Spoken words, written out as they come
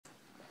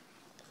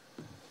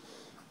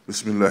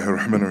بسم الله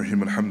الرحمن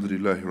الرحيم الحمد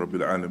لله رب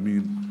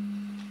العالمين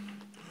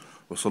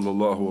وصلى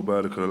الله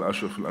وبارك على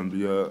أشرف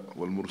الأنبياء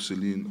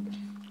والمرسلين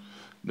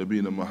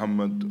نبينا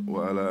محمد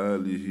وعلى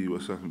آله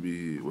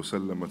وصحبه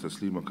وسلم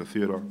تسليما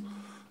كثيرا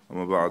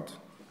أما بعد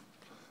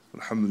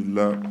الحمد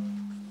لله.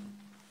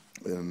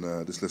 In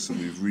this lesson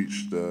we've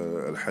reached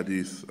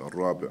Hadith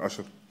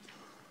Rabee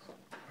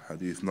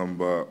Hadith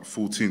number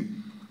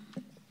 14.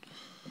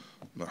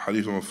 Now,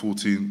 Hadith number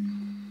 14,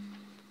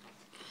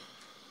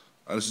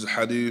 and this is a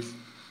Hadith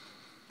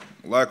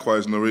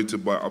likewise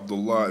narrated by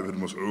Abdullah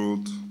ibn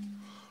Mas'ud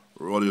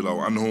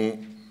radiyallahu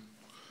anhu,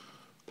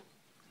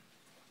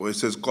 where he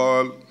says,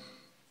 قال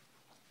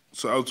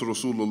سألت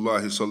رسول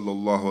الله صلى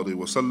الله عليه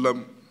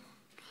وسلم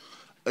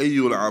أي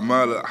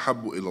الأعمال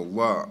أحب إلى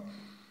الله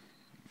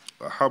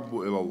أحب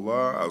إلى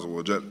الله عز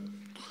وجل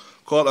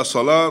قال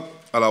الصلاة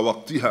على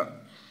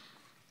وقتها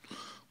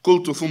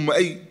قلت ثم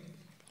أي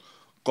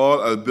قال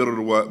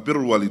البر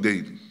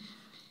والدين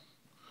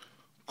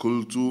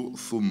قلت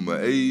ثم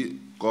أي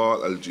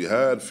قال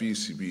الجهاد في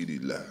سبيل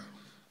الله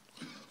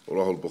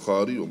رواه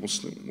البخاري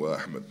ومسلم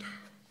وأحمد.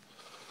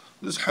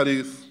 This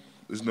hadith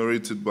is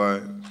narrated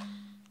by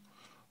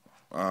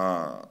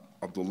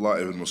Abdullah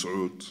ibn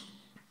Mas'ud,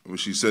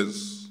 which he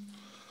says,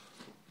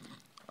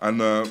 and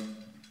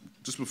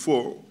just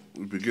before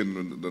we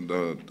begin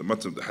the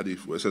matter of the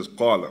hadith, where it says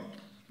قال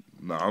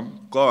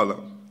نعم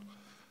قال,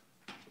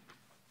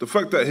 the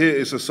fact that here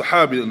it's a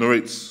Sahabi that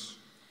narrates,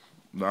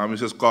 نعم, he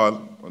says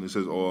قال, and he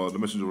says, or the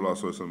Messenger of Allah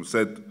صلى الله عليه وسلم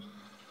said,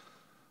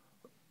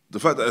 the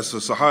fact that it's a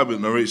Sahabi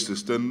that narrates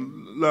this,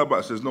 then la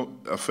ba'as,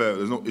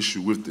 there's no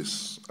issue with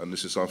this, and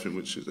this is something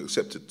which is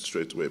accepted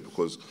straight away,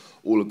 because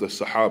all of the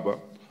Sahaba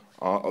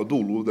are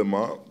Adul, all of them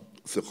are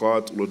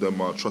thiqat, all of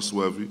them are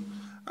trustworthy,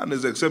 and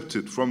is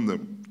accepted from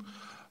them.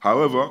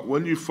 However,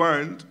 when you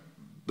find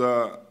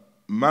the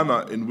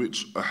manner in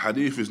which a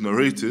hadith is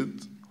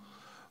narrated,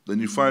 then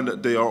you find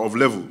that they are of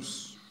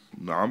levels.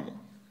 Naam.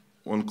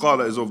 One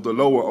qala is of the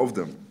lower of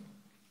them.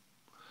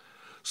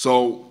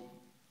 So,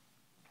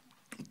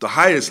 the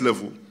highest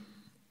level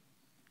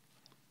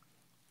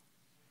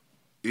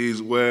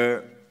is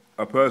where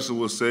a person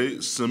will say,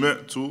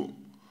 سمعت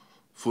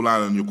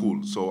فلان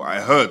يقول. So, I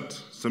heard,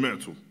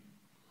 سمعت.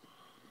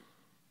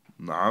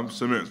 نعم,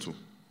 سمعت.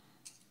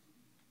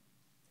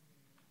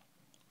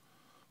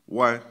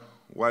 Why?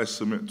 Why is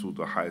سمعت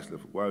the highest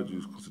level? Why would you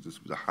consider this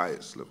to be the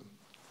highest level?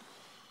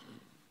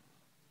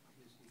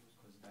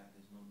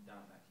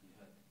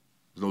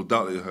 There's no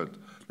doubt that you heard.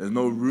 There's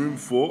no room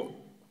for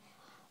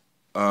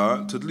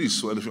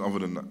tadlis or anything other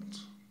than that.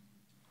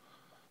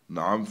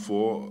 Naam,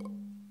 for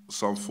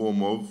some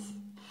form of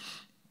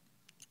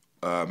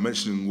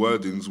mentioning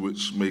wordings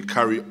which may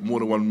carry more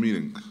than one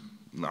meaning.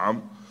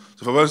 Naam.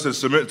 So if a person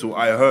says سمعت,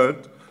 I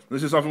heard,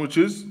 this is something which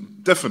is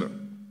definite.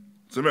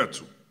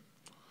 سمعت.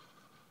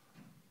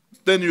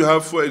 Then you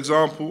have, for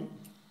example,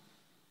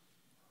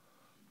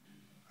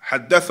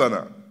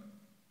 حدثنا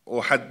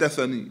or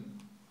حدثني.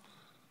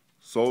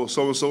 So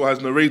so-and-so has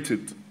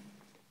narrated.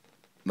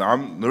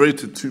 Naam,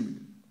 narrated to me.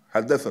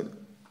 حدثنا.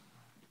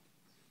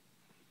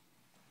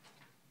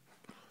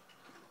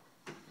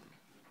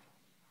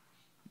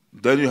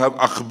 Then you have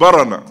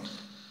أخبرنا.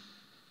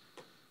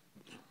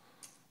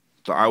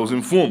 So I was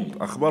informed.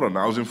 أخبرنا,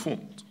 I was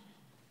informed.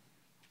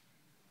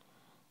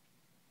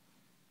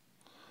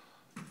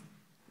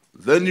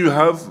 Then you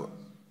have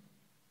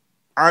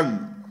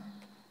an,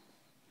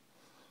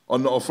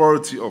 on the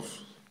authority of.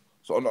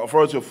 So on the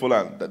authority of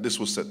Fulan, that this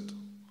was said.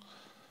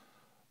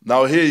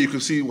 Now here you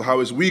can see how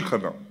it's weaker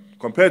now.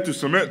 Compared to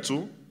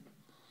Sami'tu,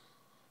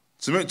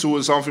 Sami'tu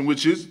was something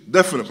which is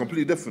definite,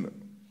 completely definite.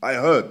 I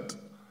heard.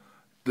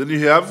 Then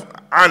you have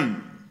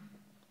an,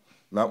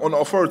 now on the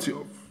authority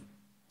of.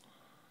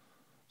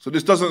 So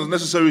this doesn't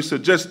necessarily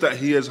suggest that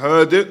he has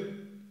heard it,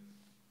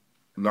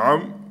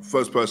 Naam,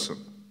 first person.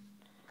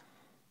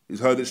 He's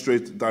heard it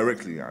straight,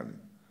 directly, yani.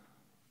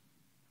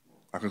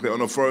 I can say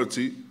on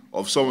authority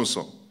of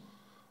so-and-so.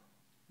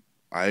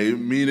 I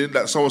mean it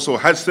that so-and-so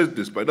had said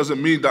this, but it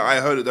doesn't mean that I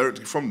heard it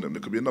directly from them.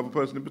 There could be another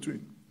person in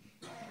between.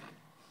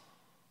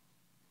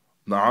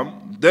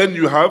 Naam. Then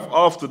you have,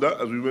 after that,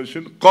 as we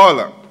mentioned,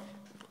 qala.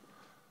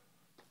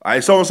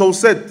 So-and-so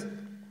said.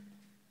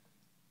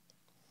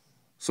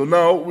 So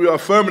now we are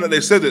affirming that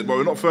they said it, but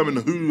we're not affirming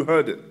who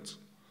heard it.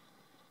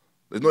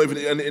 There's not even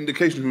any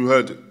indication who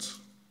heard it.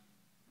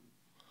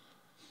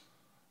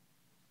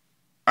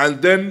 And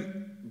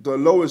then the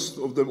lowest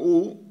of them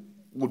all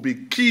would be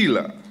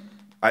qila.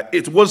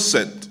 It was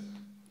said.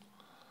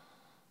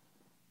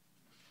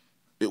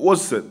 It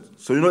was said.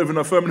 So you're not even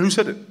affirming who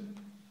said it.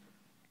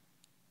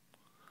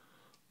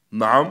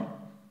 Naam.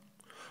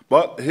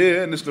 But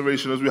here in this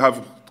narration, as we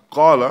have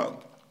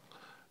qala,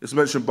 it's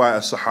mentioned by a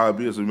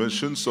sahabi, as we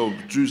mentioned. So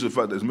due to the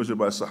fact that it's mentioned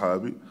by a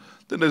sahabi,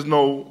 then there's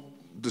no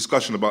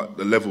discussion about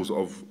the levels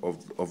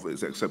of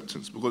its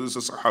acceptance, because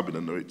it's a sahabi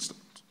that narrates that.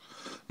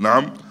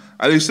 Naam.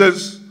 And he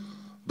says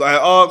that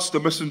I asked the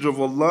Messenger of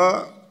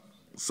Allah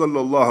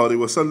sallallahu alaihi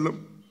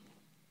wasallam,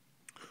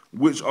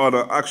 which are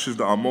the actions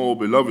that are more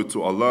beloved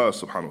to Allah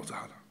subhanahu wa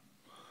ta'ala.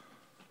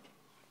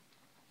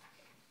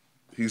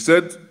 he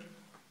said,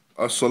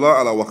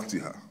 as-salah ala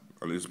waqtiha.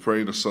 And he's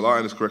praying the salah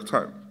in its correct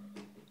time.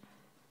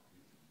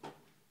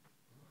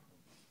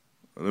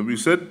 And then we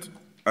said,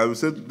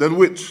 then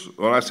which?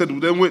 Or I said,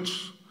 then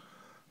which?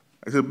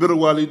 I said, bir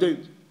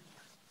walidain.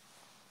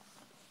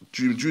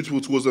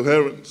 Dutiful towards the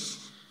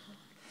parents.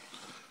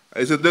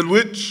 And he said, then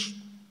which?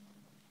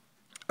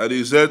 And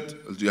he said,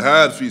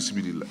 jihad fi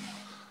sabilillah.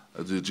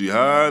 The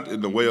jihad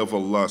in the way of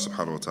Allah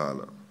subhanahu wa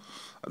ta'ala.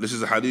 And this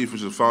is a hadith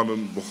which is found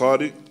in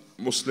Bukhari,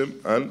 Muslim,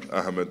 and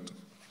Ahmed.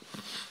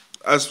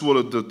 As for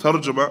the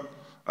tarjama,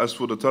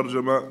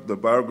 the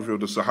biography of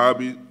the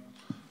Sahabi,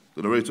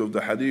 the narrator of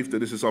the hadith, that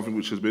this is something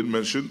which has been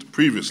mentioned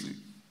previously.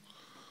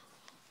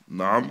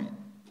 Naam,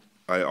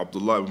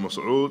 Abdullah ibn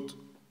Mas'ud,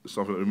 is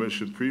something that we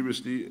mentioned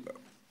previously in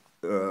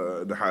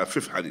the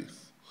fifth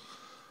hadith.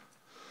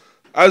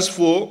 As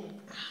for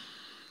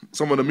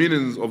some of the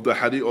meanings of the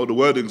hadith or the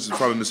wordings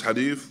found in this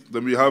hadith,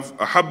 then we have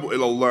ahabbu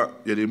ila Allah,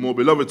 yani more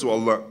beloved to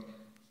Allah.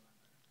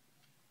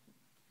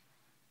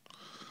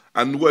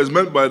 And what is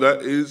meant by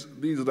that is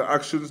these are the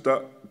actions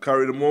that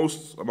carry the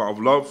most amount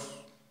of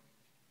love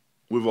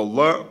with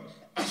Allah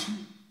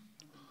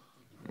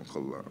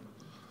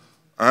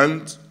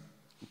and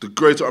the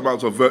greater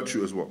amount of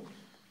virtue as well.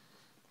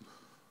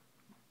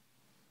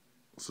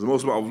 So the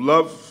most amount of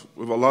love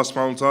with Allah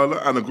subhanahu wa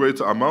ta'ala and a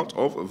greater amount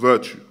of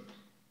virtue.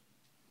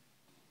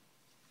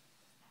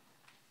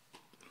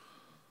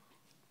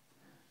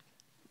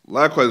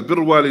 Likewise, bir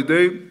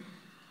walidain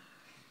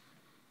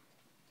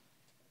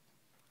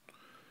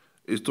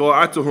is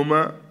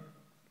ta'atuhuma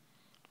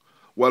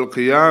wal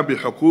qiyam bi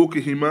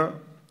hukukihima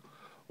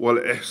wal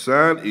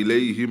ihsan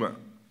ilayhima.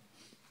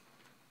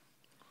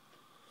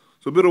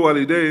 So bir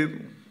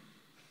walidain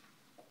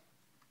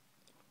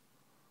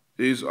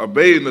is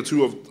obeying the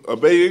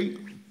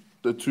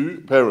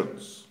two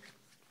parents.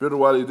 Bir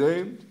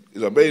walidain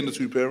is obeying the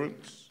two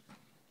parents,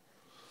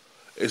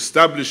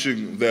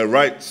 establishing their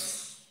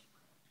rights,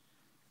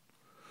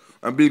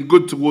 and being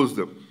good towards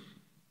them.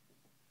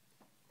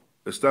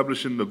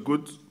 Establishing the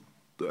good,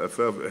 the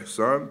affair of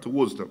ihsan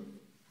towards them.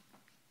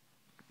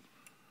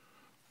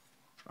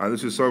 And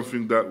this is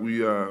something that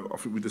I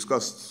think we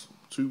discussed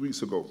 2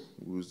 weeks ago.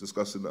 We was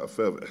discussing the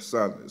affair of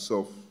ihsan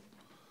itself.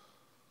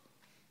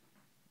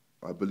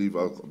 I believe,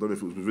 I don't know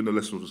if it was within the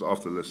lesson or just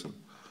after the lesson.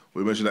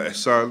 We mentioned that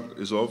ihsan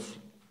is of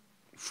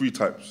 3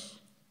 types.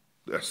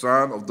 The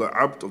ihsan of the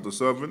abd, of the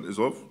servant, is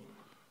of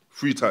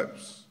 3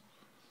 types.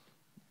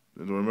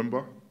 Anyone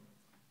remember?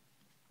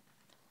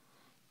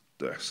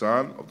 The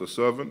ihsan of the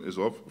servant is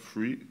of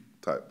 3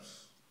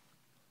 types.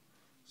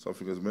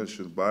 Something is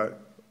mentioned by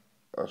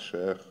a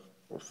Sheikh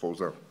or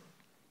Fawzan,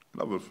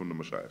 another from the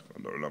Mashayikh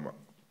and the ulama.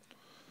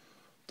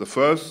 The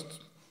first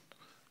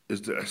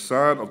is the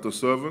ihsan of the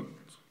servant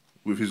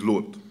with his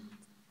Lord.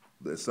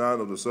 The ihsan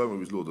of the servant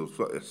with his Lord. The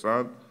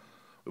ihsan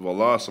with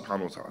Allah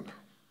subhanahu wa ta'ala.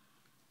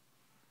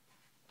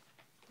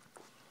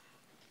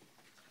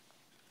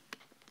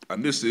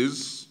 And this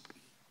is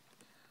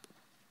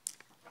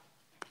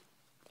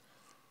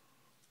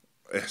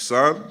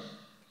ihsan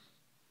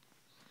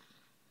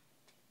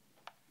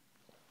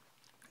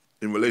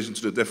in relation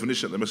to the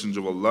definition the Messenger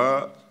of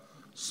Allah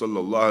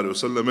sallallahu alayhi wa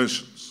sallam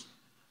mentions.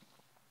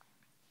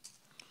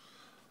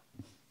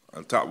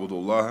 أن تعبد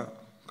الله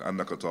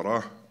كأنك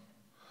تراه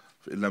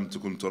فإن لم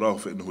تكن تراه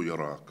فإنه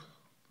يراك.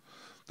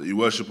 That you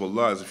worship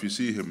Allah as if you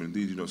see Him.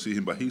 Indeed, you don't see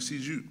Him, but He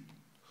sees you.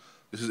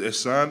 This is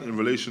ihsan in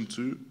relation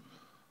to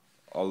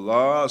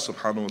Allah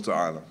subhanahu wa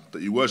ta'ala.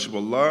 That you worship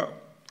Allah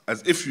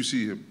as if you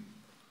see Him.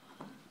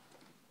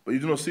 But you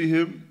do not see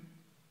Him,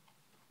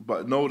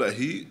 but know that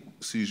He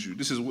sees you.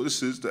 This is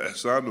the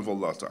ihsan of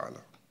Allah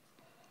ta'ala.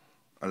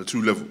 And the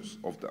 2 levels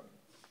of that.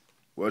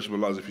 Worship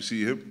Allah as if you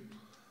see Him,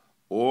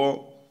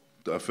 or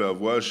the affair of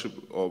worship,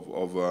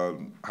 of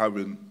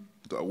having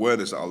the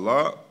awareness that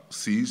Allah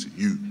sees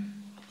you.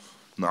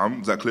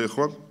 Naam, is that clear,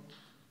 ikhwan?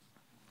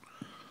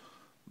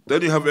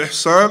 Then you have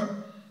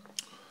ihsan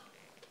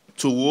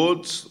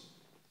towards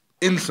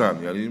insan,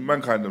 yani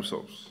mankind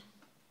themselves.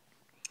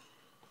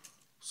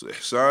 So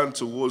ihsan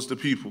towards the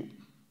people.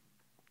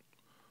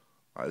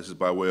 This is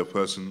by way of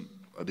person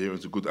adhering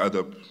to good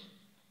adab,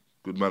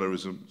 good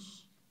mannerisms.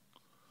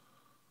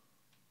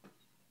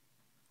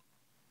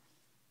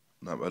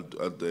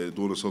 They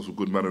adorn themselves with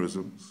good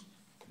mannerisms.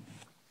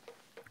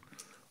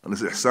 And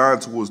this ihsan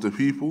towards the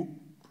people,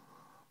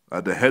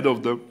 at the head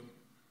of them,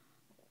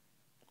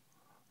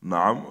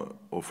 na'am,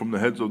 or from the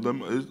heads of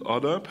them are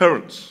the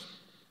parents.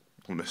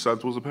 From the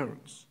ihsan towards the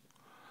parents.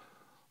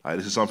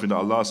 This is something that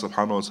Allah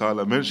subhanahu wa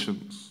ta'ala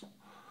mentions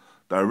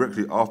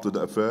directly after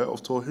the affair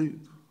of Tawheed.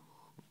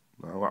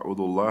 وَاعْبُدُوا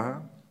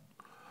اللَّهَ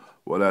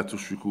وَلَا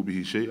تُشْرِكُوا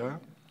بِهِ شَيْئًا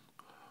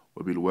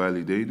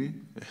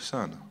وَبِالْوَالِدَيْنِ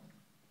إِحْسَانًا.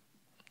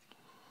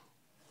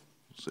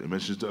 So he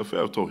mentions the affair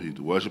of Tawheed.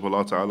 Worship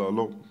Allah Ta'ala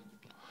alone.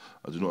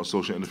 And do not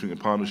associate anything in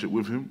partnership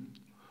with Him.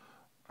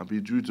 And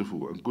be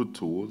dutiful and good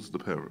towards the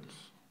parents.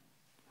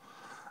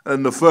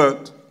 And the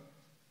third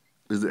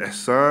is the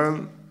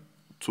ihsan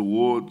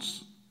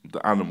towards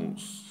the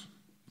animals.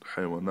 The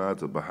haywanat,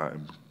 the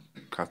bahaim,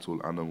 cattle,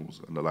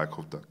 animals, and the like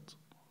of that.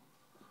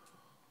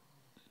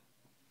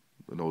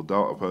 no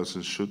doubt a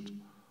person should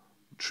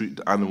treat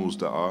the animals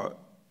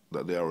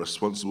that they are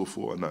responsible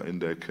for and are in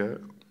their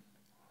care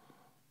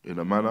in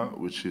a manner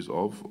which is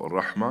of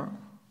rahmah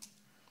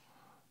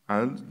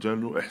and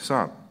general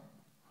ihsan.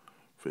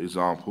 For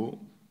example,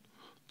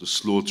 the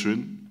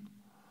slaughtering.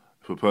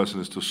 If a person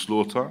is to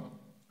slaughter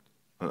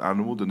an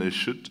animal, then they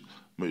should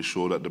make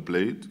sure that the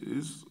blade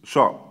is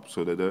sharp,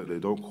 so that they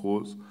don't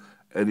cause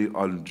any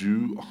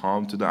undue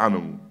harm to the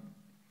animal.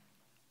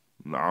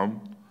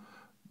 Naam.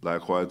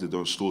 Likewise, they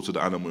don't slaughter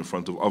the animal in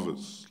front of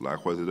others.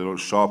 Likewise, they don't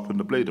sharpen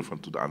the blade in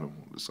front of the animal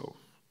itself.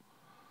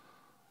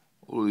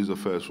 All these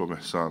affairs from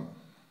ihsan.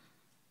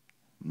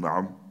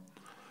 Naam.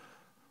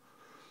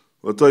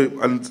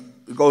 And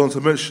it goes on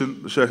to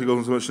mention, the Sheikh goes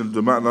on to mention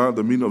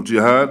the meaning of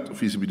jihad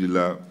fi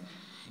sabilillah.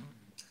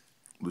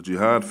 The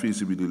jihad fi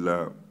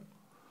sabilillah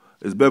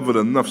is بذل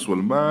النفس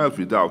والمال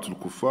في دعوة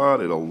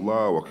الكفار إلى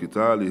الله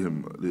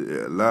وقتالهم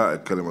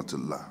لإعلاء كلمة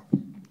الله.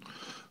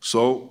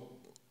 So,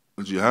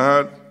 the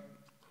jihad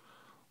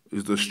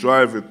is the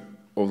striving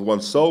of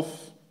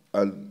oneself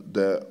and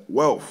their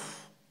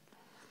wealth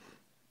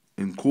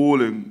in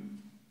calling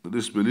the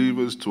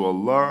disbelievers to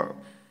Allah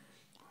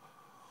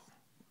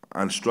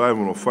and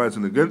striving or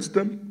fighting against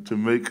them to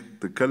make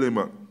the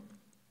kalima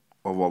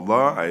of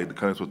Allah, i.e. the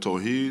kalima of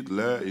Tawheed,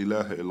 La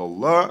ilaha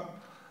illallah,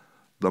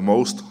 the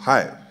most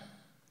high.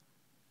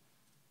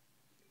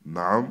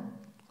 Naam.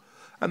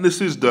 And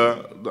this is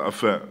the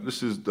affair.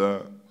 This is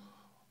the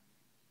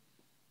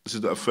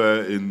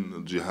affair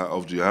in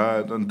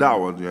jihad and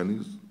da'wah,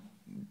 yani,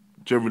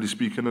 generally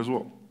speaking as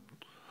well.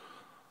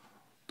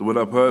 That when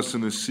a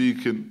person is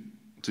seeking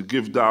to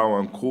give da'wah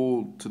and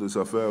call to this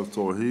affair of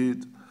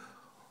Tawheed,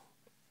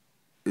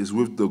 is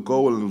with the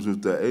goal and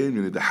with the aim,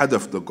 yani the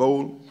hadaf, the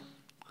goal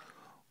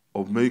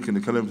of making the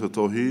kalim of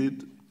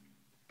Tawheed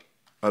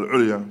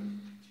al-ulya,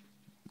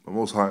 the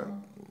most high,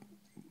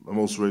 the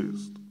most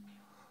raised.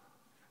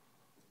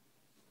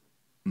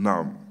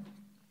 Naam.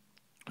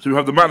 So we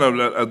have the ma'na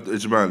of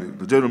al-ijmali,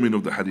 the general meaning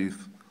of the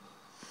hadith.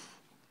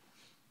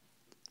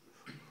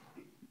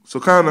 So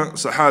كان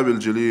صحابي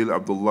الجليل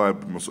عبد الله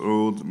بن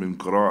مسعود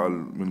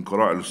من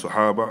قراء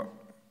الصحابة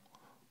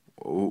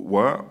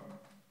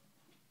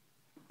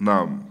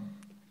نعم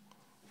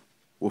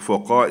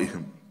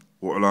وفقائهم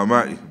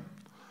وعلمائهم،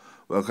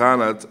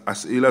 وكانت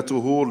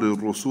أسئلته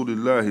للرسول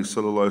الله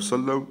صلى الله عليه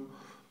وسلم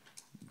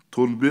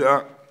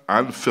تنبئ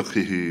عن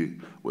فقهه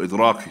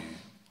وإدراكه.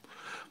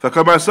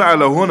 فكما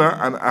سأل هنا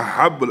عن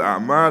أحب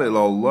الأعمال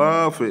إلى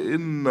الله،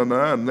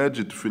 فإننا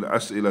نجد في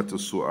الأسئلة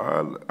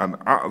السؤال عن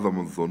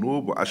أعظم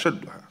الذنوب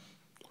وأشدها.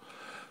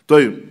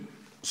 طيب,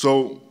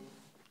 so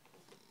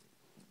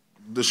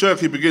the Sheikh,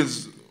 he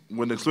begins,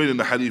 when explaining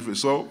the hadith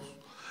itself,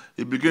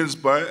 he begins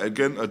by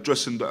again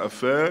addressing the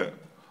affair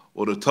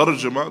or the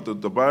tarjama,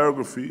 the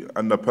biography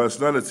and the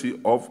personality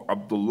of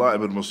Abdullah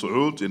ibn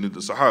Mas'ud in the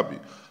Sahabi.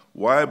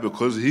 Why?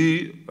 Because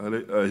he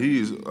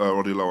is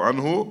radiallahu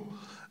anhu,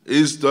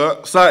 is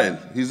the sa'il.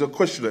 He's a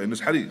questioner in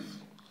this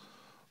hadith.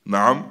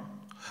 Naam.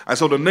 And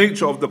so the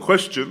nature of the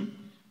question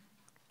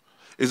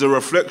is a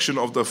reflection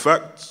of the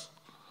fact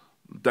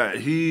that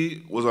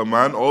he was a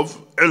man of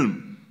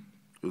ilm.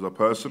 He was a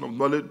person of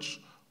knowledge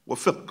wa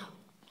fiqh.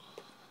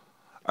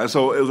 And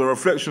so it was a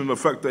reflection of the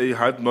fact that he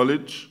had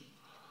knowledge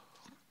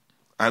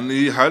and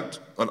he had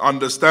an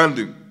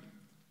understanding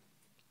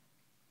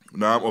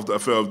of the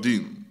affair of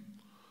deen.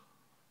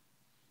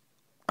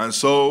 And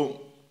so,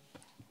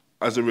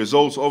 as a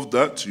result of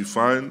that, you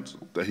find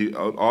that he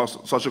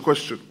asked such a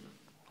question.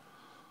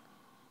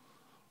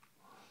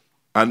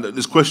 And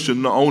this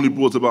question not only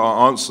brought about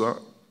an answer,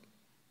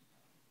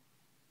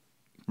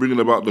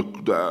 bringing about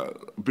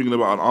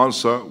an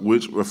answer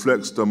which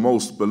reflects the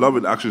most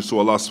beloved actions to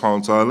Allah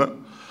subhanahu wa ta'ala,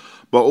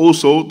 but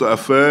also the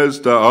affairs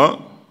that are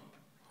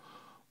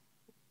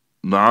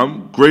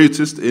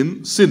greatest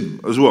in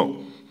sin as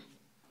well,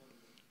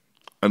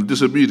 and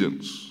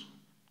disobedience.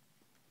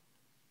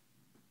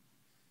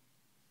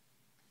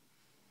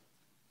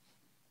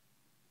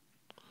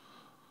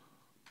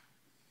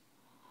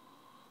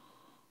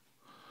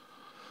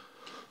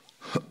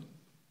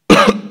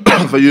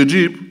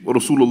 فيجيب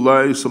رسول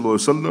الله صلى الله عليه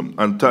وسلم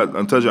أن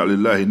تجعل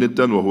الله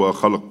ندا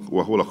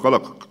وهو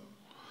خلقك،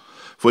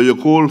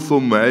 فيقول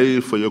ثم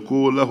أي،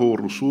 فيقول له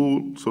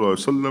الرسول صلى الله عليه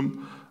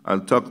وسلم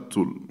أن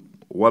تقتل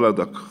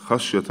ولدك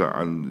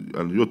خشية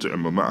أن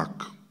يطعم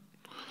معك،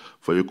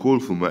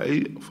 فيقول ثم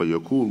أي،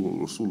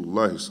 فيقول رسول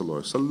الله صلى الله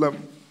عليه وسلم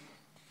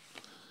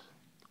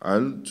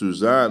أن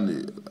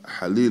تزاني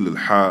حليل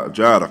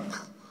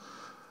جارك،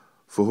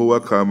 فهو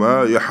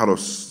كما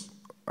يحرص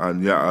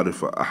أن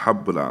يعرف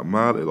أحب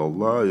الأعمال إلى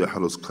الله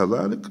يحرص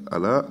كذلك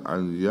على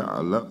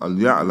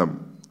أن يعلم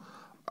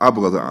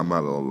أبغض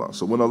الأعمال إلى الله.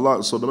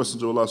 So the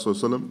Messenger of Allah صلى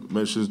الله عليه وسلم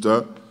mentions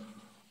the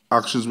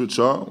actions which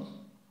are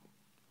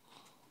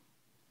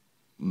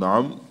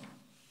the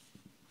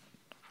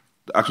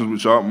actions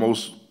which are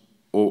most,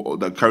 or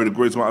that carry the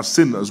greatest amount of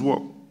sin as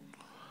well.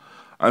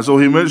 And so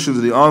he mentions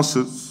in the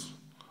answers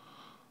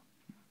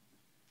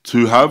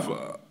to have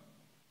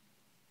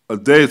a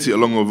deity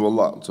along with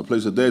Allah, to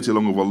place a deity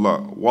along with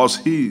Allah,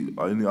 whilst He,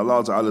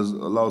 Allah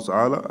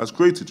Ta'ala, has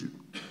created you.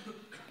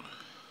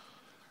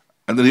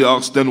 And then he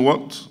asked, then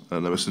what?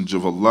 And the Messenger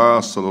of Allah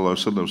sallallahu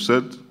alaihi wasallam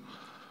said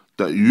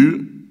that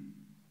you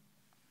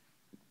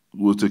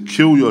were to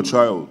kill your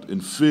child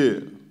in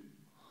fear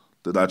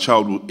that that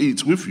child will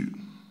eat with you.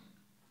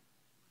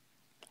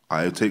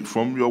 I take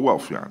from your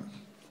wealth, yani.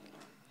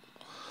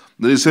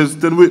 Then he says,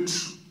 then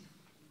which?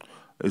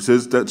 He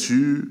says that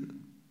you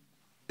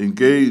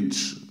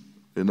engage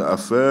in the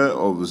affair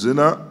of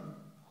zina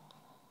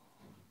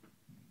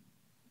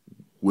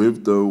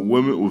with a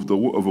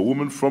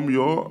woman from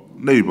your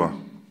neighbor.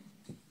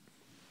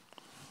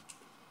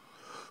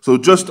 So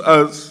just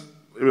as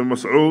Ibn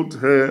Mas'ud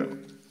here,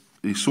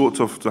 he sought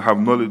to have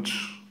knowledge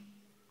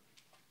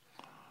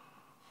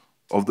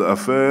of the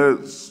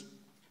affairs,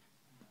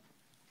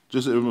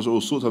 just as Ibn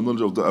Mas'ud sought to have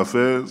knowledge of the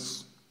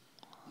affairs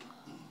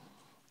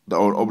that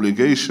are an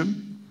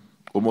obligation,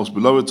 or most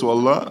beloved to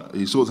Allah,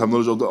 he sought to have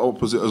knowledge of the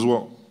opposite as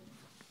well.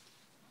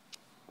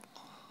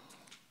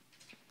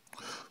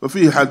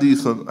 وفي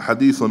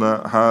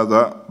حديثنا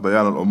هذا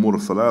بيان الأمور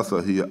الثلاثة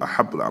هي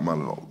أحب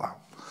الأعمال إلى الله.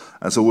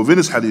 And so within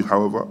this hadith,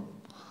 however,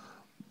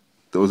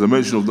 there was a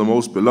mention of the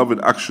most beloved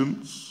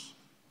actions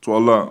to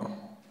Allah.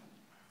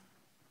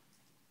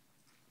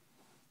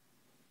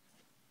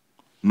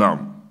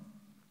 نعم.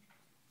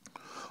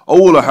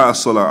 أولها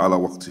الصلاة على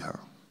وقتها.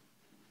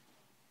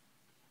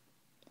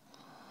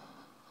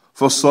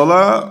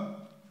 فالصلاة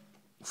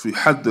في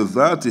حد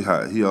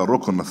ذاتها هي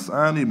الركن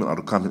الثاني من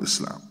أركان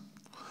الإسلام.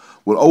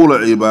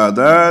 والأولى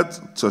عبادات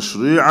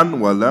تشريعا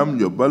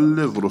ولم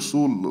يبلغ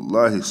رسول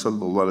الله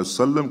صلى الله عليه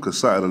وسلم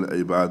كسائر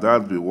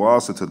العبادات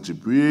بواسطة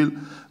جبريل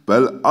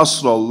بل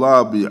أسرى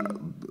الله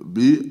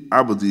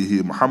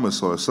بعبده محمد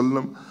صلى الله عليه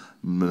وسلم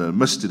من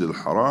المسجد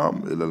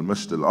الحرام إلى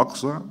المسجد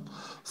الأقصى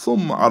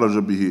ثم عرج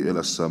به إلى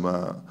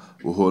السماء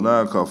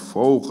وهناك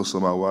فوق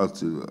سماوات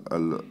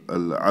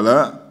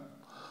العلاء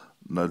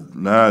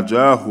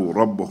ناجاه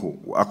ربه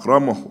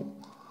وأكرمه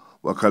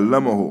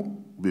وكلمه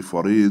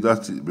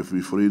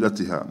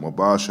بفريدتها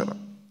مباشرة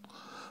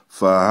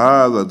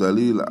فهذا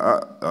دليل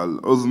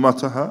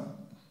عظمتها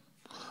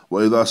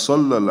وإذا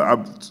صلى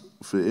العبد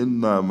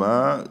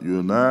فإنما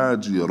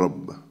يناجي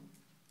ربه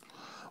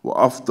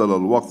وأفضل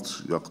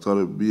الوقت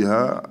يقترب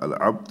بها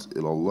العبد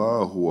إلى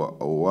الله هو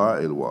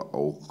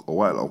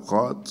أوائل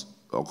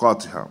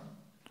أوقاتها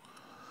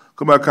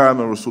كما كان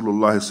رسول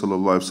الله صلى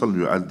الله عليه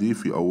وسلم يؤدي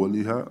في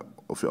أولها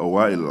وفي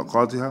أوائل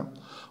أوقاتها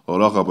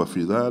ورغب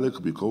في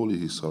ذلك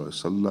بقوله صلى الله عليه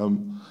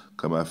وسلم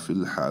كما في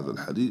هذا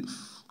الحديث.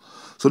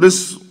 So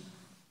this,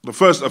 the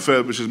first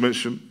affair which is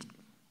mentioned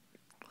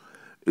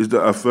is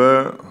the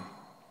affair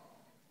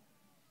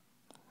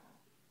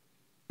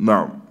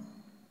now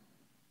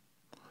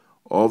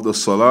of the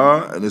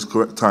salah in its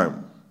correct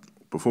time,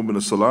 performing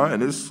the salah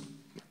in its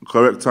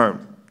correct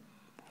time.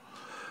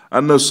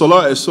 And the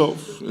salah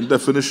itself, in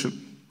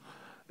definition,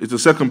 is the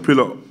second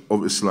pillar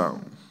of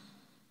Islam.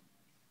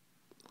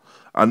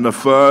 And the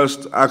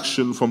first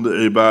action from the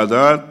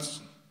ibadat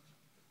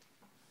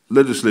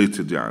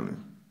legislated, yani.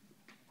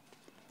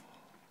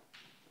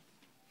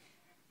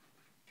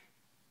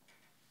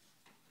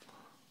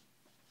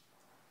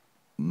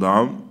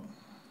 Naam.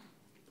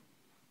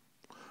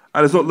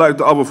 And it's not like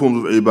the other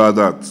forms of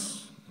ibadat.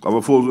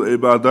 Other forms of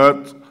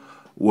ibadat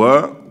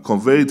were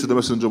conveyed to the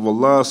Messenger of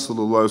Allah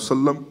sallallahu alaihi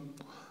wasallam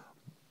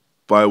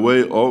by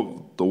way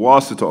of the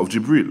wasita of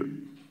Jibreel.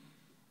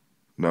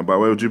 Now, by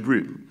way of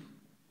Jibreel.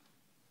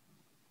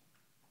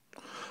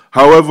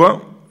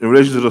 However, in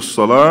relation to the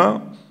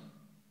salah,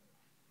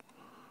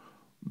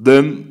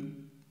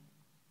 then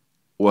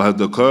what had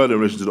occurred in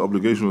relation to the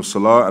obligation of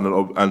salah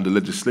and the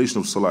legislation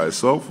of salah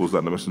itself was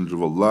that the Messenger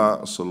of Allah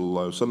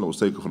sallallahu alaihi wasallam was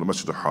taken from the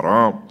Masjid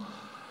al-Haram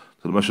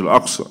to the Masjid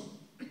al-Aqsa,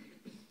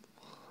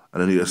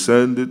 and then he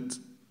ascended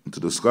into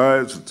the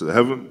skies, into the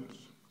heavens,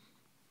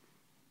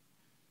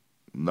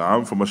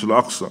 Naam, from Masjid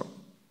al-Aqsa,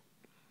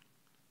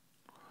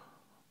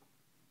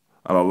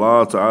 and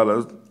Allah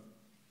Ta'ala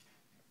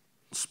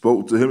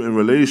spoke to him in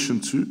relation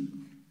to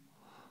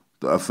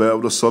the affair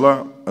of the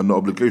salah and the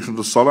obligation of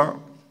the salah.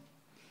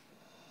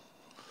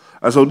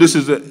 And so this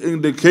is an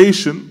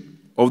indication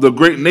of the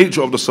great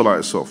nature of the salah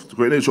itself, the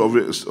great nature of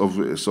it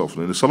itself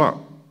in the salah.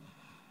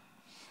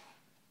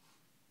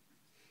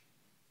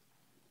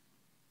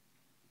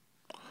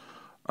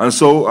 And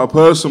so a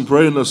person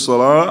praying the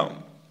salah,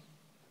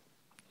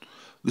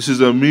 this is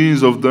a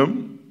means of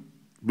them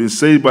being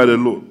saved by the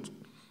Lord.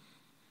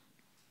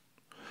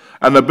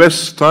 And the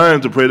best time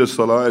to pray the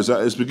salah is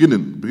at its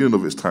beginning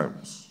of its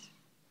times.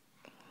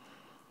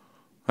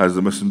 As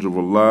the Messenger of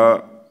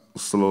Allah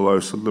sallallahu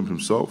alaihi wasallam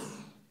himself,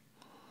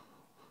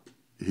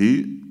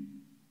 he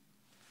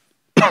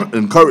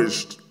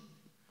encouraged.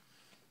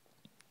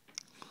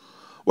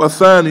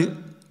 والثاني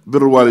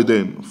بر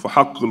الوالدين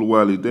فحق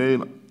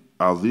الوالدين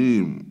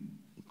عظيم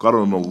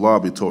قرن الله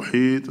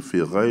بتوحيد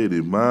في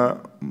غير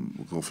ما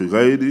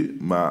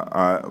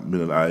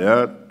من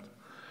الآيات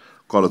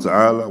قال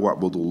تعالى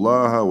واعبدوا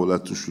الله ولا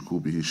تشركوا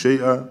به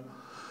شيئا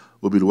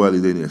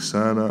وبالوالدين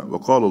إحسانا.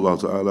 وقال الله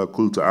تعالى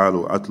قل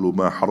تعالوا أتلوا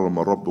ما حرم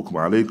ربكم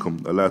عليكم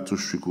ألا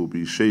تشركوا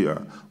به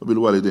شيئا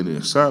وبالوالدين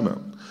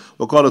إحسانا.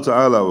 وقال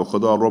تعالى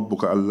وقضى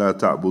ربك ألا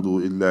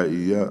تعبدوا إلا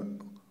إياه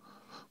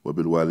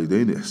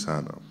وبالوالدين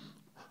إحسانا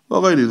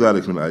وغير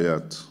ذلك من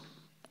الآيات.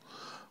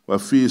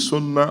 وفي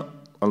سنة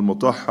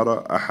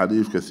المطهرة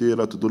أحاديث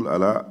كثيرة تدل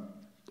على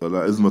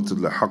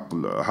إذمة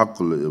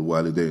حق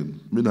الوالدين،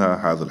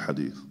 منها هذا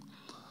الحديث،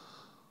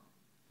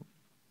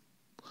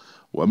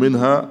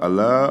 ومنها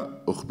ألا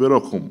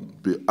أخبركم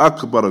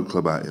بأكبر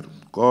الكبائر؟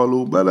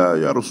 قالوا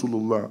بلى يا رسول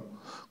الله،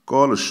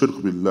 قال الشرك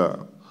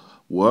بالله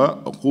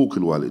وعقوق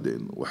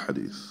الوالدين.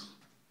 وحديث.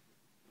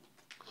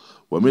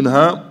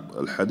 ومنها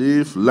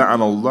الحديث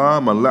لعن الله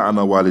من لعن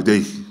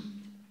والديه.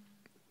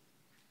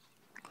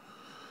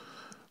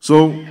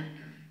 So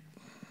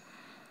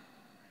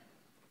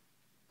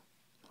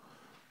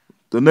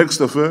the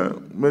next affair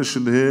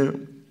mentioned here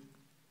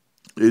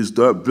is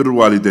the birr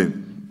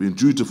walidain, being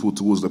dutiful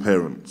towards the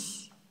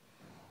parents.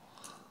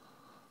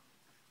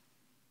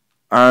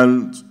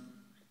 And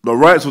the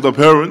rights of the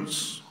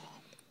parents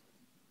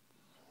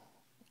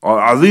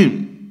are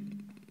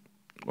azim,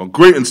 are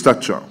great in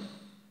stature.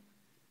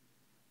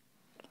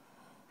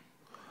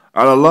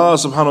 And Allah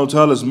subhanahu wa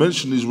ta'ala has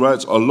mentioned these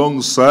rights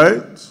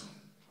alongside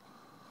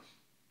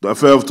the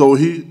affair of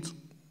Tawheed.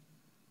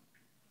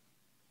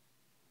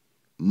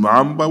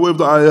 By way of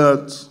the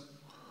ayat,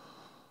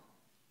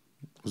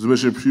 as I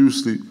mentioned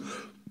previously,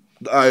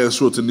 the ayat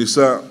Surah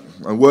An-Nisa,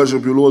 and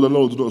worship your Lord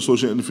alone, do not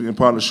associate anything in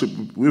partnership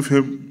with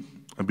Him,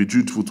 and be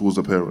dutiful towards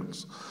the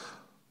parents.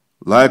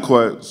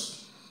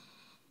 Likewise,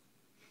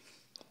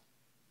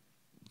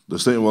 the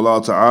statement of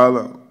Allah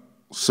Ta'ala,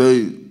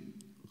 say,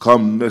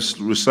 come, let's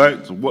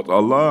recite what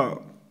Allah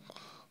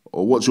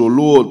or what your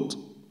Lord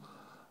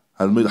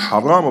has made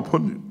haram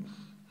upon you,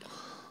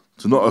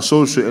 to not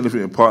associate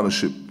anything in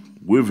partnership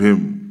with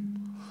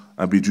Him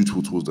and be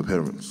dutiful towards the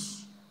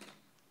parents.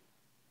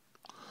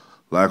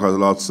 Likewise,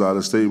 Allah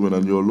Ta'ala statement,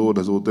 and your Lord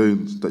has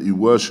ordained that you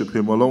worship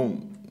Him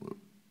alone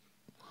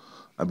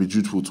and be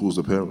dutiful towards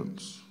the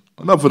parents.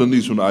 Enough of the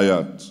needs from the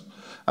ayat.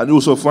 And you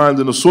also find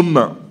in the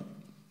Sunnah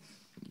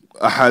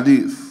a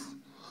hadith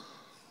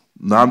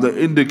that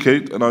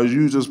indicate and are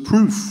used as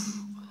proof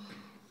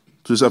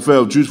to this affair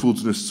of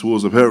dutifulness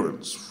towards the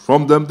parents.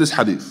 From them, this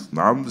hadith.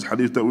 This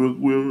hadith that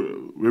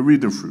we're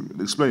reading through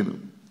and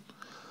explaining.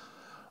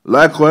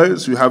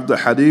 Likewise, you have the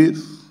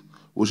hadith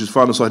which is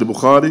found in Sahih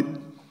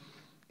Bukhari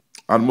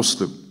and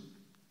Muslim,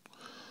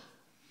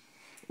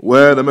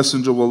 where the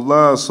Messenger of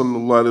Allah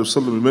sallallahu alaihi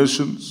wasallam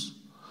mentions,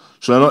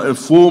 shall I not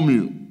inform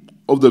you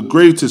of the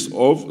greatest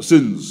of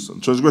sins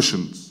and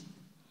transgressions?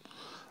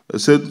 They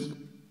said,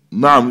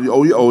 Naam,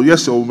 oh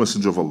yes, O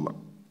Messenger of Allah.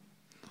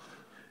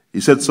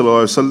 He said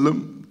sallallahu alaihi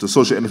wasallam, to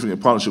associate anything in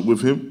partnership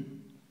with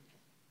Him,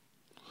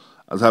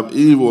 and to have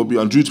evil or be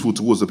undutiful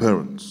towards the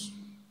parents.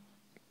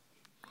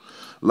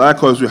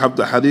 Likewise, we have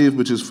the hadith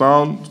which is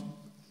found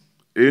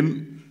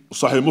in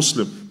Sahih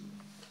Muslim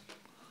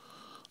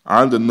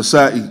and in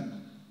Nasa'i,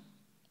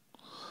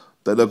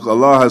 that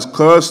Allah has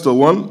cursed the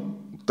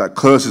one that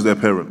curses their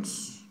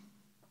parents.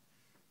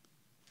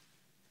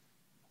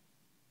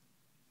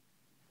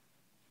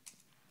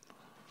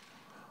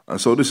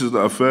 And so this is the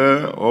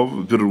affair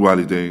of birr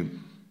walidain.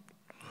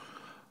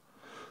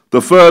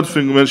 The third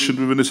thing mentioned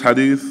within this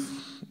hadith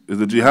is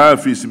the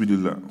jihad fi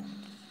sabilillah.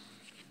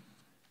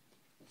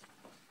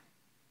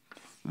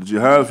 The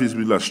jihad fi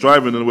sabilillah,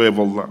 striving in the way of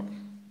Allah.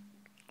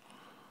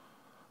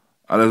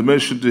 And as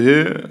mentioned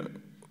here,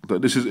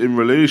 that this is in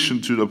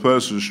relation to the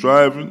person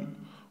striving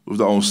with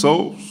their own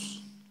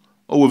selves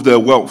or with their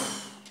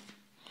wealth.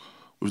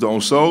 With their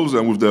own selves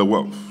and with their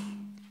wealth.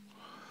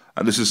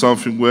 And this is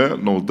something where,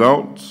 no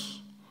doubt,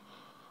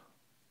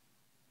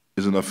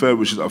 is an affair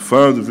which is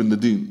affirmed within the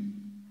deen.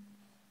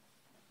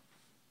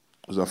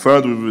 It's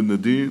affirmed within the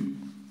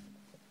deen.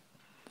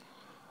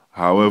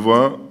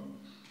 However,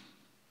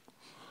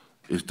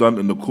 it's done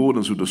in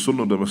accordance with the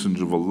sunnah of the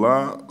Messenger of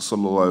Allah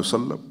sallallahu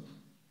alaihi wasallam.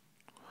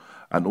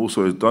 And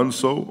also is done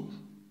so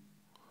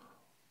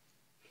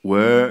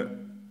where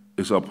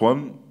it's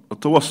upon a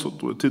tawassut,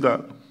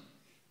 i'tidal,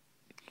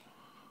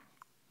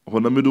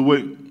 upon the middle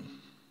way.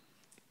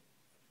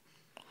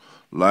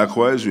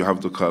 Likewise, you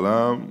have the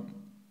kalam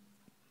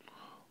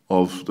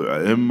of the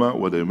A'imma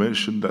where they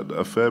mention that the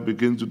affair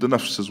begins with the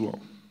nafs as well.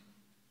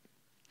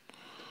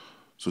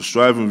 So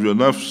striving with your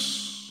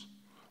nafs,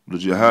 the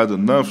jihad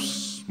and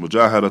nafs,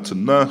 mujahadat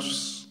and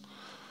nafs,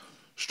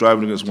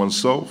 striving against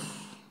oneself,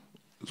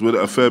 is where the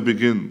affair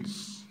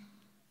begins.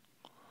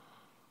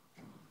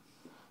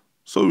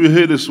 So we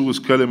hear this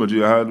with kalima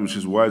jihad, which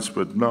is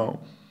widespread now.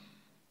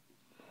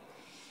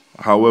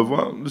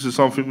 However, this is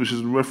something which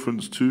is in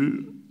reference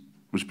to,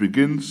 which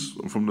begins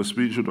from the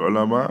speech of the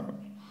ulama,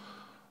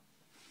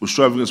 with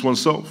striving against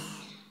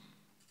oneself.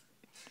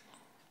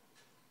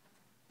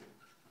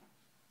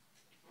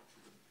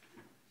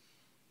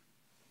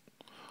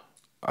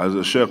 As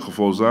the Sheikh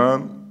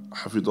Fawzan,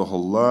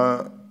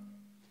 hafidahullah,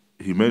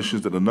 he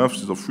mentions that the nafs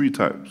is of three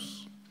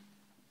types.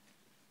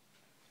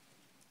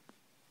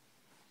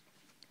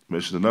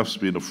 Mention the nafs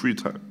being of 3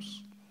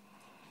 times.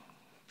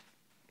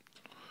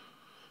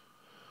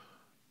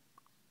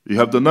 You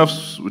have the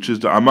nafs, which is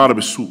the amara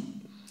bis-su.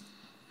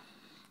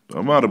 The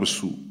amara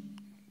bis-su.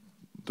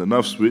 The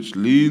nafs which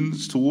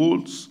leans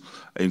towards,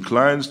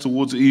 inclines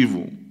towards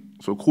evil.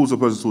 So it calls a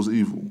person towards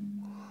evil.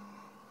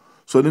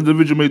 So an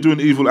individual may do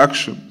an evil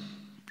action,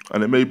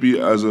 and it may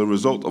be as a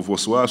result of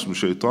waswas from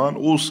shaitan,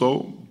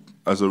 also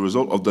as a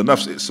result of the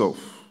nafs itself.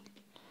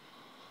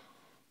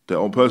 Their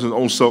own person's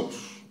own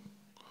self,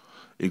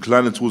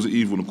 inclining towards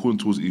evil and calling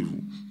towards evil.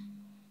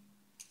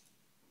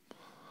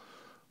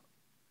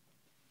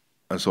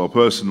 And so a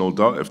person, no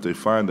doubt, if they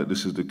find that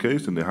this is the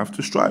case, then they have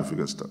to strive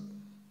against that.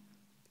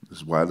 This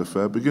is why the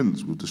affair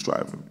begins, with the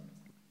striving.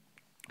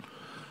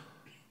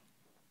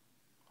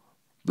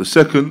 The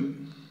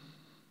second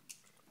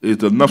is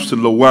the nafs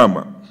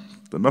al-lawama.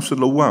 The nafs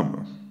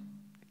al-lawama.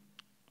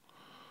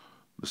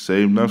 The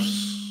same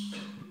nafs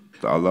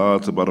that Allah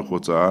tabarak wa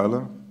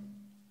ta'ala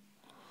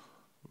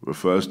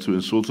refers to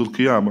in Surah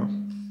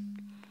Al-Qiyamah.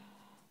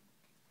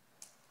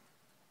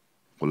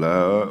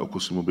 وَلَا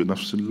أُقْسِمُ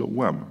بِنَفْسِ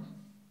اللَّوَّامَةِ.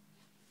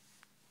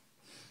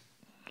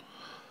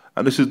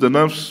 And this is the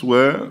nafs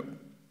where,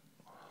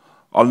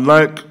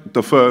 unlike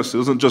the first, it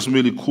doesn't just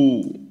merely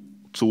call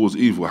towards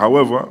evil.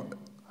 However,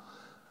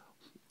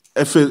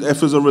 if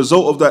as a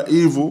result of that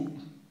evil,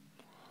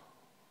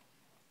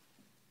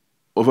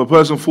 or if a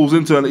person falls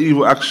into an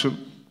evil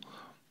action,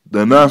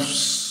 the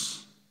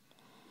nafs,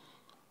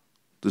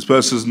 this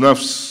person's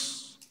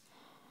nafs,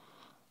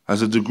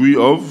 has a degree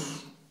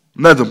of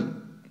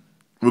nadam,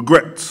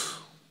 regret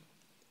for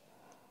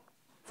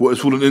what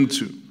it's fallen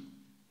into.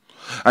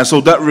 And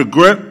so that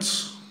regret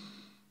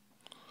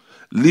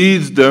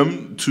leads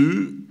them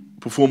to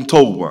perform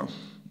tawbah,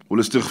 or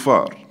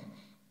istighfar.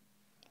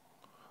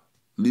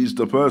 Leads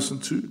the person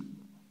to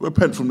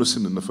repent from the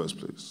sin in the first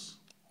place.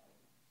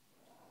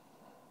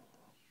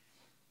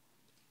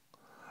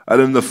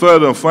 And then the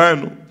third and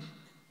final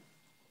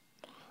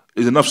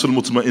is the nafs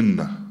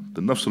al-mutma'inna.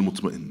 The nafs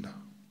al-mutma'inna.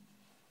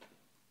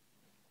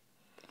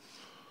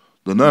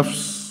 The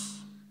nafs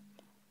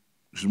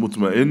which is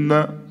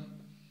mutma'inna,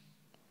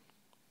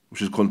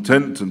 which is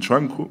content and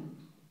tranquil.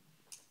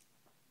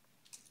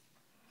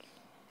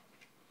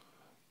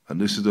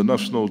 And this is the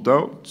nafs, no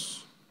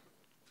doubt,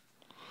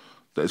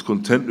 that is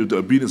content with the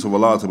obedience of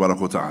Allah tabarak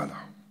wa ta'ala.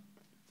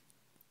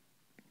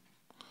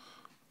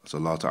 As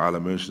Allah ta'ala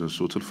mentioned in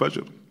Surah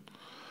Al-Fajr,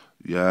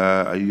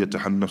 يا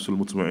أيتها النفس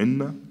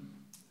المطمئنة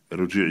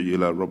ارجعي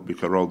إلى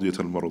ربك راضية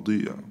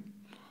مرضية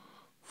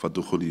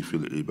فادخلي في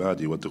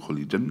العباد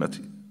وادخلي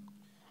جنتي.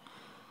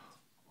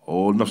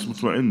 O nafs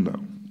mutma'inna,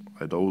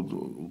 I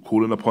don't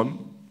calling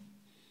upon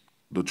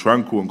the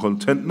tranquil and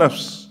content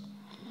nafs.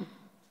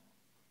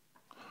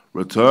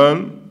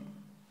 Return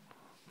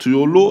to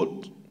your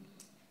Lord,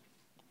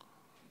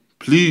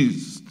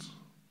 pleased,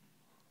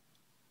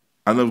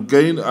 and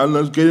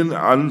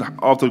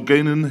after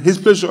gaining His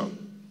pleasure,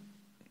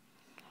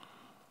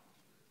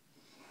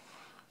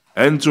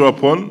 enter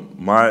upon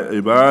my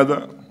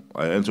ibadah,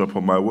 I enter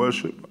upon my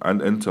worship,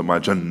 and enter my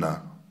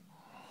Jannah.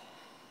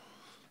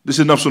 This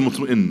is nafs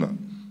al-mutma'inna.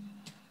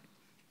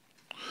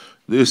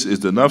 This is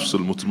the nafs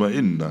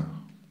al-mutma'inna.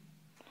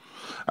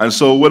 And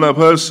so when a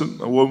person,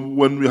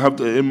 when we have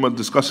the imam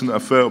discussing the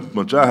affair of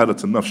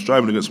majahadat and nafs,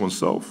 striving against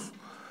oneself,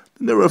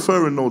 then they're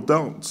referring, no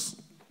doubt,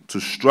 to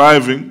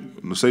striving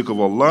in the sake of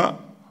Allah,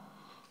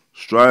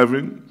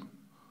 striving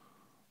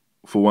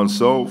for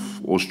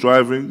oneself, or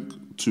striving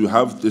to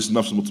have this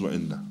nafs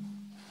al-mutma'inna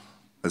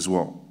as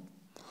well.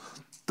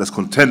 That's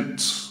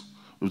content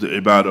with the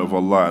ibadah of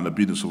Allah and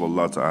obedience of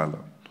Allah Ta'ala.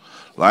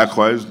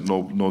 Likewise,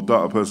 no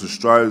doubt a person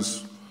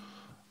strives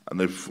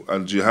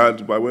and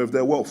jihad by way of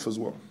their wealth as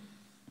well.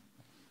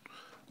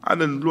 And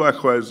then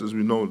likewise, as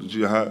we know, the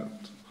jihad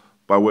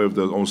by way of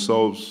their own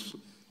selves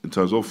in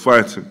terms of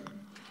fighting,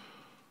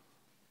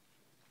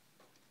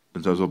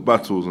 in terms of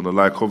battles and the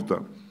like of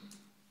that.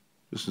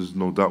 This is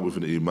no doubt with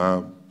an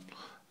imam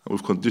and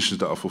with conditions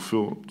that are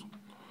fulfilled.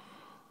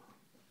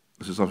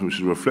 This is something which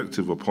is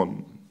reflective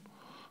upon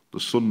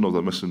the sunnah of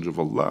the Messenger of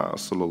Allah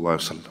sallallahu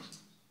alaihi wasallam.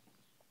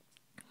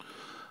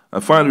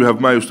 And finally, we have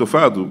ma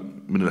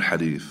yustafadu min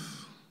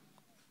al-hadith.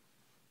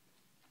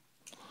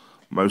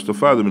 Ma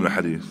yustafadu min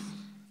al-hadith.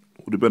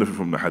 What do you benefit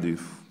from the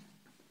hadith?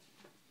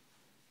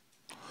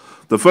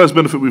 The first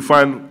benefit we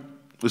find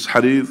this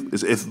hadith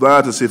is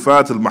إثبات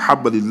صفات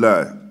المحبة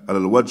لله على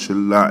الوجه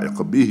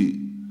اللائق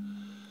به.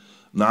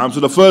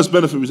 So the first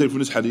benefit we take from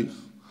this hadith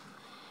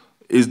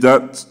is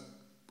that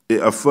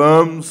it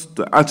affirms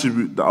the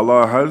attribute that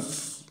Allah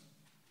has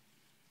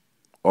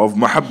of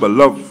mahabba,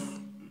 love,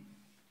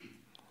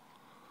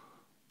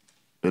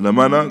 in a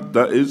manner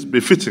that is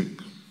befitting,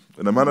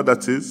 in a manner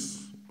that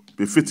is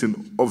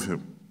befitting of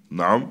Him.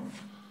 Na'am.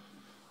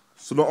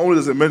 So not only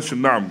does it mention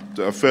na'am,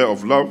 the affair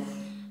of love,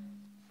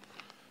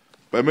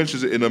 but it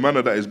mentions it in a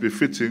manner that is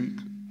befitting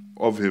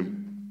of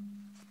Him,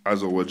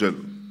 Azza wa Jal.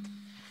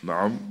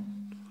 Na'am.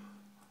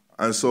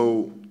 And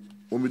so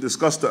when we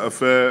discuss the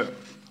affair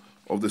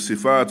of the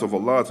sifat of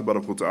Allah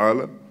Tabarak wa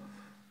Ta'ala,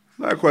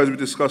 likewise we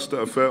discuss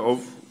the affair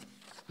of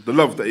the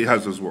love that he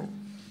has as well.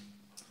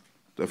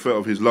 The affair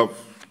of his love.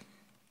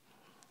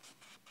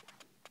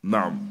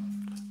 Now,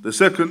 the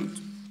second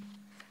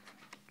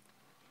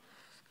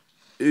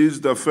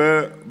is the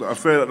affair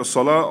that the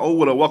salah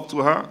أول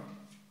وقتها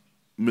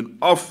من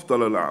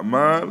أفضل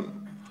الأعمال،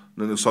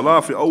 لأن الصلاة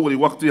في أول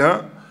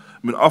وقتها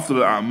من أفضل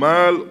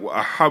الأعمال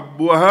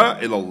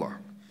وأحبها إلى الله.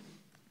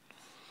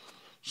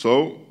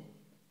 So,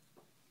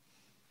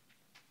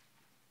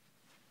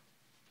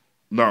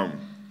 now,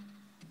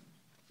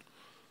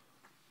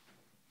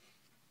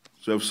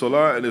 so if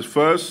salah in its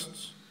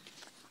first,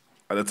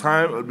 at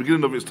the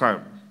beginning of its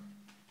time,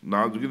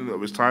 now the beginning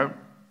of its time,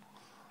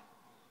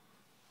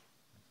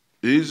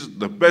 is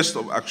the best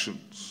of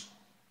actions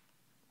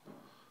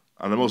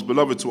and the most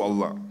beloved to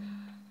Allah.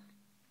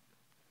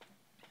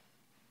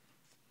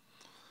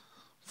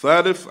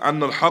 ثالث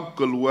أن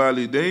الحق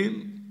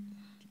الوالدين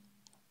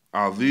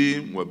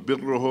عظيم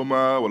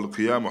وبرهما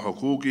والقيام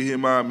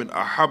حقوقهما من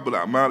أحب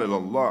الأعمال إلى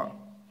الله.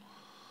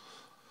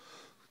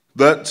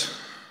 That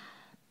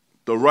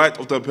the right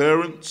of the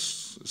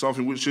parents is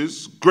something which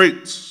is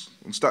great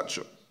in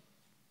stature,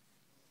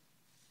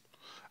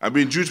 and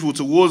being dutiful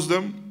towards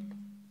them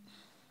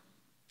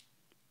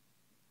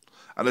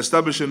and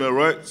establishing their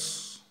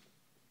rights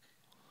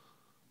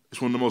is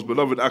one of the most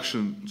beloved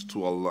actions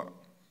to Allah.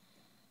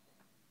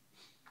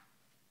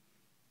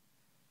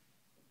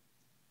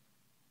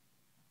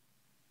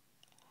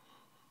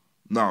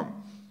 Now,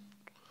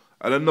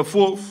 and then the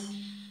fourth,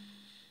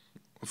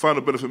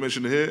 final benefit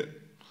mentioned here,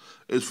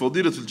 is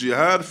فضيلة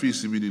الجهاد في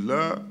سبيل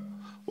الله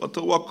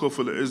وتوقف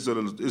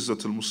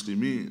العزة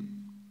المسلمين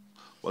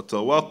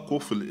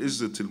وتوقف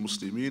العزة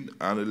المسلمين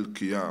عن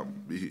القيام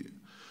به،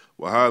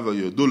 وهذا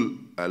يدل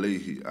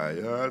عليه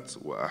آيات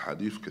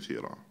وأحاديث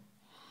كثيرة.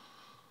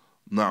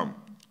 نعم,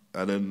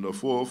 and then the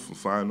fourth and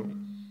final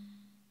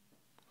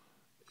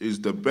is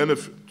the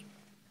benefit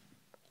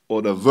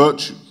or the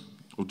virtue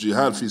of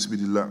jihad fi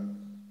sabilillah.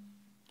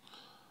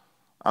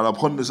 And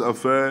upon this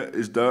affair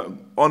is the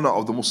honor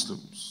of the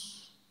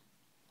Muslims.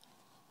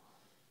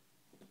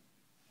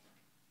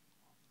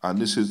 And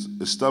this is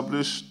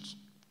established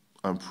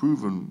and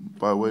proven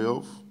by way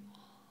of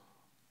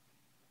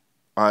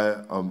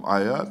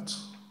ayat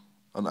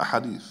and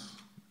ahadith.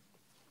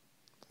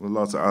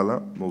 Allah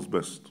Ta'ala knows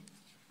best.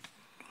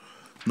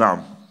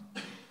 Now,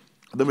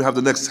 then we have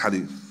the next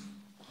hadith.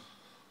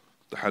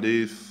 The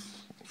hadith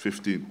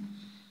 15.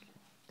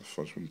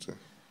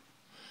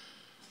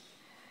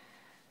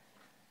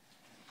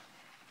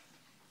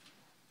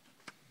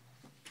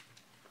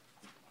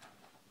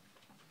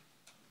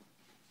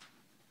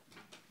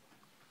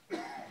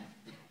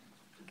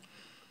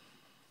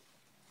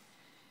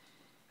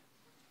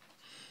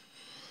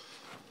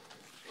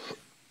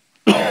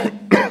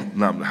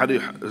 نعم, the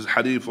hadith is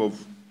hadith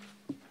of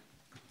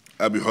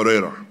Abi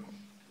Hurairah.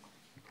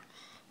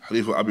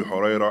 Hadith of Abi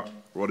Hurairah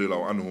رضي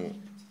الله عنه.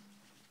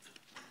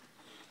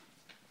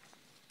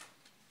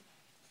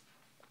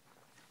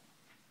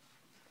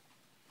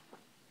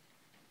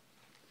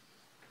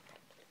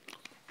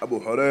 أبو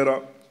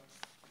هريرة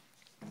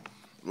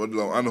رضي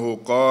الله عنه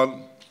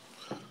قال: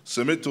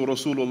 سمعت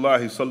رسول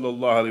الله صلى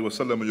الله عليه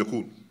وسلم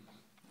يقول.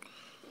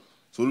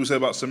 So what do we say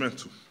about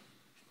سمعت?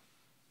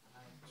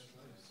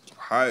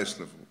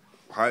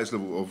 Highest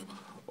level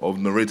of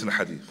narrating a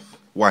hadith.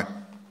 Why?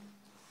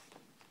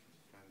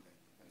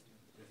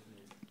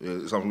 Yeah,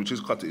 it's something which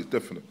is qati, it's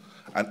definite.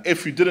 And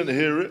if you didn't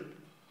hear it,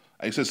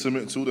 and you said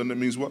sami'tu, then that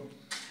means what?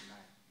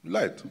 You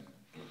lied.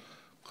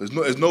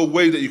 There's no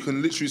way that you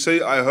can literally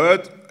say, I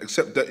heard,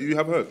 except that you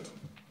have heard.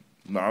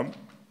 Naam.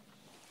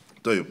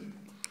 طيب.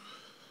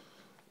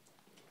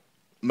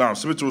 نعم,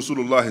 سمعت رسول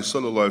الله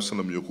صلى الله عليه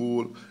وسلم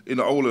يقول: إن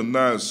أول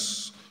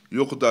الناس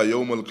يقضى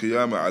يوم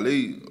القيامة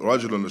عليه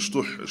رجل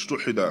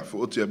اشتحد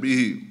فأتي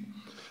به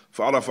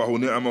فعرفه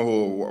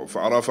نعمه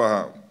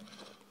فعرفها،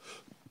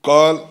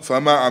 قال: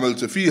 فما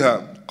عملت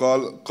فيها؟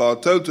 قال: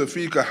 قاتلت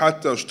فيك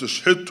حتى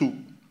استشهدت.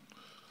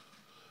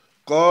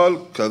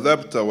 قال: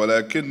 كذبت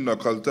ولكن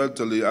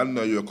قتلت لأن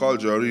يقال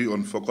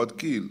جريء فقد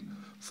قيل.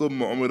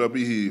 ثم أمر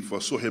به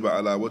فسحب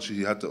على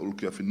وجهه حتى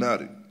ألقي في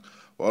النار.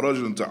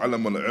 ورجل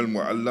تعلم العلم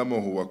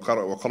وعلمه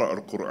وقرأ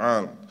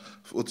القرآن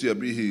فأتي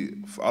به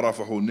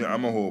فعرفه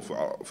نعمه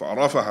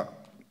فعرفها.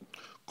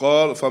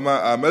 قال: فما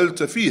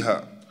عملت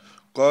فيها؟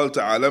 قال: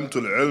 تعلمت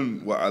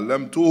العلم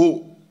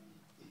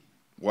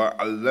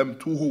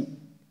وعلمته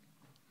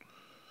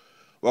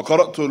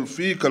وقرأت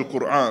فيك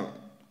القرآن.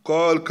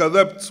 قال: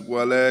 كذبت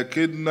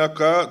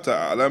ولكنك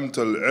تعلمت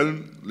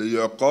العلم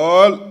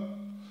ليقال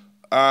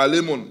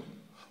عالم،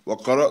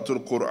 وقرأت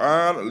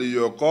القرآن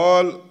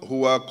ليقال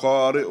هو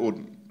قارئ،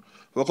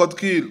 فقد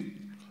قيل.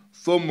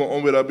 ثم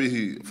أمر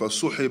به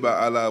فسحب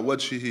على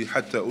وجهه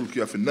حتى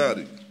ألقي في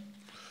النار.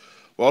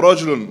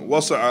 ورجل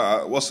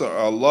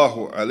وسع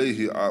الله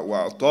عليه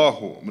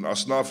وأعطاه من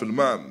أصناف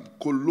المال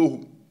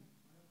كله،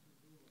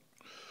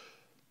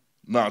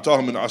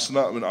 أعطاه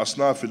من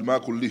أصناف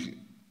المال كله.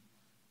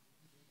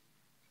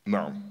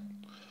 نعم.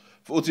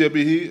 فأتي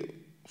به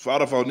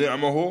فعرفه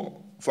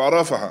نعمه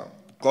فعرفها.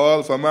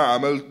 قال: فما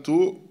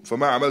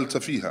عملت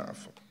فيها.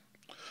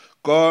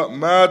 قال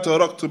ما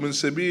تركت من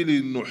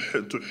سبيل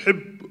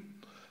تحب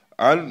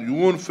أن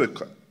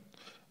ينفق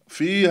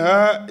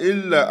فيها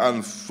إلا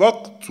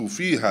أنفقت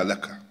فيها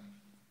لك.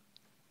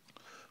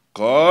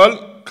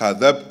 قال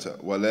كذبت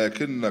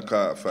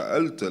ولكنك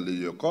فعلت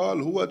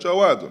ليقال هو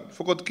جواد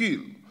فقد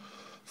قيل.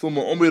 ثم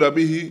أمر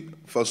به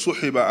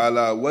فسحب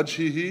على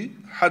وجهه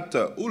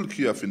حتى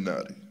ألقي في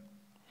النار.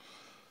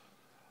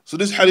 So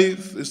this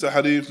hadith is the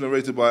hadith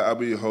narrated by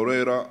Abu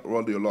Hurairah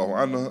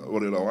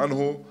radiallahu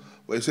anhu,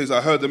 where he says,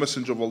 I heard the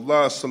Messenger of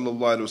Allah sallallahu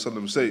alaihi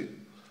wasallam say,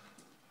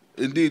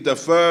 indeed the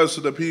first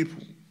of the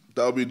people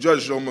that will be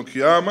judged on the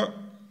Qiyamah,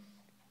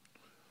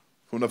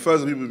 from the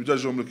first of the people to be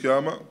judged on the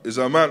Qiyamah, is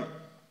a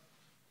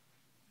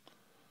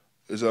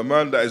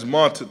man that is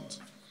martyred.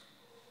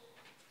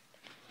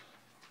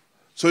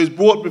 So he's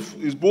brought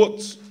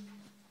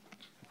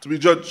to be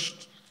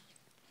judged,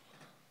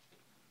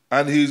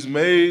 and he's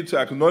made to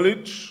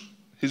acknowledge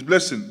his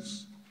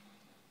blessings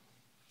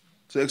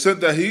to the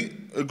extent that he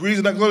agrees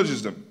and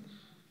acknowledges them.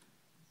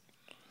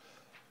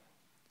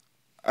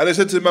 And they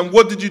said to him, and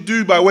what did you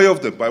do by way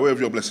of them, by way of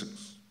your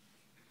blessings?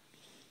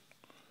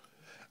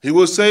 He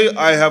will say,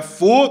 I have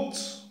fought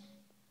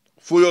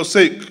for your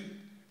sake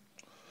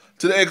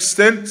to the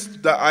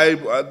extent that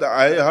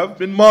I have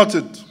been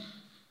martyred.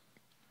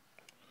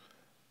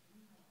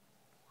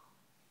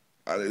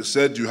 And it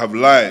said, you have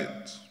lied.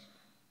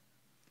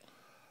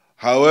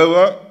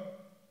 However,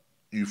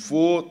 you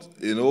fought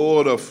in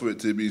order for it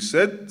to be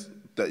said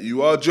that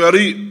you are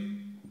jari,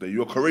 that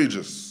you are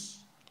courageous.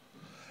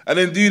 And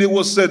indeed it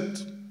was said.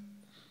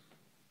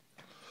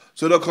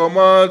 So the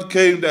command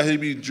came that he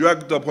be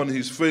dragged upon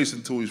his face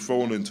until he's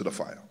thrown into the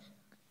fire.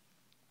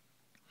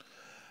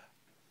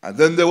 And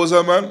then there was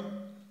a man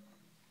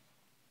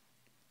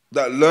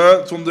that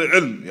learned from the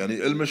ilm,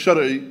 yani ilm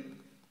al-shari'i,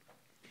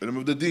 ilm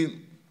of the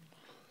deen,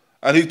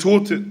 and he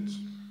taught it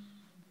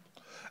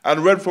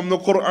and read from the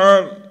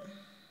Quran.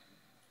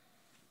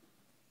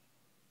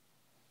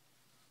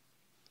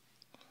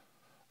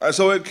 And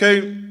so it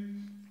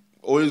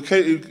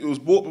was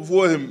brought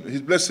before him,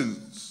 his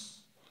blessings,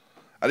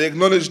 and he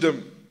acknowledged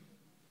them.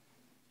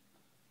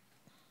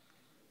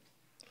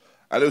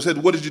 And he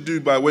said, what did you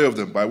do by way of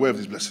them, by way of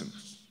these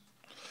blessings?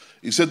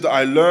 He said that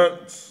I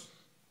learned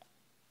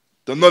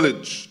the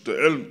knowledge, the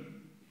ilm.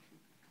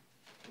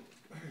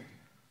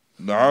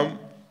 Naam.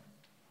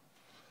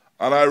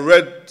 And I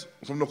read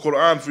from the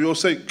Quran for your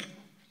sake.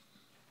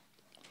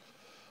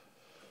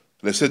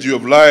 They said you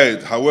have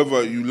lied,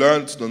 however you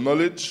learned the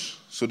knowledge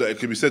so that it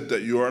can be said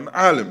that you are an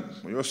alim,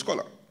 or you're a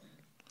scholar.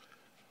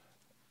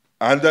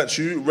 And that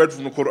you read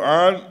from the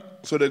Quran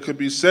so that it could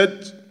be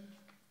said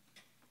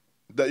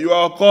that you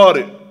are a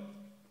qari,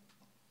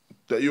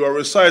 that you are a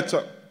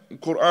reciter in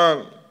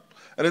Quran.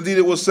 And indeed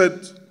it was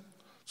said,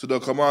 so the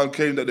command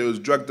came that he was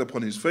dragged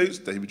upon his face,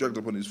 that he be dragged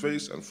upon his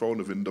face and thrown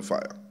within the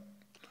fire.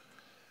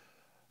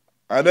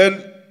 And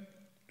then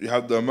you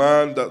have the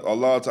man that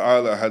Allah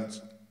Ta'ala had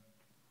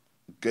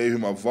gave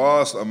him a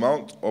vast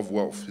amount of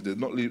wealth. He did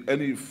not leave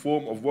any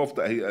form of wealth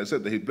that he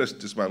said that he blessed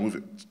this man with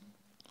it.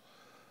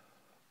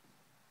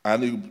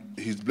 And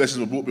his blessings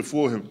were brought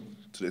before him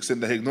to the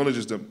extent that he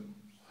acknowledges them.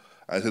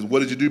 And he says, what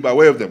did you do by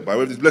way of them, by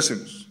way of these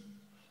blessings?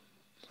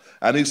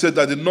 And he said,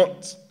 I did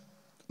not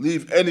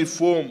leave any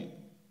form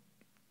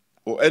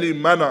or any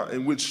manner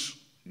in which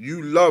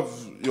you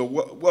love your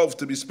wealth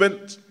to be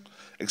spent,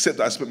 except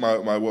that I spent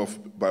my wealth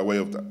by way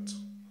of that.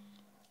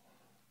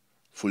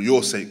 For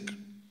your sake.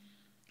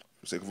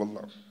 For the sake of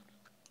Allah.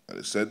 And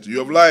it said, you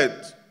have lied.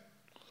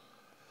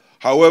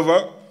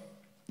 However,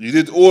 you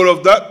did all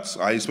of that,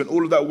 you spent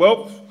all of that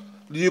wealth,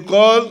 you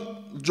call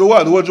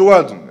Jawad, huwa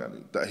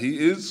Jawadun, that he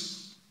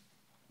is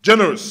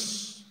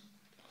generous.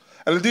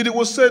 And indeed it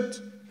was said.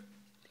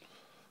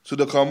 So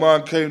the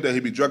command came that he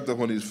be dragged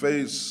upon his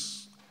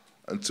face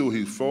until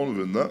he's thrown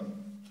within the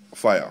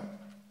fire.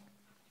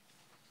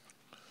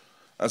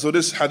 And so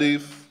this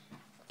hadith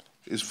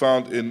is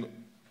found in,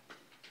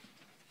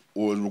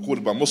 or is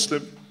recorded by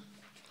Muslim,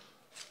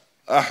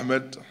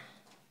 Ahmed,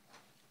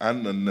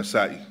 and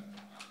An-Nasa'i.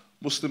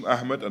 Muslim,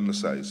 Ahmed, and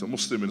Nasa'i. So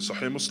Muslim in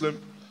Sahih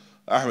Muslim,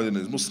 Ahmed in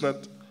his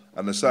Musnad,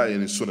 and Nasa'i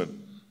in his Sunan.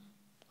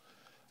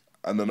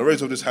 And the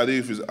narrator of this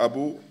hadith is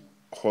Abu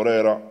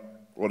Hurairah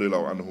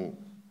radiallahu anhu.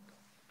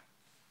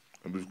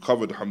 And we've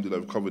covered,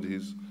 alhamdulillah, we've covered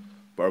his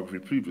biography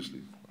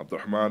previously.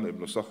 Abdurrahman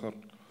ibn Sakhar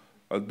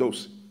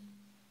al-Dawsi.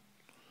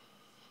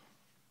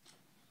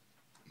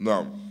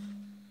 Now,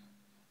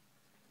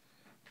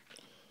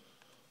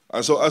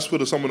 and so as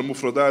for some of the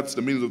mufradats,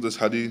 the meanings of this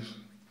hadith,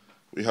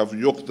 we have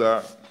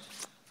yuqda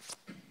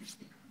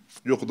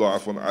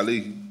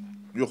alayhi,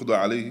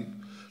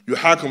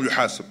 yuhakam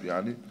yuhasab,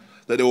 yani,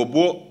 that they were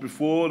brought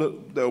before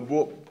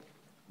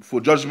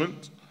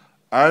judgment,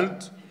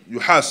 and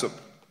yuhasab,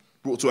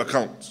 brought to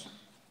account.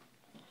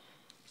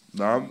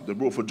 Now, they're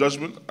brought for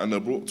judgment and they're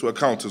brought to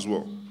account as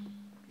well.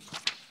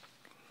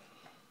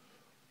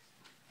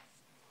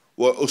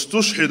 What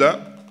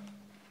ustushhida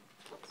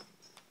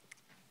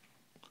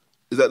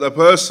is that the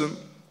person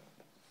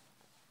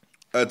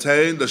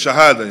attained the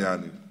shahada,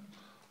 yani.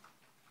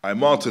 I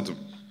martyred him.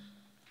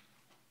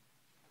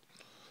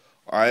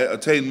 I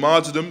attained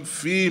martyrdom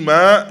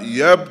فيما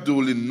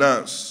يبدو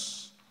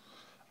للناس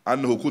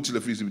أنه قتل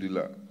في سبيل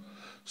الله.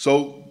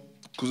 So,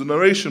 because the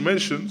narration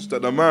mentions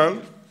that the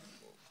man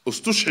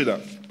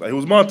استشهد, that he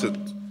was martyred.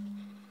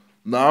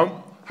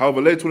 Now,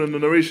 however, later on in the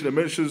narration it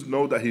mentions,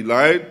 no, that he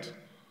lied,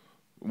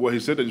 what he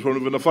said, that he's thrown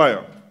within the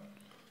fire.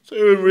 So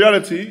in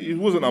reality, he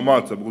wasn't a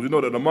martyr, because we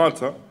know that the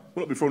martyr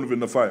will not be thrown within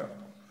the fire.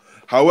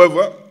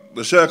 However,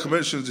 the Sheikh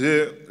mentions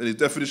here in his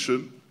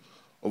definition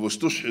of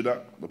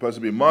استشهد, the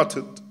person being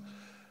martyred,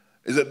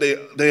 is that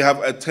they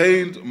have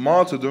attained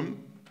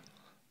martyrdom.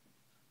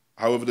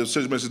 However, the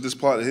Sheikh mentions this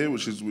part here,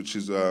 which is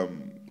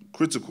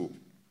critical.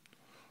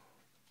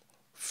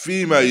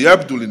 فيما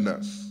يبدو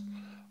للناس,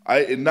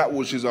 in that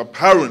which is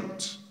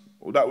apparent,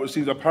 or that which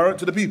seems apparent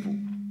to the people.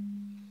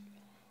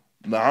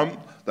 Naam,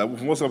 that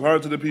from what's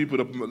apparent to the people,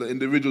 the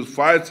individuals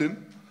fighting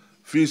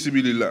fi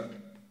sabilillah.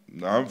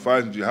 Naam,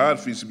 fighting jihad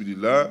fi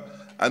sabilillah,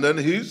 and then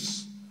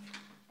he's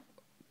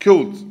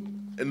killed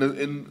in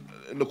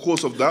the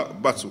course of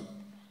that battle.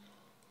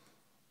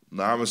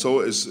 Naam, and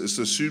so it's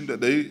assumed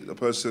that the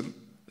person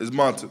is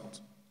martyred.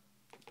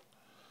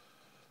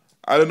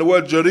 And then the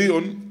word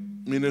jari'un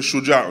meaning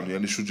shuja'un,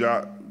 yani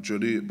shuja',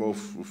 jari',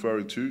 both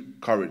referring to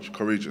courage,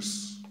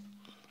 courageous.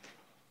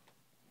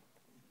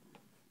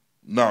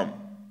 Naam.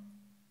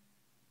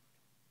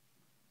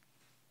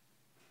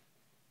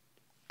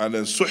 And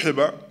then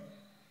suhiba,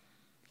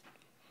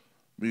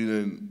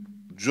 meaning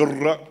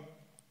jurra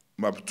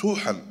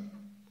mabtuhan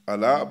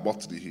ala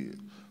batnihi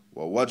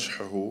wa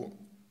wajhahu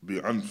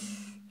bi'anf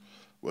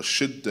wa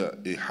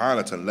shidda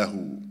ihanatan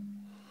lahu.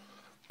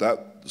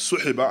 That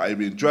suhiba, I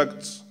being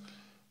dragged,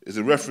 is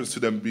a reference to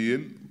them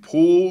being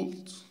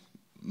pulled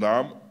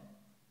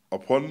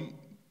upon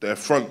their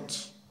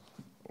front,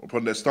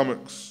 upon their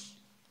stomachs,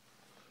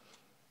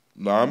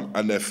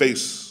 and their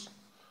face.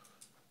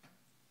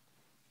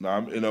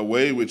 In a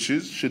way which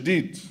is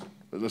shadid,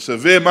 in a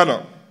severe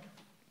manner,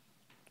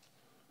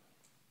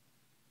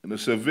 in a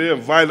severe,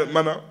 violent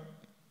manner.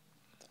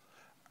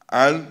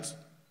 And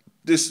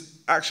this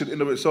action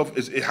in of itself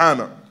is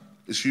ihana,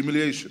 is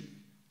humiliation.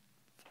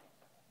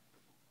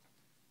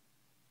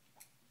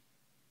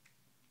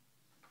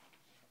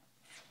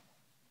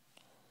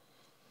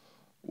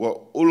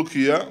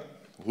 وَأُلْقِيَ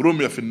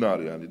رُمْيَ فِي النَّارِ,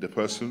 yani the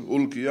person,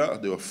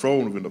 ulqiya, they were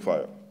thrown within the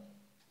fire.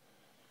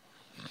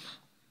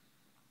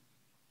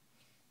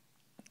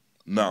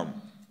 نعم.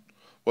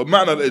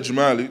 والمعنى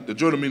الإجمالي, the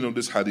general meaning of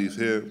this hadith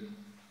here,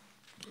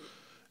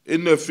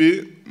 إن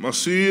في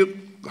مصير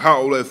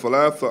هؤلاء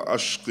الثلاثة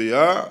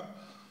أشقياء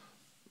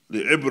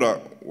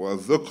لعبرة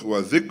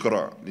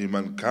وذكرى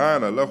لمن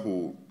كان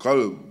له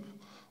قلب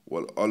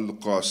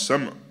وألقى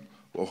سمع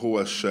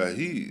وهو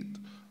الشهيد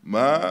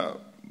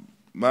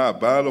ما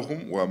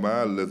بالهم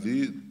وما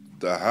الذي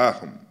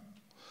دهاهم.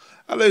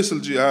 أليس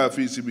الجهاد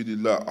في سبيل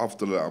الله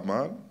أفضل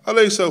الأعمال؟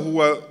 أليس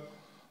هو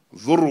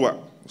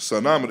ذروة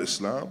سنام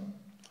الإسلام؟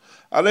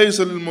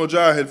 أليس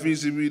للمجاهد في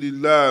سبيل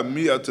الله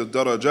 100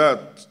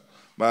 درجات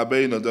ما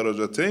بين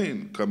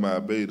درجتين كما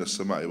بين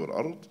السماء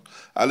والأرض؟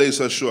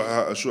 أليس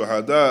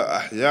الشهداء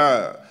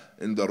أحياء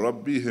عند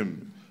ربهم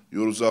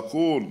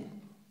يرزقون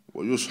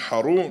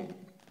ويسحرون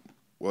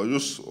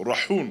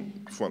ويسرحون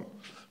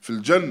في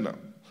الجنة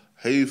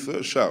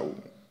حيث شاءوا؟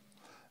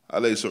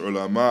 أليس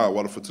علماء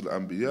ورثة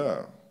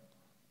الأنبياء؟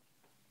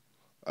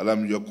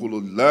 ألم يقول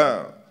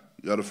الله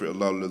يرفع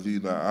الله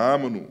الذين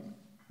آمنوا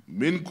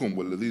منكم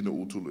والذين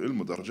أوتوا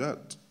العلم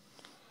درجات؟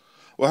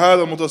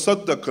 وهذا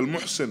متصدق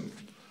المحسن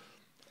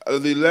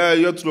الذي لا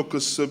يترك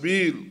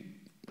السبيل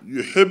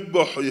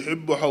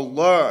يحبها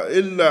الله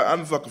إلا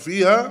أنفق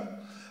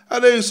فيها،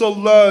 أليس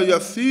الله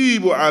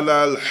يثيب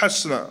على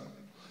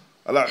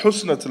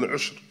حسنة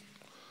العشر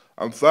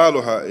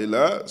أمثالها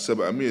إلى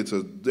 700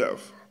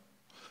 ضعف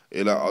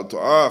إلى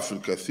أضعاف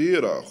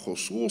كثيرة،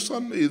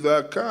 خصوصا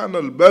إذا كان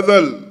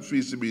البذل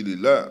في سبيل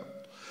الله؟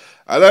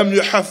 ألم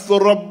يحث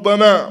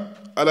ربنا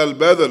على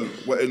البذل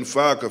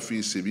وإنفاق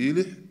في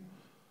سبيله؟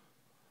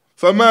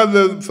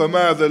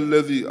 فماذا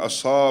الذي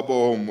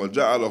أصابهم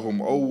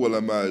وجعلهم أول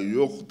ما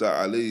يقضى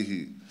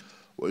عليه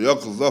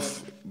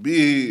ويقذف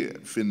به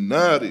في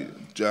النار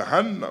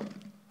جهنم؟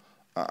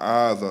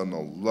 أعاذنا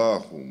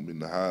الله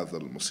من هذا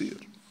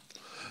المصير.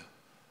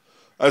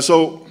 And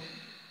so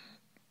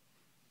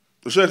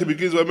the Sheikh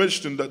begins by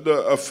mentioning that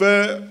the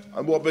affair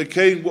and what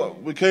became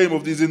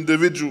of these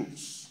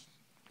individuals,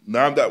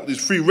 now that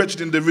these three wretched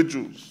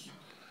individuals,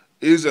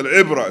 is an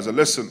ibrah, is a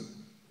lesson,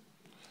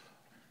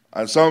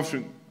 and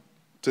something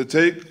to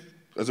take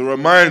as a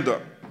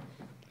reminder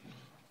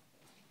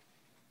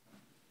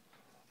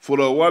for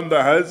the one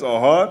that has a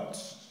heart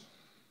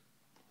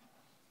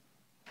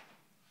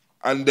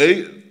and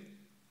they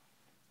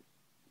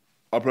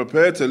are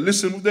prepared to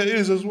listen with their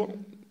ears as well.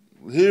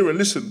 Hear and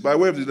listen by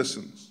way of these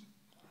lessons.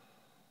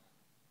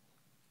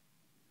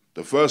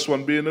 The first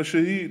one being a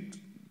shaheed,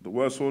 the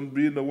worst one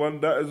being the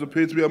one that is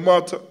appeared to be a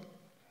martyr.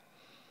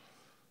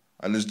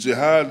 And is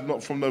jihad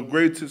not from the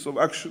greatest of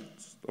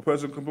actions a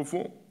person can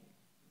perform?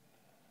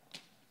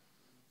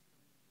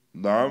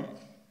 Naam.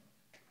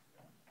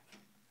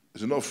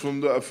 Is it not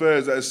from the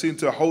affairs that is seen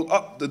to hold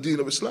up the deen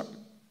of Islam?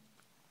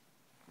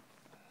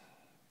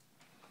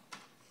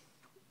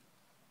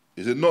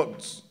 Is it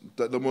not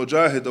that the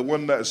mujahid, the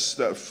one that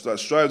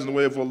strives in the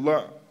way of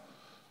Allah,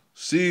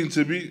 seen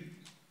to be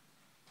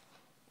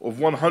of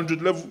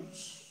 100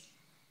 levels?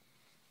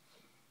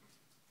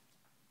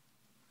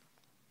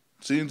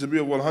 Seen to be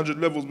of 100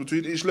 levels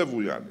between each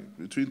level,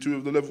 between two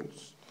of the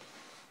levels,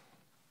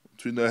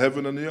 between the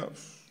heaven and the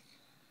earth.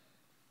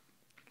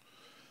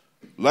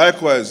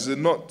 Likewise, is it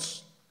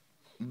not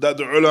that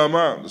the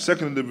ulama, the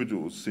second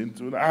individuals, seen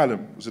to be an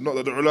alim? Is it not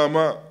that the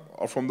ulama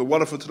are from the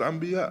warathat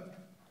al-anbiya,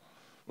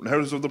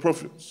 inheritors of the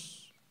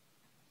prophets?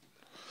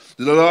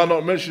 Did Allah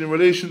not mention in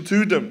relation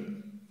to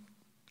them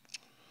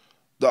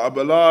that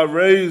Allah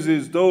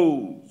raises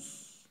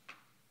those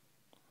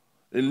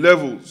in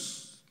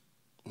levels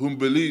whom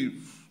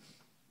believe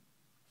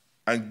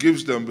and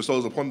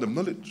bestows upon them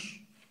knowledge?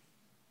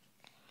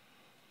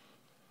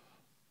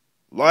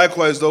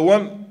 Likewise, the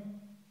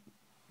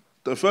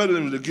third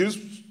individual gives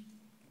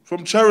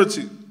from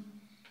charity.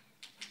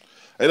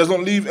 He does not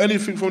leave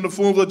anything from the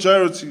forms of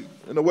charity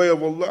in the way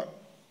of Allah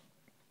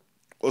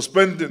or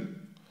spending.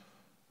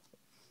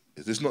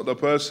 Is this not the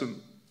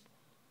person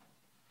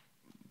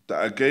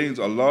that gains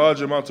a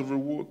large amount of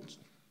reward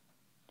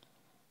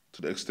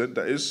to the extent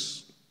that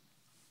is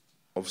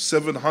of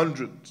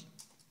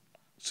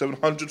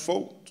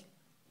 700-fold?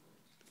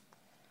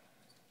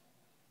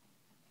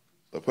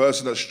 The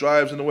person that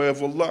strives in the way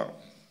of Allah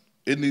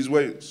in these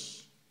ways.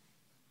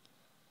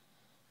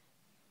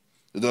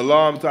 Did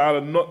Allah Ta'ala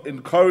not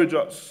encourage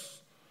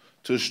us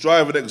to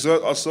strive and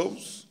exert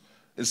ourselves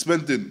in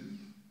spending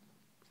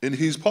in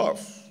His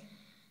path?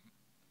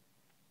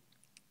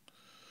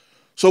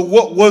 So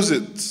what was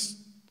it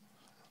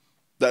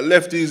that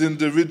left these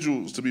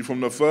individuals to be from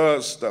the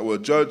first that were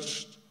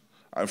judged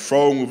and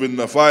thrown within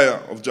the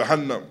fire of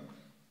Jahannam?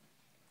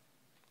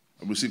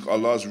 And we seek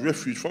Allah's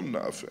refuge from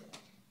that affair.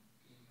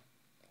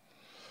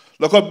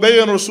 لقد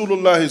بين رسول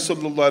الله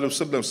صلى الله عليه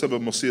وسلم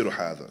سبب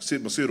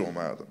مصيرهم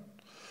هذا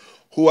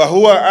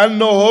هو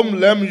أنهم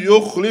لم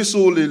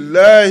يخلصوا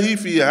لله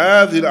في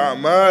هذه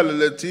الأعمال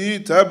التي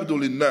تبدو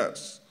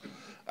للناس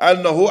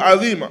أنها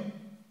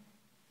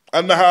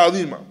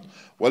عظيمة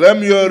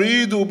ولم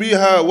يريدوا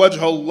بها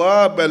وجه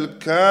الله بل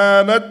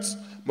كانت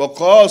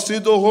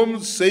مقاصدهم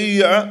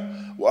سيئة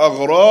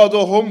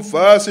وأغراضهم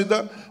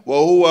فاسدة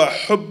وهو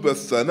حب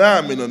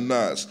الثناء من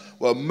الناس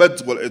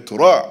والمجد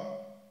والإطراء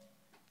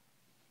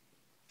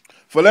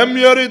فلم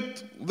يرد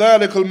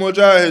ذلك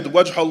المجاهد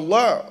وجه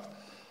الله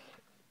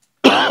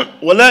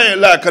ولا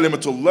إعلاء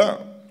كلمة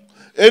الله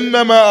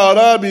إنما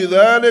أرى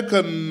بذلك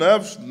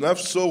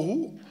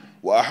نفسه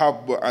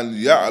وأحب أن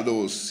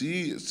يعلو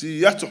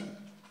سيته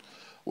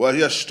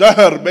وهي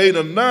اشتهر بين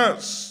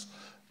الناس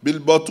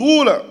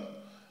بالبطولة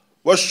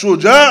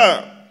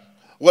والشجاعة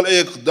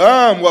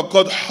والإقدام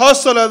وقد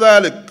حصل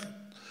ذلك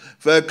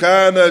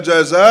فكان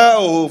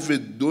جزاؤه في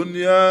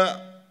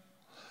الدنيا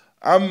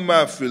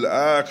أما في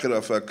الآخرة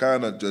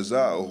فكان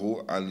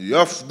جزاؤه أن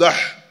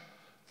يفضح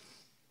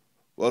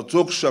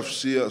وتكشف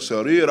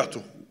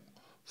سريرته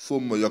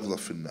ثم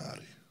يقذف في النار.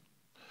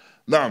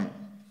 نعم.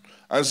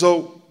 And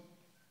so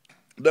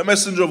the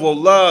Messenger of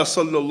Allah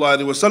sallallahu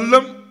alaihi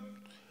wasallam,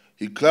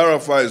 he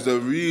clarifies the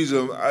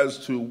reason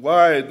as to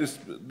why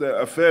the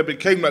affair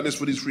became like this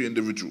for these three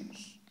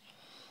individuals.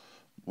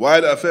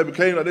 Why the affair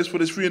became like this for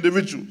these three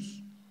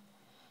individuals.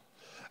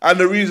 And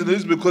the reason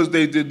is because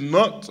they did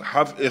not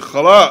have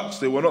ikhlas,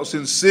 they were not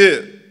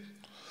sincere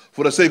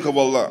for the sake of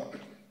Allah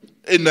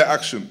in their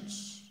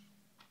actions.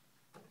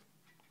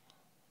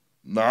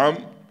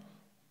 Naam.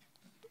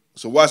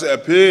 So whilst it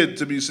appeared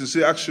to be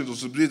sincere actions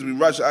or appeared to be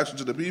righteous actions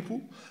to the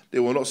people, they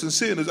were not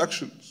sincere in those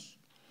actions.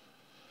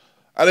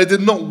 And they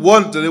did not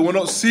want, they were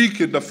not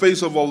seeking the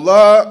face of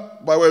Allah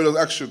by way of those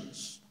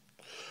actions.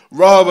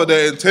 Rather,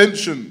 their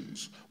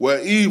intentions were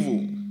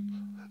evil.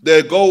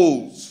 Their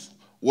goals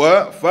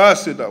were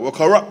fasida, were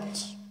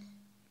corrupt.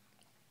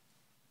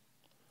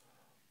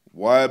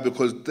 Why?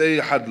 Because they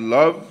had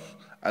love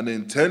and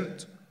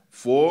intent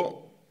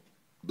for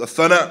the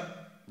thana,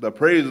 the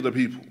praise of the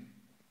people,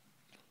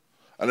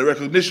 and the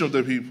recognition of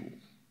the people.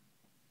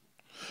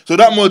 So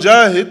that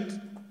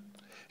mujahid,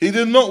 he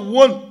did not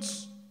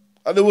want,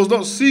 and he was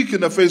not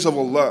seeking the face of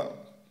Allah,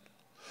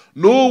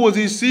 nor was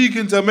he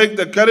seeking to make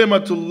the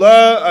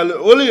kalimatullah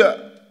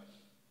al-ulya,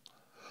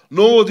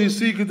 nor was he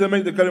seeking to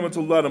make the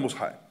kalimatullah the most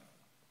high.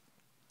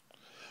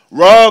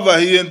 Rather,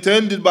 he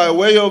intended by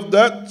way of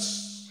that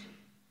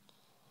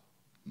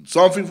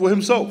something for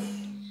himself.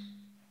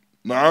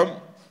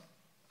 Naam.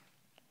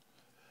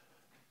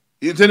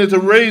 He intended to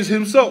raise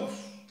himself.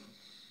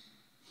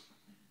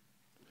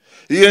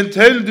 He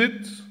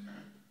intended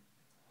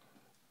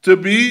to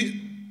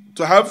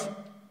have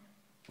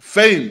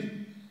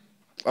fame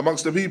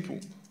amongst the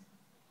people,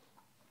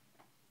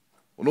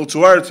 or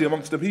notoriety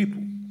amongst the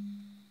people,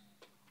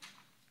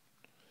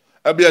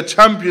 and be a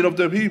champion of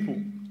the people,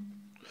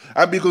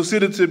 and be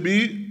considered to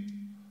be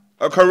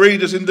a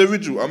courageous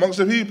individual amongst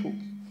the people.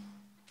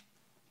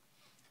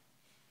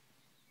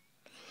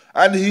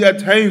 And he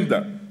attained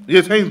that. He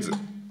attains it.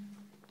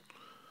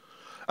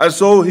 And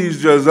so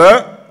his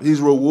jaza, his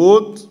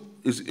reward,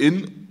 is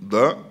in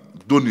the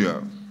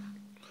dunya.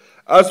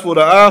 As for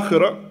the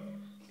akhirah,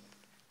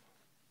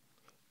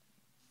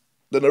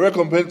 then the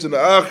recompense in the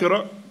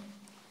akhirah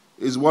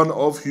is one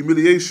of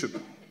humiliation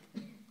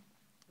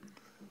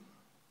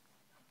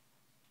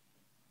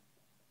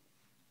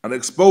and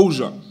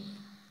exposure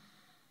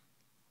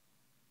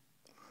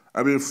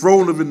and being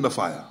thrown within the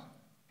fire.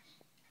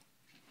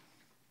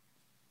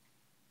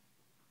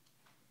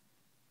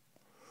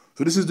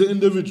 So this is the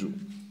individual.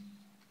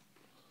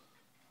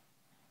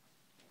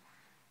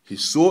 He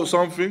sought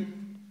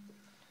something,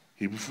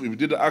 he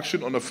did the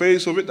action. On the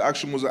face of it, the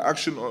action was an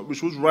action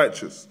which was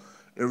righteous.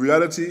 In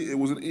reality, it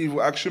was an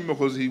evil action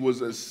because he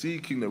was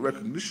seeking the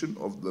recognition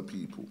of the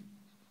people.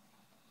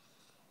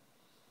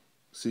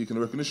 Seeking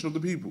the recognition of the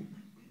people.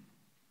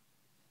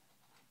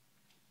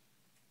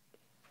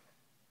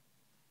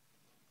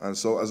 And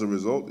so as a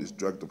result, he's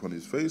dragged upon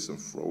his face and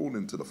thrown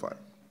into the fire.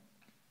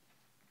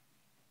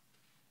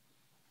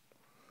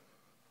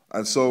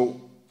 And so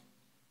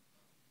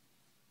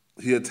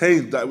he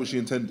attained that which he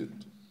intended.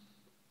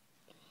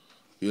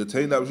 He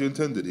attained that which he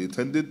intended. He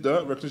intended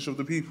the recognition of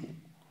the people.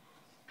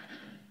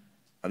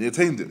 And he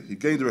attained it. He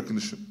gained the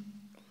recognition.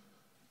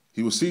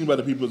 He was seen by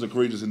the people as a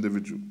courageous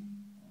individual.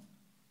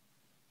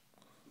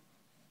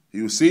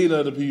 He was seen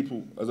by the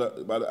people as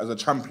a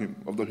champion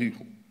of the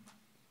people.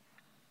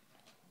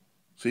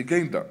 So he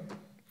gained that.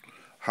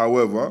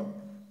 However,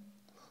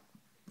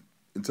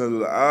 in terms of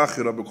the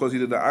akhirah, because he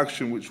did the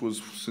action which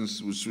is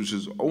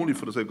only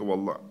for the sake of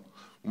Allah,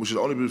 which should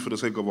only be for the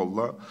sake of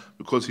Allah,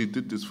 because he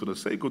did this for the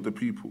sake of the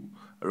people,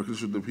 and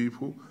recognition of the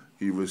people,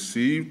 he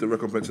received the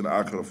recompense in the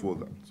akhirah for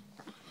that.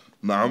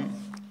 نعم.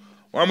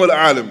 وأما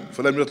العالم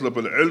فلم يطلب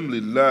العلم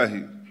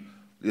لله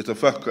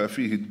ليتفقه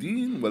فيه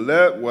الدين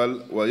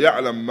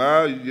ويعلم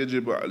ما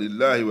يجب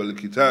لله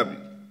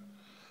وللكتاب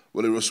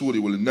وللرسول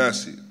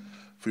وللناس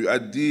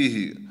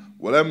فيؤديه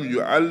ولم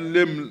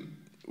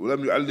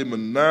يعلم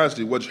الناس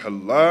لوجه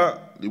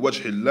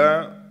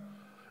الله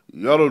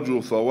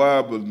يرجو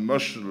ثواب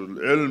النشر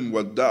العلم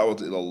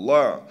والدعوة إلى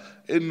الله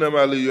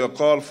إنما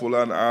ليقال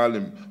فلان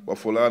عالم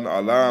وفلان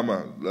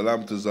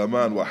علامة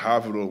الزمان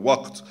وحافظ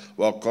الوقت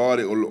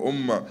وقارئ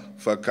الأمة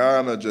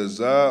فكان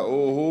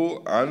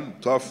جزاؤه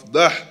أن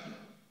تفضح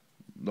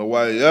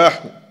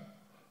نواياه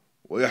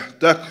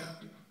ويحتك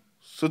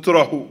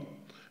ستره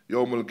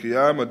يوم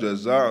القيامة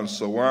جزاء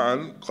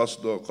سواء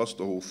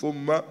قصده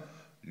ثم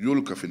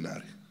يلقى في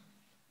النار.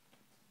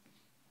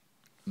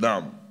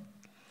 نعم.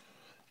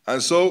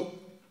 And so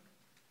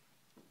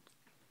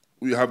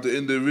we have the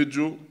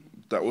individual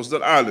that was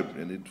that alim,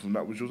 and from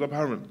that which was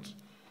apparent.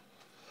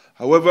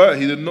 However,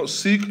 he did not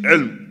seek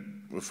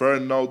ilm,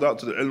 referring no doubt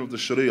to the ilm of the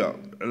sharia,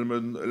 ilm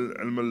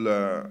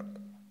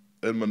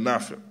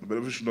al-nafi,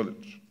 beneficial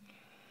knowledge.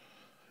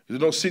 He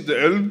did not seek the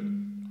ilm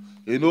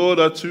in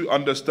order to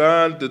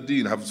understand the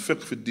deen, have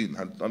fiqh fi deen,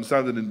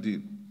 understanding in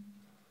deen,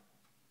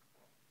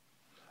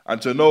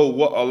 and to know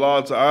what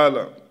Allah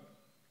Ta'ala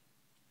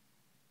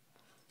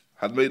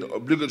had made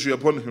obligatory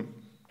upon him,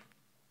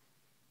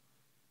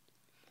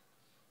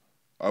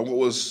 and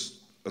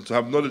to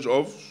have knowledge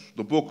of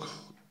the book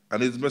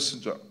and his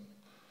messenger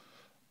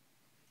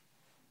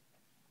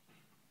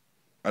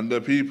and the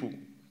people,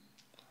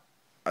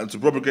 and to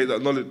propagate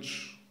that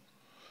knowledge.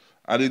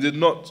 And he did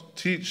not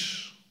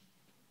teach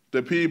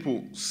the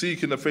people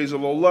seeking the face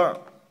of Allah,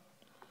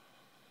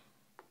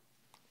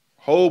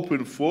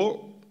 hoping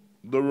for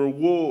the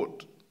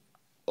reward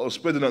of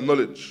spreading that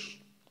knowledge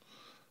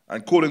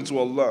and calling to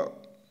Allah.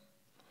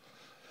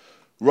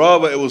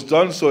 Rather, it was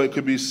done so it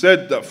could be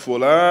said that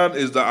Fulan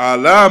is the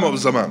alam of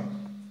zaman.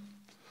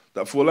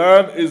 That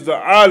Fulan is the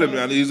alim,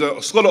 and he's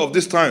a scholar of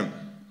this time.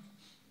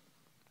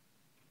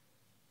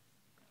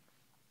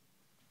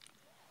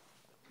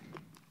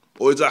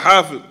 Or he's a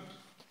hafiz.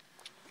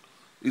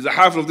 He's a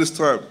hafiz of this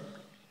time.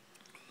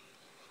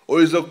 Or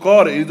he's a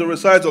qari, he's the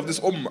reciter of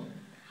this ummah.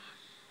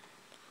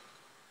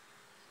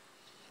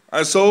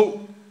 And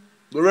so,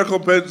 the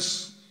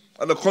recompense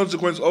and the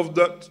consequence of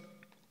that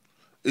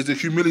is the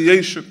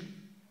humiliation.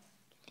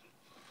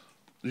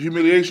 The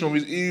humiliation of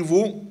his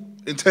evil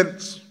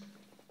intents.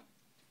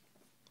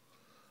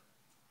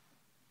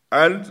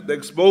 And the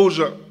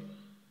exposure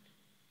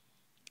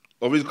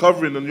of his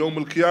covering on Yawm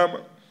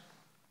al-Qiyamah,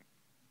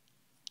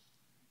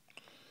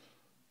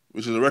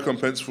 which is a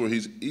recompense for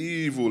his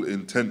evil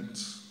intent.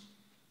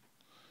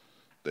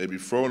 They be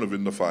thrown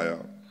within the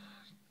fire.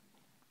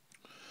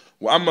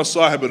 وأما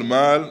صاحب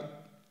المال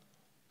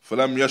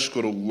فلم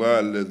يشكر الله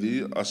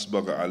الذي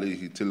أسبغ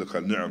عليه تلك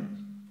النعم.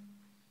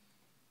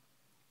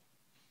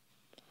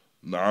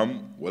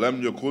 نعم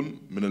ولم يكن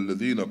من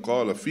الذين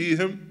قال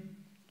فيهم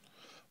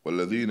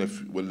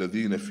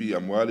والذين في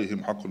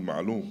أموالهم حق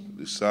معلوم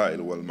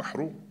للسائل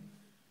والمحروم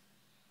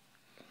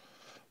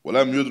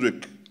ولم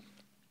يدرك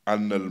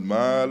أن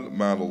المال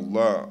مال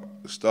الله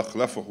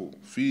استخلفه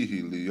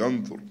فيه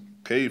لينظر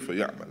كيف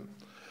يعمل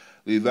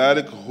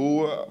لذلك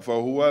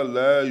فهو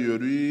لا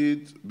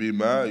يريد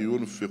بما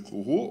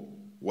ينفقه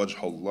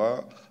وجه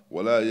الله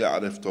ولا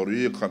يعرف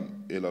طريقا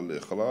إلى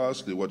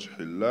الإخلاص لوجه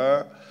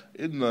الله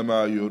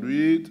إنما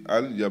يريد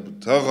أن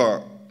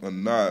يبتغى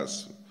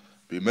الناس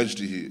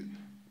بمجده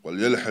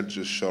وليلحج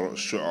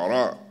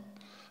الشعراء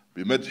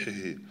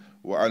بمدحه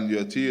وأن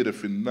يثير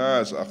في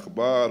الناس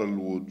أخبار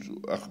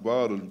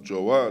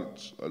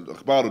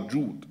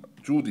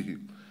جوده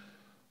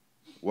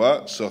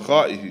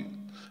وسخائه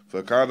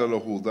فكان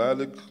له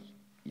ذلك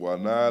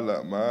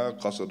ونال ما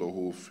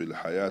قصده في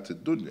الحياة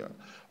الدنيا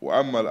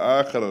وأما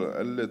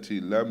الآخرة التي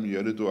لم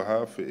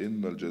يردها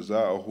فإن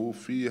الجزاء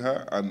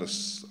فيها عن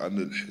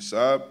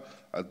الحساب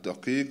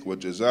الدقيق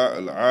والجزاء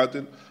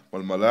العادل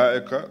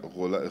والملائكة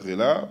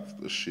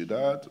غلاف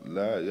الشداد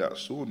لا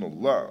يعصون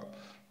الله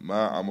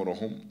ما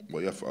أمرهم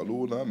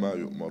ويفعلون ما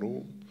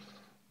يؤمرون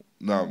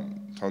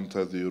نعم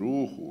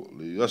تنتظروه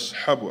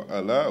ليسحب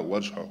على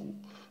وجهه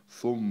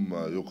ثم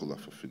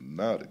يقذف في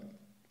النار.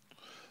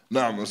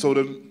 Naam, so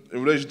then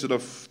in relation to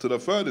the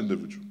third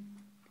individual,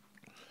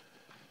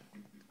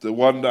 the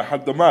one that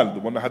had the mal, the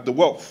one that had the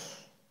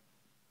wealth,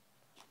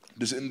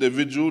 this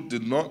individual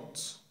did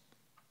not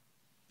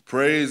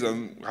praise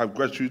and have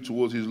gratitude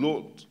towards his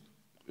Lord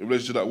in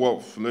relation to that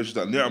wealth, in relation to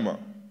that ni'mah.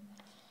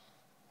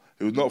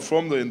 It was not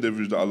from the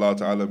individuals that Allah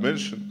Ta'ala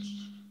mentions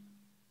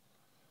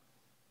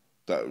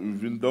that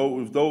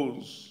with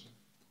those,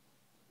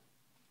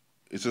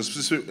 it's a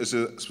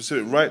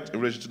specific right in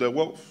relation to their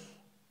wealth.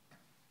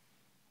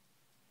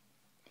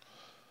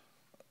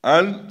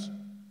 And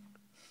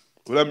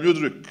ولم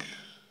يدرك,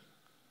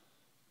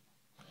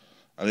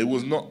 and he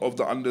was not of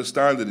the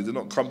understanding, he did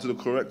not come to the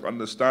correct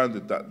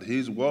understanding that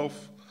his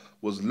wealth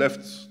was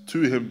left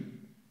to him,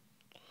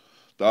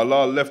 that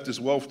Allah left this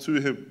wealth to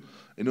him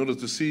in order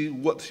to see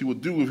what he would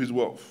do with his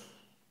wealth.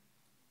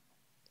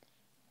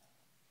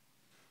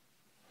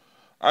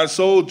 And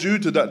so due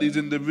to that, these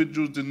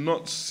individuals did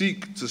not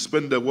seek to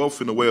spend their wealth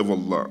in the way of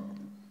Allah.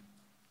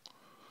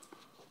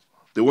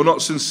 They were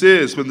not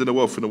sincere spending their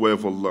wealth in the way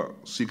of Allah,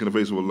 seeking the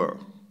face of Allah.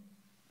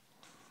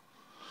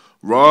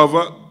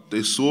 Rather,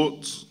 they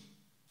sought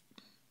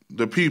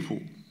the people.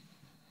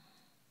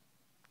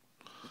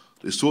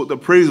 They sought the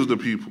praise of the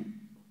people.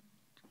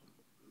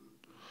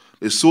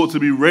 They sought to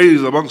be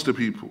raised amongst the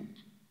people.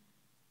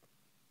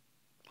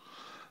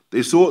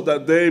 They sought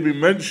that they be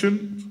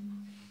mentioned,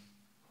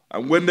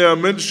 and when they are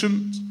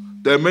mentioned,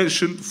 they're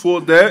mentioned for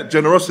their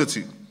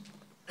generosity.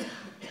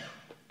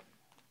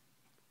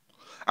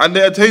 And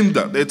they attained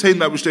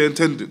that which they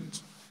intended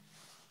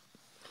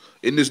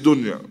in this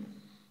dunya.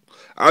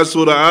 As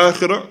for the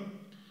akhirah,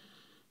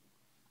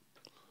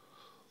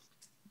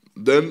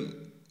 then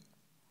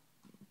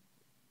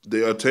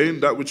they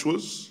attained that which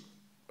was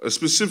a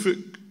specific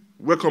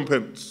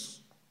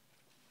recompense.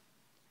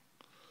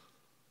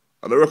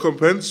 And a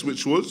recompense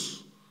which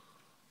was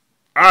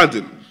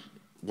adil,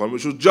 one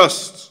which was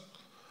just,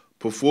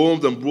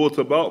 performed and brought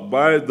about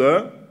by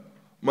the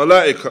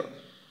malaika.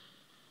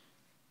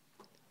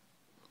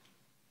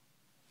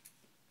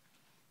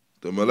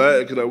 The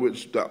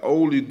malaika that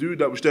only do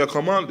that which they are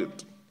commanded.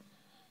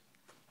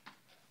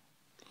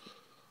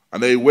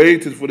 And they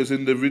waited for this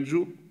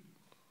individual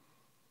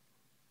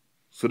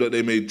so that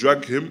they may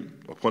drag him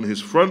upon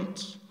his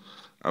front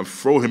and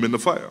throw him in the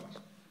fire.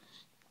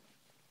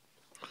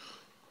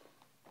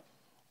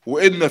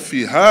 وإن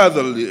في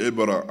هذا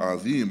العبرة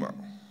عظيمة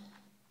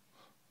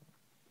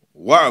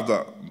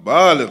وعظة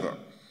بالغة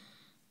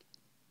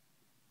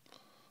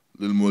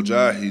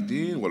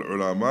للمجاهدين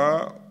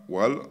والعلماء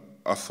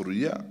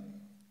والأثرياء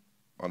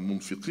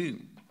المنفقين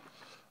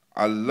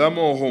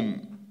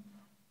علمهم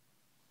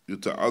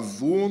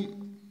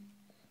يتعظون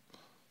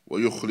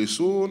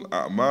ويخلصون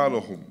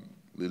أعمالهم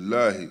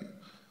لله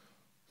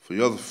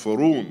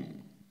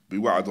فيظفرون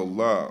بوعد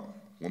الله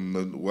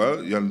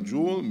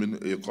وينجون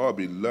من عقاب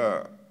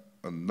الله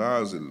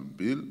النازل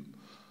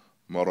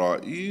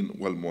بالمرائين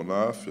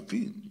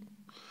والمنافقين.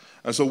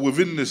 And so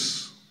within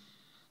this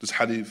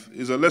hadith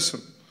is a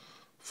lesson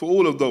for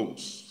all of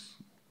those.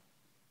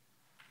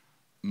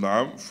 And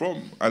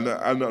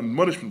an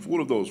admonishment for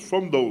all of those,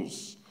 from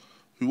those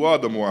who are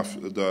the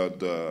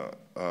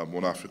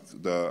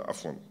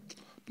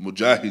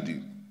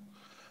mujahideen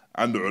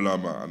and the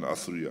ulama and the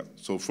athriya.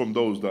 So from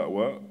those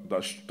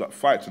that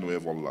fight in the way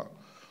of Allah,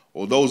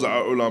 or those that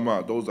are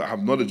ulama, those that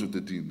have knowledge of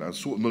the deen and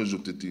sought knowledge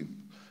of the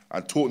deen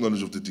and taught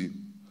knowledge of the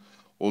deen,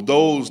 or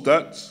those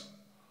that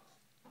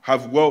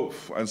have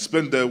wealth and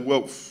spend their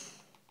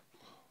wealth.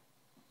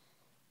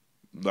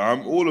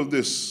 All of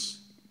this.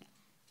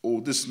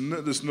 This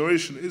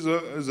narration is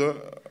a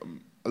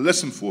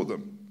lesson for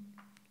them,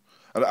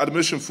 an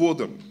admission for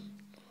them,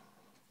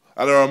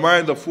 and a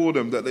reminder for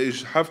them that they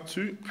have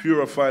to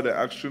purify their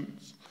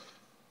actions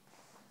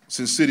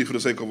sincerely for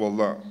the sake of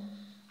Allah,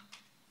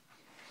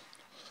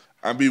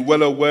 and be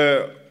well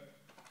aware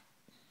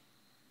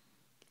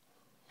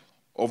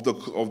of the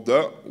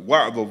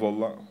wa'd of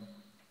Allah,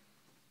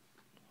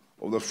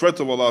 of the threat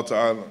of Allah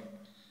Ta'ala,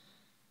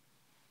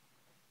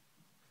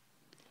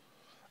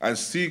 and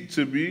seek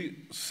to be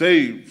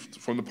saved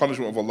from the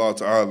punishment of Allah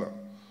Ta'ala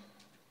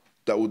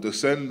that will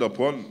descend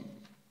upon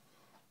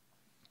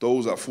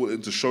those that fall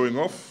into showing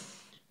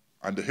off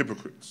and the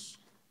hypocrites.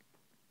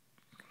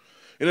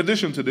 In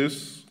addition to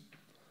this,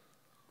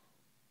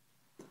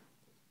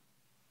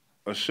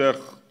 a Sheikh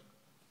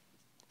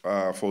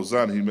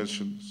Fawzan, he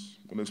mentions,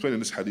 when explaining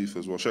this hadith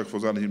as well, Sheikh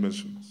Fawzan, he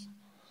mentions,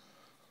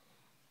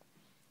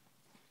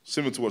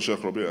 similar to what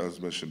Sheikh Rabee has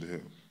mentioned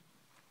here,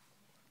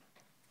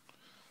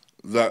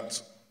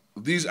 that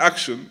these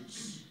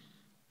actions,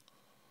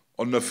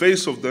 on the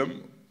face of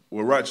them,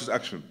 were righteous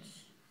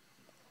actions.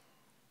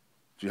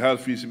 Jihad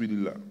fi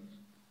sabilillah,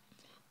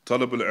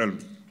 talab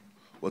al-ilm,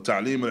 wa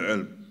ta'lim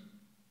al-ilm,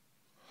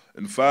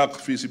 infaq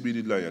fi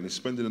sabilillah, and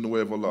spending in the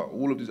way of Allah.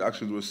 All of these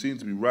actions were seen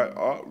to be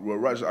were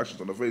righteous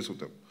actions on the face of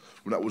them,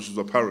 from that which was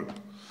apparent.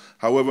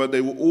 However,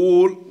 they were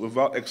all,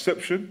 without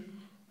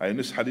exception, in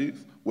this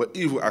hadith, were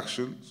evil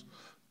actions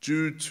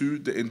due to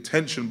the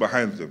intention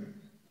behind them.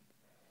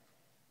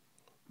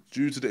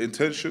 Due to the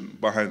intention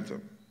behind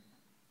them.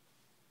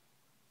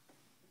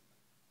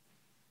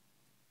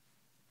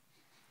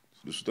 So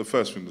this is the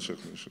first thing the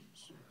Sheikh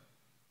mentions.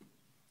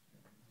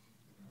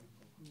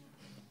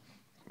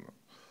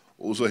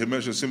 Also, he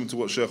mentions, similar to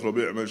what Sheikh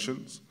Rabee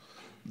mentions,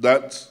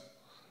 that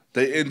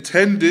they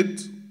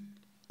intended,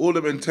 all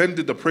of them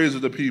intended the praise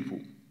of the people.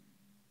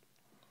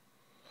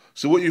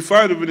 So what you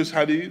find within this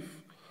hadith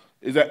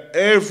is that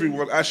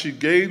everyone actually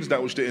gains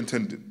that which they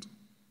intended.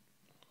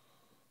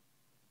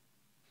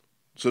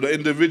 So the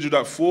individual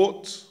that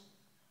fought,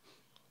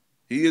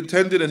 he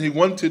intended and he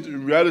wanted,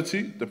 in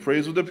reality, the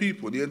praise of the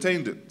people, and he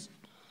attained it.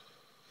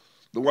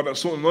 The one that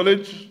sought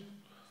knowledge,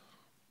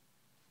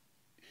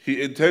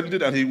 he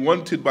intended and he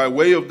wanted by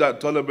way of that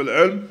talab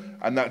al-ilm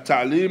and that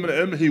ta'lim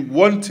al-ilm, he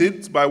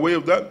wanted by way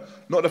of that,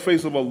 not the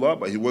face of Allah,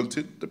 but he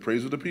wanted the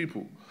praise of the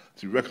people,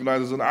 to be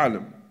recognized as an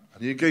alim,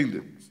 and he gained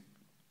it.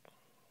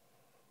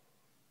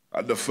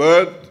 And the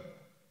third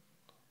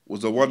was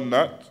the one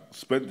that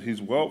spent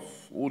his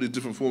wealth, all these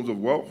different forms of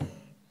wealth,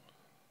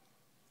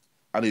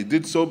 and he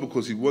did so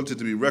because he wanted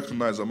to be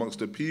recognized amongst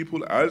the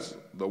people as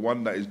the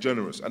one that is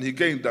generous, and he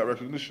gained that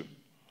recognition.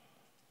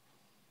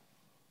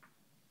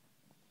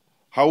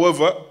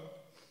 However,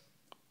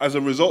 as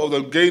a result of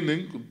them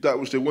gaining that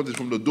which they wanted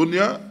from the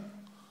dunya,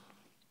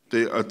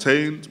 they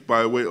attained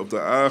by way of the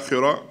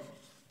akhirah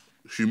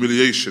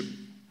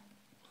humiliation.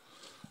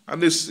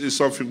 And this is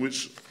something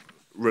which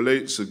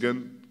relates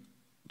again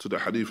to the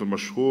hadith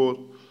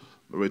al-mashhur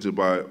narrated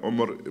by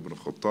Umar ibn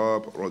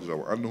Khattab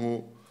radiallahu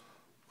anhu,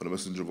 when the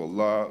Messenger of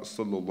Allah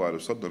sallallahu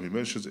alayhi wa sallam, he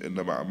mentions,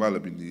 إِنَّمَا أَعْمَالَ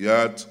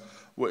بِالنِّيَّاتِ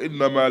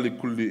وَإِنَّمَا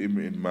لِكُلِّ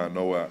إِمْرِئٍ مَّا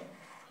نَوَى.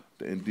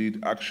 That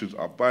indeed actions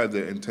are by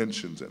their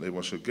intentions, and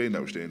everyone should gain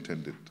that which they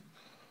intended.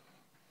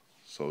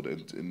 So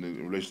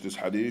in relation to this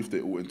hadith,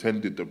 they all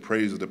intended the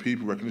praise of the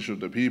people, recognition of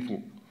the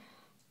people,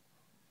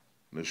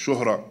 the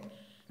shuhra,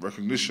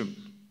 recognition,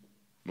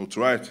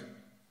 notoriety.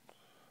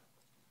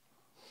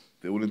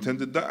 They all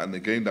intended that, and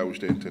they gained that which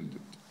they intended.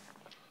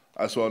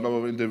 As for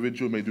another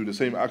individual may do the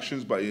same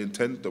actions, but he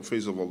intend the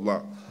face of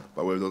Allah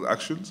by way of those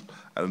actions,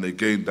 and then they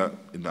gain that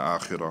in the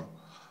akhirah.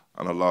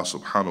 And Allah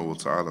subhanahu wa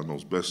ta'ala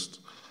knows best.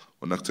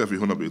 ونكتفي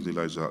هنا بإذن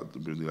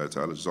الله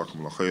تعالى. جزاكم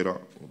الله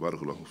خيرا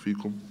وبارك الله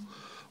فيكم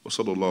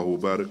وصلى الله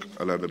وبارك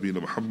على نبينا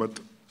محمد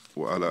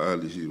وعلى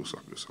آله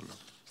وصحبه وسلم.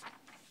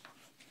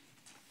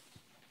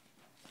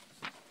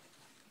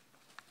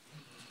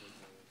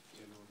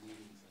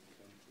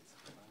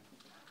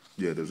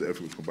 Yeah, there's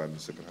everything combined in the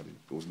second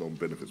hadith. There was no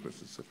benefits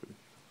mentioned separately.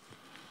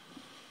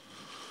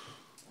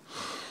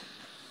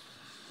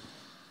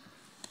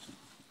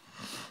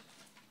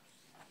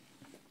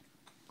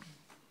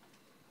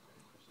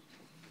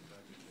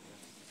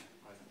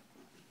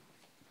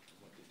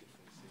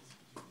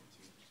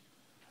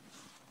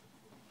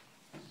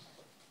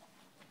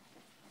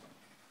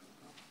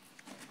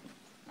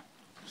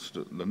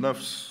 The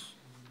nafs,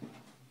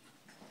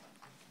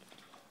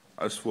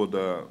 as for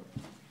the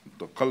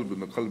qalb,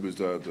 and the qalb is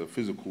the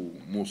physical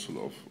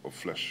morsel of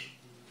flesh.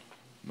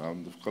 Now,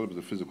 the qalb is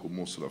the physical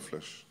morsel of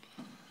flesh.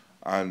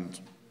 And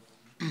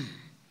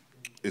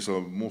it's a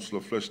morsel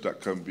of flesh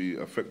that can be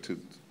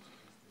affected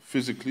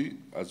physically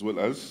as well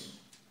as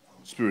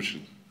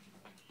spiritually.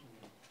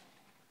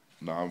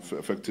 Now, I'm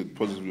affected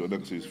positively or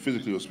negatively,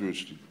 physically or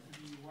spiritually.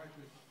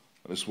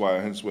 And that's why,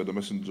 hence, where the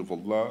Messenger of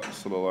Allah,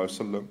 sallallahu alaihi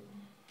wasallam,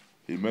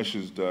 he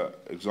mentions the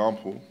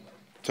example,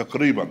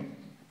 تقريبا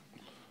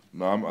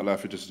نعم على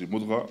في جسد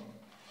مضغة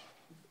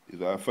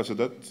إذا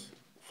فسدت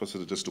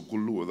فسد الجسد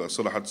كله وإذا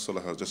صلحت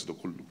صلح الجسد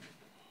كله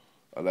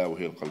ألا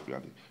وهي القلب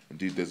يعني.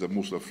 Indeed, there's a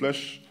morsel of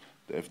flesh.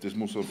 If this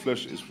morsel of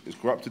flesh is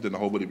corrupted, then the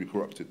whole body will be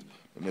corrupted.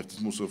 And if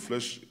this morsel of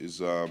flesh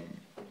is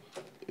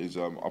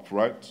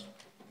upright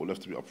or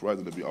left to be upright,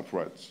 then it'll be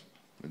upright.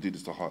 Indeed,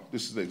 it's the heart.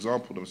 This is the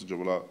example the Messenger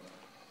of Allah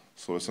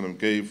sallallahu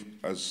gave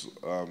as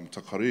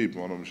taqarib,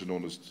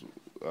 known as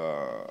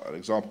an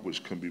example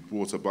which can be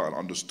brought about and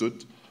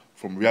understood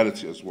from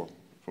reality as well,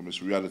 from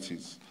its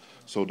realities.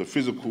 So the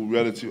physical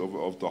reality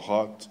of the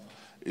heart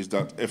is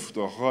that if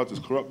the heart is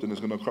corrupt, then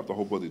it's going to corrupt the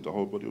whole body. The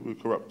whole body will be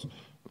corrupt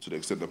to the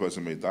extent the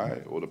person may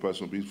die or the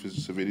person will be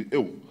severely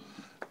ill.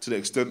 To the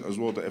extent as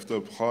well that if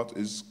the heart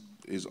is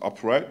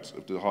upright,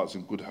 if the heart's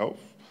in good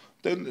health,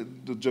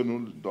 then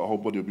the whole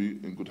body will be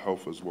in good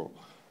health as well,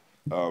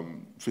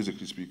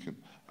 physically speaking.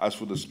 As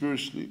for the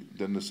spiritually,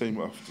 then the same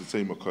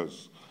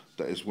occurs.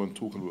 That is when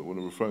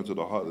we're referring to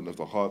the heart, and if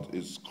the heart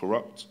is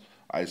corrupt,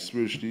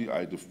 spiritually,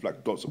 the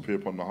black dots appear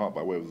upon the heart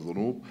by way of the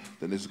dhunub,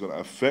 then this is going to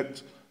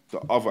affect the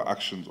other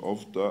actions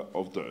of the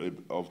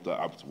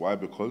abd. Why?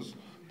 Because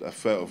the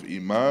affair of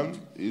iman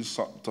is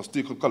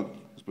tasdiq al-qalb,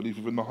 it's belief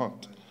within the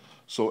heart.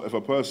 So if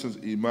a person's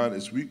iman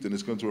is weak, then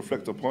it's going to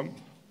reflect upon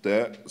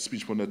their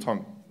speech, upon their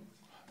tongue.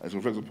 And it's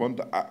going to reflect upon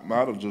the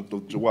a'mal of the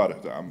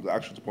jawarih, the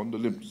actions upon the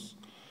limbs.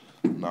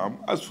 Now,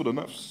 as for the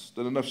nafs,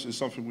 then the nafs is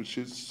something which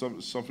is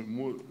something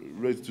more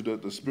related to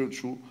the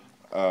spiritual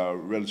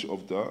reality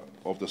of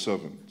the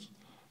servant.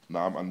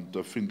 Now, and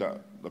the thing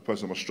that the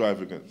person must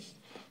strive against.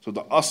 So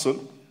the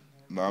asl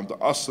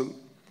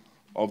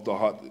of the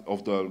heart,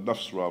 of the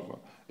nafs rather,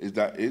 is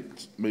that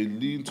it may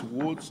lean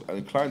towards and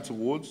incline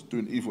towards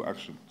doing evil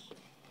actions.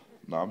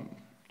 Now,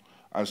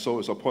 and so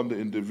it's upon the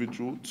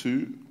individual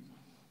to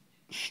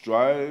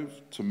strive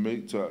to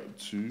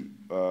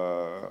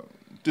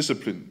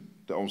discipline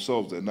their own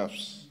selves, their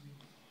nafs,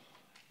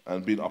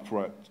 and being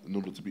upright in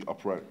order to be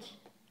upright.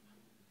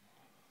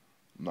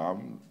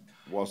 Now,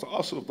 whilst the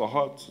asl of the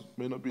heart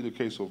may not be the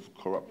case of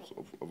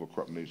a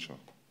corrupt nature.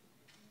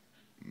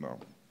 No.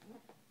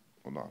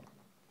 Or not.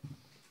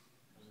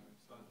 You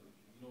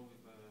know,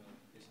 with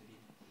this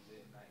hadith, is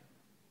it like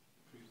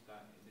proves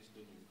that in this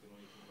dunya you can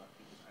only think about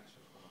people's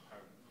actions from a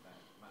parent, that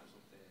matters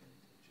of their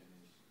intention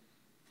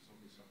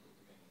is something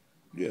together?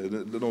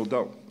 Yeah, no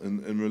doubt.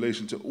 In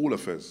relation to all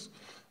affairs,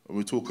 when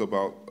we talk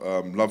about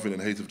loving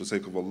and hating for the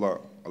sake of Allah,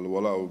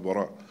 al-wala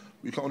wal-bara,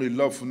 we can only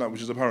love from that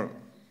which is apparent.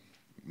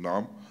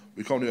 Naam.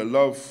 We can only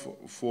love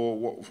for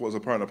what is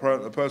apparent.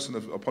 A person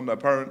upon the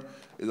apparent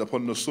is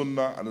upon the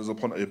sunnah and is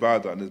upon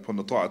ibadah and is upon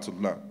the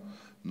ta'atullah.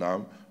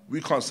 Now,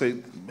 we can't say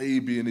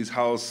maybe in his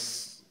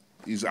house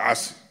he's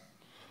asi.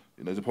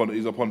 You know,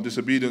 he's upon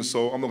disobedience,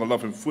 so I'm not going to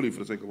love him fully for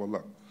the sake of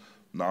Allah.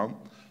 Now,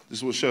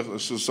 this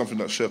is something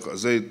that Sheikh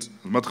Zayd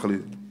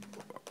al-Madkhali,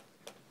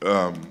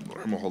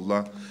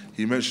 rahimahullah,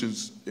 he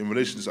mentions in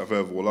relation to this affair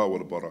of wala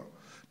wal bara,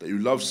 that you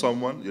love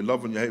someone, you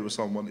love and you hate with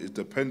someone is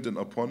dependent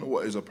upon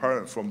what is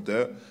apparent from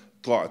their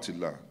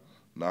ta'atillah.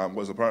 Now,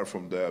 what is apparent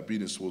from their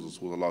obedience towards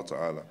Allah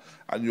Ta'ala.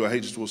 And your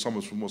hatred towards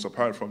someone from what's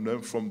apparent from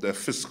them, from their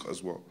fisq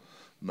as well.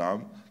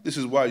 Now, this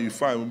is why you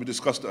find when we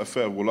discuss the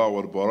affair of wala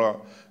wal bara,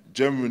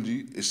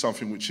 generally it's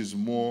something which is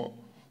more,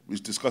 we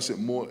discuss it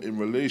more in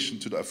relation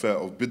to the affair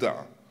of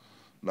bid'ah.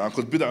 Now,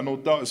 because bid'ah no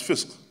doubt is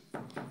fisq.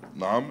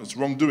 Now, it's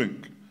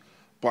wrongdoing.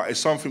 But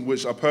it's something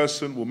which a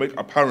person will make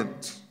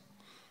apparent.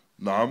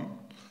 Now,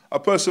 a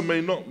person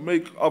may not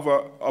make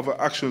other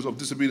actions of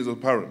disobedience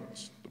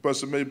apparent. The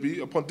person may be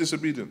upon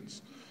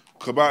disobedience.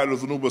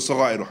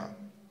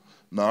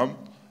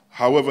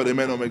 However, they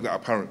may not make that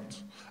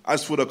apparent.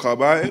 As for the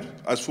kaba'ir,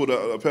 as for the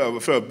affair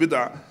of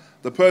bid'ah,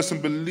 the person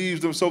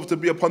believes themselves to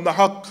be upon the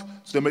haqq,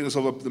 so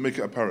they make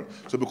it apparent.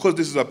 So because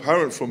this is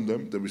apparent from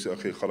them, then we say,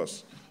 okay,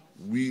 khalas.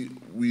 We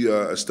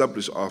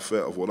establish our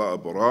affair of wala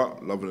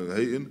bara, loving and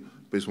hating,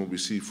 based on what we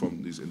see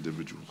from these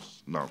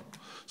individuals. Now,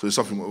 so it's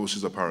something which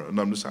is apparent. And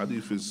now this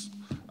hadith is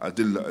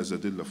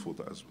adillah for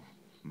that as well.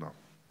 Now.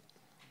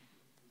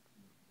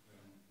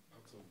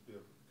 Out of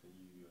fear, can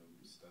you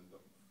stand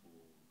up for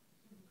your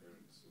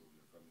parents or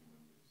your family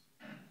members?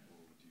 Or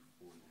would you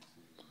fall into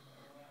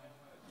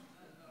hadith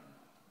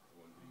the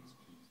one who is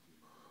pleased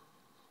with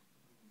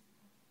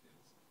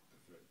the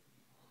threat,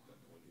 that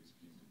the one who is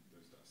pleased with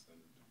those that stand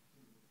for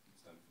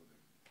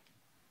them?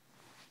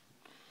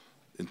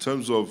 In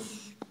terms of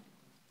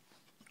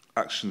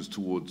actions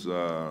towards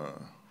the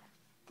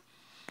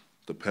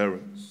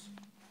parents,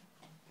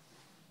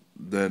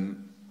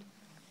 then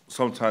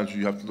sometimes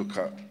you have to look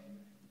at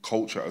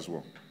culture as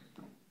well.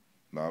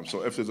 Now,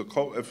 so if there's as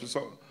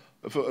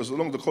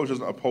long as the culture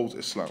doesn't oppose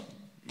Islam,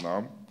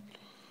 now,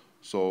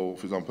 so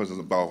for example, a person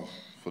doesn't bow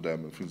for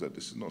them and things like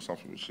this is not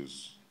something which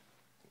is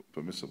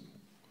permissible.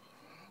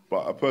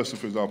 But a person,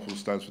 for example,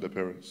 stands for their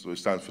parents or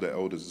stands for their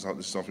elders,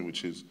 this is something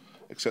which is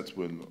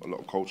acceptable in a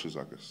lot of cultures,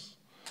 I guess.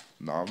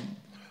 Now,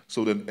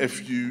 so then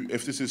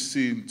if this is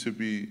seen to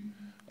be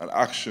an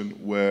action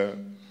where,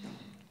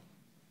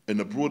 in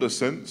a broader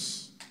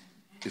sense,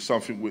 it's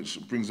something which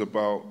brings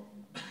about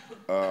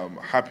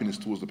happiness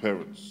towards the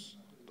parents,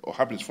 or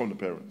happiness from the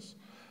parents,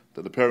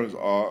 that the parents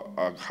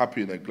are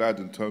happy and they're glad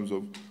in terms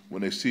of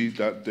when they see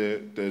that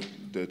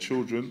their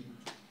children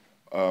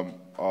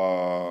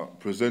are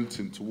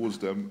presenting towards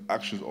them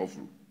actions of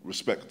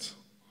respect,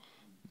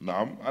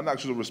 and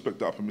actions of respect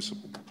that are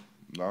permissible.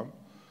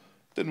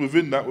 Then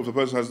within that, if a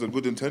person has a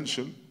good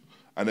intention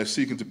and they're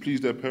seeking to please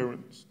their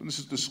parents, then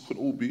this could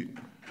all be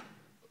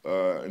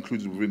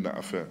included within that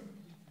affair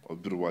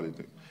of birr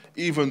walidain.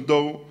 Even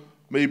though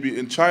maybe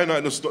in China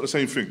it's not the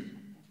same thing,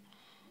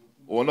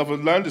 or another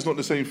land it's not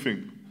the same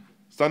thing.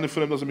 Standing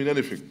for them doesn't mean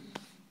anything.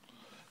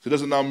 So it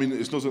doesn't now mean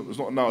it's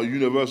not now a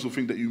universal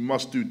thing that you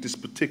must do this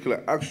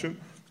particular action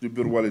to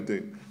do birr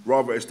walidain.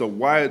 Rather, it's the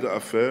wider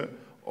affair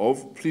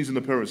of pleasing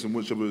the parents in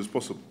whichever is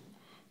possible.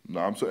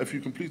 Naam. So if you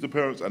can please the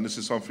parents, and this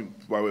is something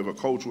by way of a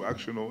cultural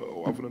action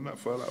or other than that,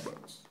 for that, but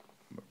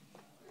In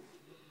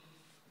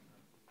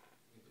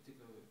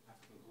particular with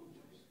African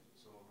cultures,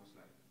 some of us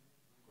like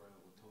growing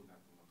up were told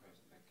like from our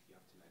parents like you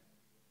have to like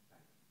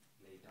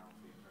lay down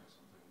for your parents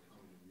sometimes when they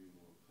come in the room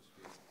or push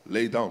base.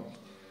 lay down. Yeah,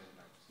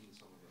 like I've seen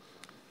some of it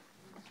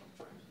in some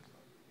tribes and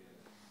stuff.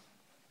 Yeah.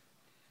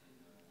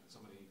 And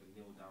some of them even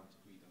kneel down to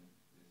greet them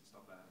and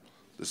stuff like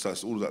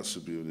that. All that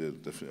should be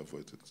definitely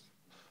avoided.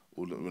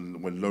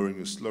 When lowering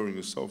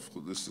yourself,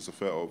 this is a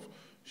affair of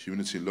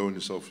humility. Lowering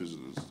yourself is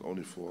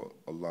only for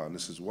Allah, and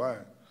this is why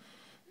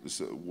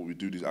what we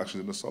do these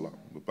actions in the salah,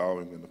 the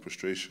bowing and the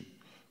prostration,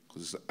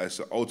 because it's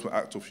an ultimate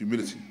act of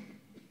humility.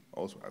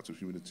 Ultimate act of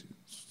humility.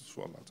 It's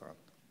for Allah Ta'ala.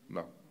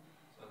 No.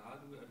 So how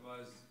do we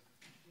advise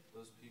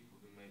those people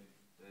who make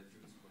their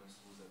dutifulness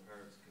towards their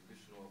parents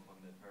conditional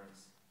upon their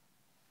parents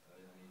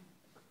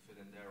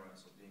fulfilling their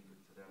rights or being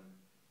good to them?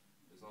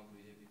 For example,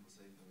 you hear people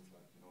say things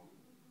like, you know,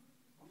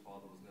 my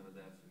father was never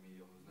there for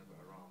me or was never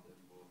around,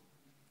 therefore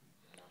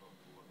I don't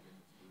really want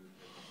anything to do with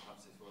him.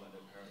 Perhaps they feel like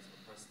their parents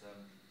oppress them,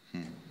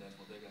 and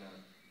therefore they're going to,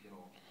 you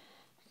know,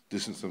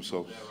 Distance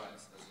themselves. their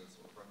rights as a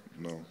sort of recognize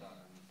No.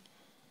 that.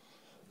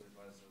 And the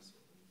advisors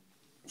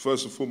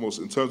First and foremost,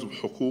 in terms of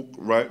hukuk,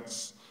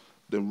 rights,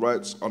 then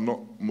rights are not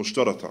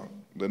mushtarata.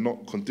 They're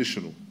not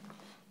conditional.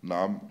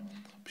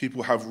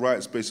 People have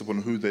rights based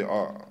upon who they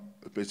are,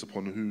 based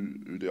upon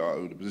who they are,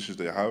 the positions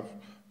they have,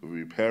 whether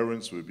it be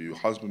parents, whether it be your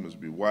husband, whether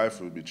it be wife,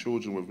 whether it be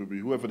children, whether it be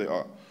whoever they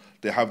are,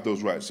 they have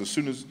those rights. As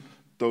soon as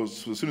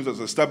that's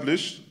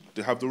established,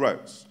 they have the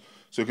rights.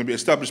 So it can be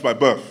established by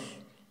birth,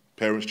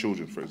 parents,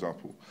 children, for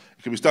example.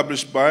 It can be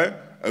established by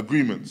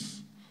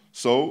agreements.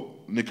 So,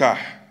 nikah.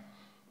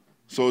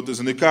 So there's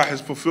a nikah is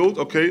fulfilled,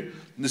 okay,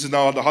 this is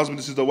now the husband,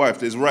 this is the wife,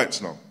 there's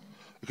rights now.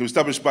 It can be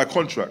established by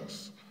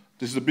contracts.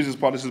 This is a business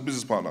partner, this is a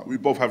business partner. We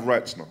both have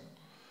rights now.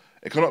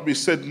 It cannot be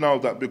said now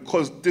that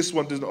because this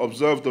one doesn't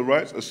observe the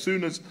rights, as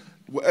soon as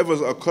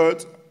whatever's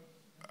occurred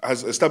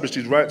has established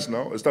his rights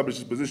now, established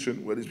his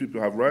position where these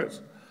people have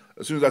rights,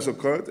 as soon as that's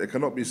occurred, it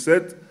cannot be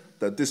said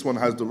that this one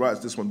has the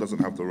rights, this one doesn't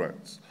have the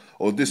rights.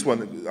 Or this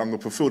one, I'm going to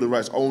fulfill the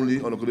rights only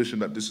on the condition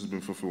that this has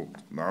been fulfilled.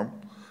 Now,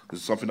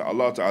 this is something that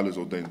Allah Ta'ala has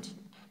ordained,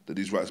 that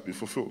these rights be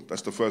fulfilled.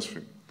 That's the first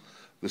thing.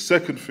 The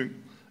second thing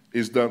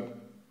is that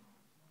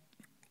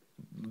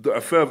the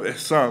affair of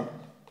ihsan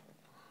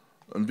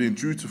and being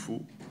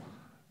dutiful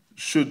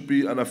should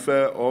be an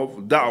affair of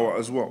da'wah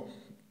as well,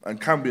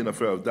 and can be an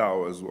affair of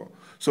da'wah as well.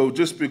 So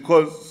just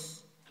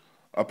because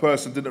a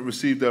person didn't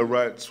receive their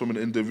rights from an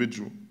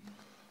individual,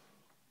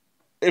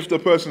 if the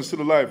person is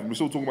still alive, and we're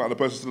still talking about the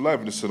person still alive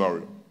in this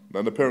scenario,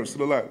 and the parent's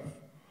still alive,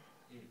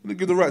 they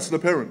give the rights to the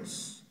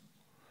parents.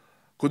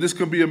 Because this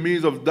can be a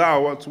means of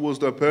da'wah towards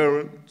their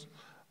parent,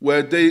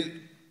 where they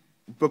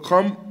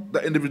become the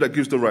individual that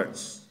gives the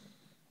rights.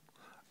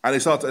 And they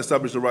start to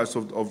establish the rights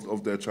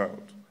of their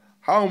child.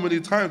 How many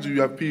times do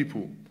you have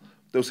people,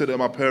 they'll say that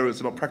my parents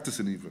are not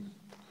practicing even.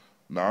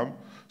 Nah.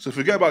 So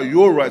forget about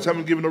your rights,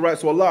 haven't given the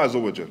rights to Allah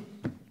Azza wa Jal.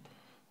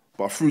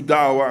 But through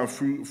da'wah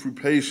and through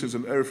patience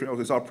and everything else,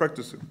 they start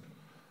practicing.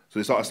 So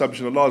they start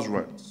establishing Allah's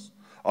rights.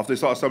 After they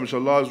start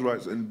establishing Allah's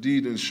rights,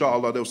 indeed,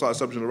 inshallah, they'll start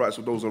establishing the rights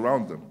of those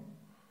around them.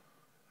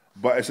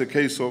 But it's a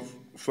case of,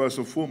 first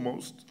and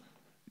foremost,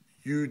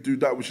 you do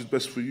that which is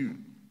best for you.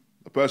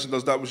 The person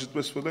does that which is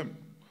best for them.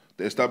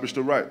 They establish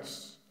the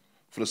rights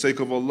for the sake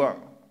of Allah.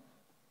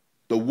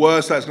 The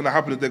worst that's going to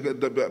happen is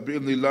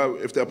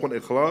if they're upon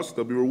ikhlas,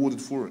 they'll be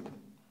rewarded for it.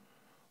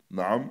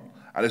 Naam.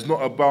 And it's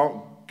not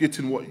about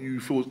getting what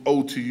you feel is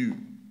owed to you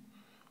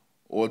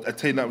or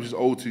attain that which is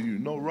owed to you.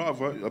 No,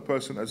 rather, a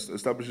person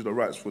establishes the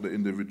rights for the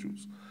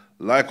individuals.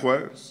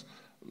 Likewise,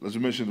 as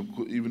we mentioned,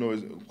 even though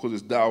because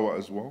it's da'wah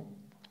as well,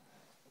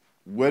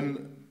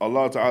 when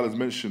Allah Ta'ala has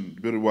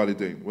mentioned birr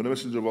walidain, when the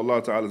Messenger of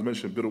Allah Ta'ala has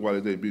mentioned birr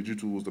walidain, be due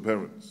towards the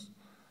parents,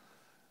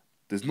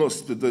 they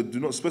do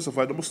not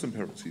specify the Muslim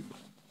parents either.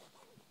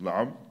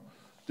 Naam.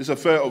 This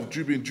affair of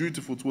being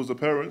dutiful towards the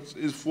parents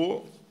is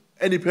for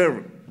any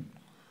parent.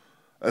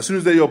 As soon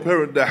as they're your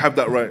parent, they have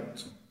that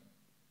right.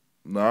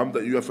 Naam,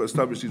 that you have to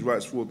establish these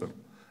rights for them.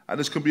 And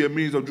this can be a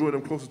means of drawing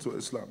them closer to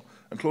Islam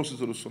and closer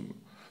to the Sunnah.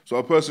 So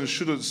a person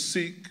shouldn't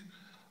seek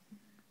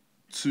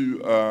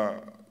to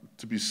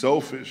be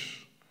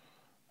selfish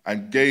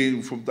and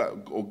gain from that,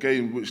 or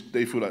gain which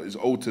they feel like is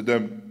owed to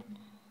them,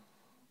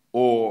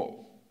 or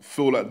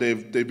feel like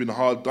they've been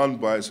hard done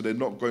by it, so they're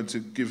not going to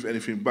give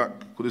anything back.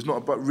 Because it's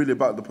not really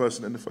about the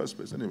person in the first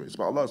place anyway. It's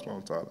about Allah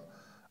subhanahu wa ta'ala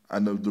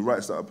and the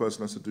rights that a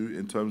person has to do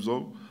in terms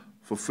of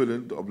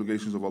fulfilling the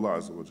obligations of Allah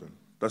Azza wa Jal.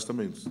 That's the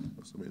main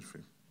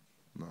thing.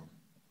 No.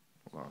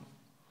 Allah.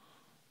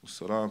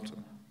 As-salam.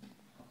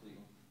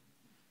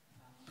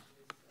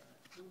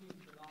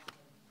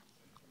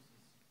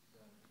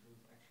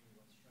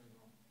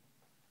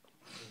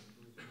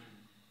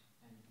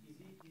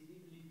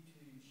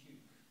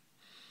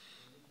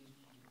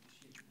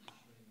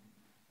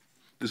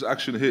 This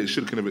action here is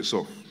shirk in of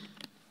itself.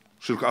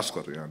 Shirk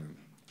asghar, yani,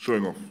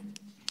 showing off.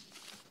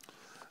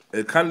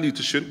 It can lead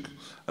to shirk,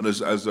 and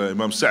as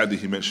Imam Sa'di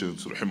he mentioned,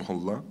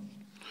 rahimahullah,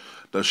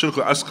 The shirk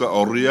al-asghar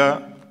or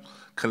riya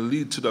can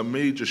lead to the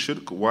major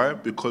shirk. Why?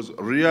 Because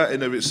riya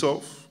in of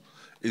itself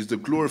is the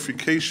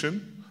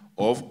glorification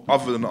of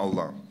other than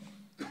Allah.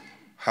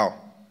 How? What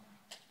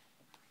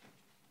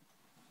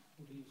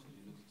do you say?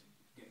 You look to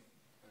get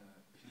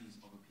please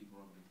other people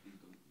rather than please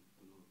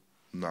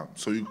the Lord. No.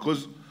 So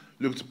because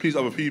you look to please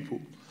other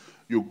people,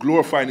 you're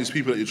glorifying these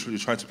people that you're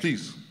trying to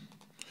please.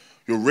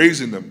 You're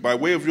raising them by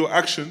way of your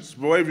actions,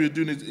 by way of you're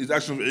doing is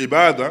actions of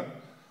ibadah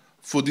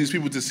for these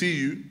people to see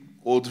you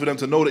or for them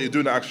to know that you're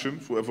doing the action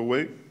for whatever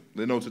way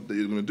they know that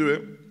you're going to do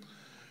it.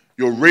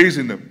 You're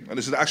raising them, and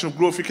this is an action of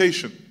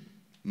glorification.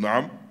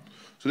 Naam.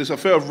 So this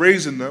affair of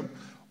raising them,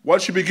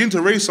 once you begin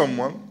to raise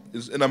someone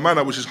is in a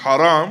manner which is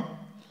haram,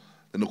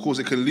 then of course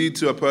it can lead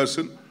to a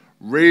person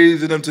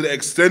raising them to the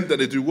extent that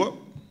they do what?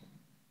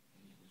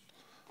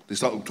 They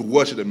start to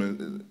worship them,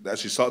 and they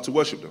actually start to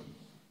worship them.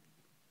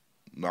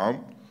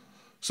 Naam.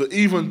 So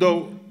even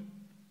though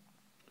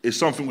it's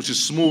something which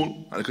is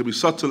small, and it could be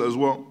subtle as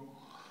well,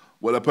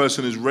 where a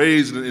person is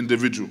raising an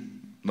individual,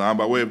 naam,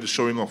 by way of just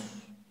showing off.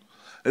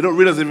 They don't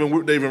realize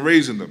they're even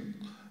raising them.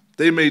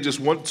 They may just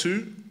want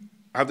to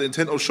have the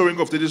intent of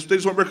showing off. They just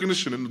want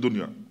recognition in the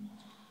dunya.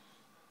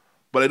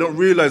 But they don't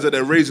realize that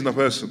they're raising a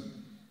person.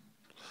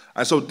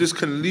 And so this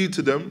can lead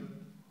to them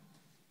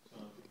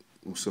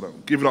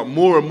giving up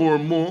more and more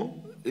and more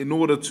in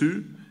order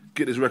to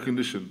get this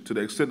recognition, to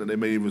the extent that they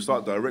may even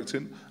start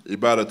directing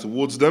ibadah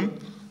towards them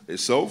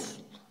itself,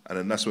 and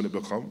then that's when it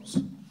becomes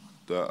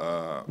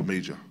the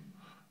major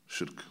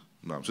shirk.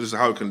 So this is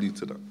how it can lead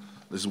to that.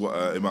 This is what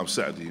Imam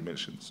Sa'di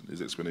mentions in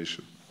his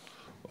explanation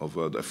of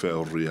the affair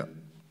of riya.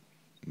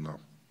 No. So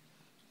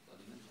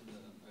you mentioned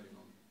earlier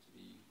on to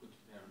be good to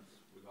parents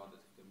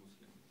regardless if they're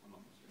Muslim or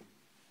not Muslim.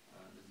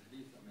 There's a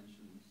hadith that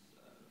mentions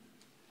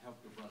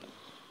help your brother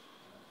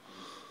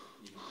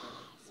being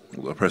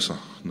oppressed. Oppressor,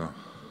 no. Does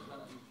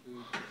that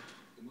include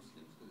the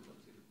Muslims? Because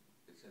obviously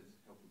it says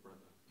help your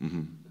brother.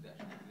 Mm-hmm. But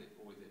actually,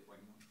 or is it for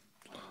anyone?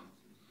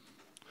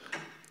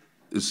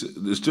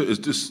 It's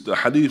just the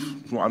hadith,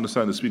 from what I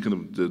understand, is speaking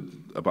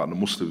about the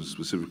Muslims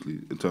specifically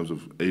in terms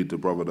of aid the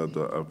brother that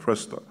the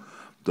oppressed,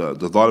 the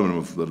dhalim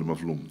of the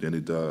mazlum,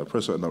 the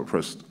oppressor and the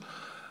oppressed.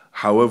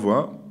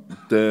 However,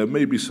 there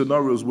may be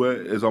scenarios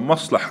where there's a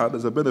maslahah,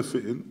 there's a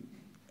benefit in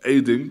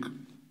aiding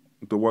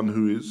the one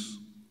who is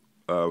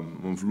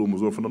mazlum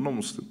as well from the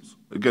non-Muslims.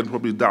 Again,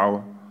 probably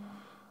da'wah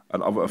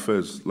and other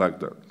affairs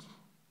like that.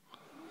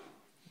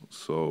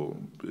 So,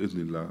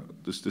 bi'idhnillah,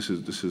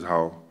 this is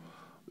how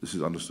this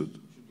is understood.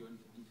 Should your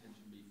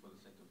intention be for the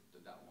sake of the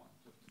da'wah?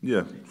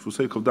 Yeah, for the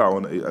sake of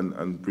da'wah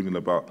and bringing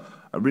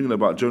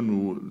about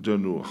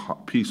general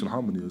peace and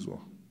harmony as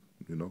well,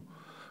 you know.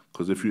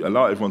 Because if you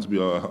allow everyone to be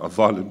a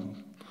dhalim,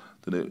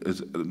 then it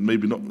is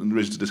maybe not in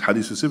relation to this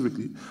hadith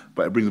specifically,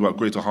 but it brings about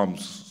greater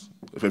harms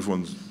if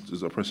everyone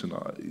is oppressing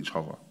each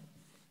other.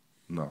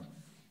 No,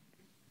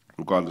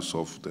 regardless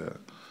of their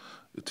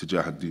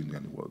tijah ad-din,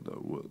 what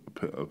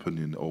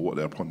opinion or what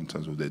they're upon in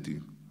terms of their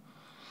deen.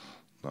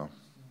 No.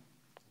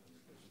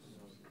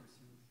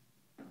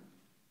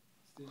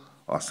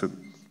 I said,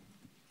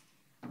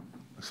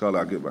 inshallah,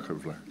 I'll get back and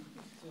reply.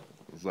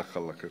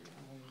 Jazakallah khair.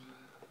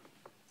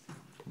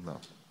 No.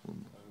 The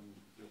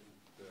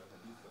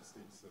hadith that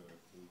states when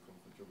you come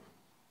for Jummah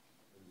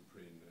and you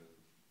pray in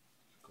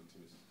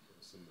continuous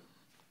sunnah,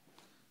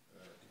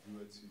 if you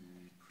were to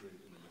pray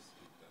in a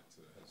masjid that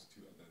has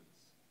two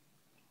adhans,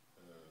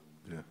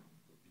 Yeah.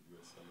 if you were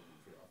to stand up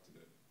and pray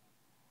after that,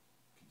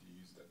 could you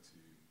use that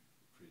to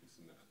pray the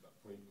sunnah at that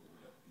point, or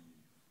would that be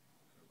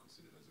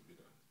considered as a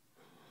bid'ah?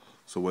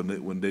 So when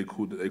they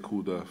call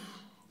the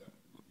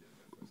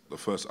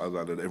first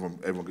adhan, then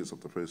everyone gets up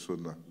to pray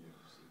sunnah. Yeah,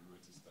 so if you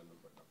were to stand up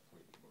at that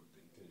point with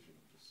the intention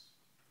of just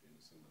praying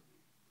the sunnah,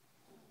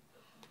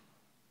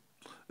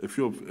 If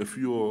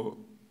you're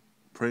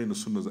praying the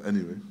sunnahs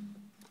anyway,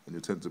 and you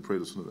tend to pray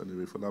the sunnahs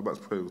anyway, for now, that's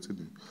pray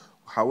continue.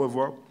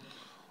 However,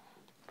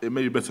 it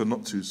may be better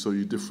not to, so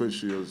you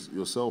differentiate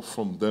yourself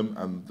from them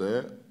and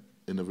their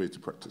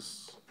innovative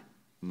practice.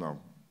 No,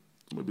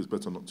 maybe it's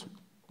better not to.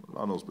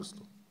 I know it's best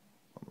though.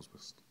 I know it's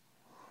best.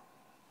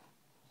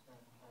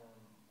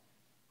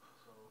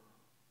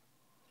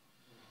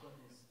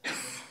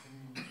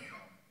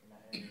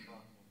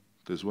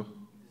 There's what?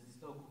 There's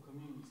this local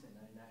community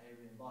centre in that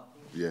area in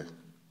Barking. Yeah.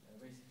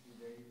 Basically,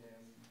 they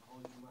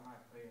hold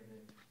Jumu'ah prayer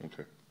there.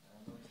 Okay.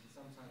 Obviously,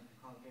 sometimes you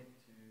can't get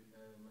to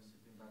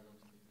Masjid bin Baz,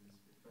 obviously, because it's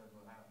a bit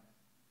further out.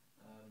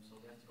 So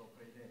we have to go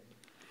pray there.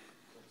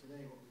 So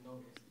today, what we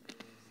noticed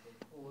is they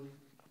called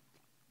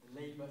the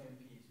Labour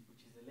MP, which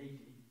is a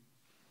lady,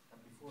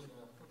 and before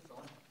the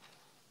khutbah,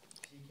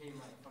 she came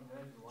right in front of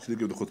everyone. She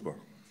didn't give the khutbah.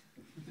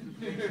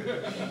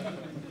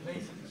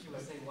 Basically, she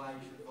was saying why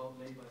you should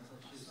vote Labour, and so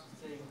she was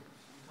saying,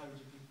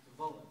 encouraging people to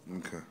vote.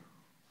 Okay.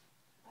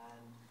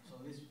 And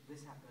so this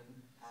happened,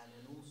 and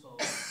then also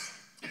the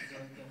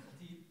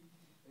Khatib,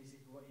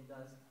 basically what he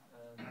does,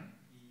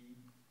 he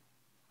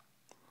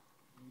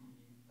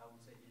I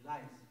would say he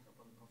lies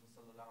upon the Prophet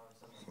sallallahu alaihi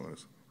wasallam,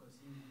 because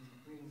he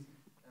brings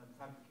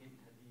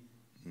fabricated hadith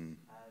and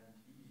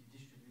he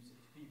distributes it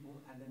to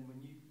people, and then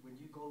when you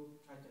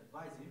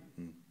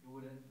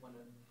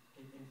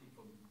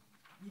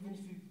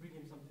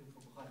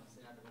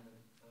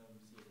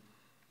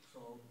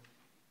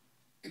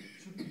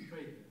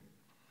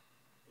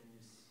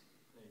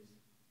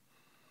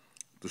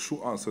The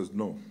short answer is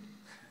no.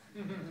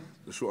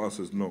 The short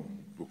answer is no,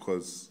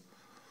 because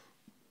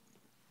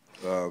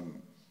a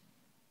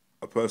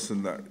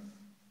person that,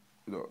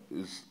 you know,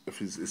 is,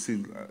 if it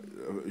seems,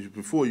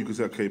 before you could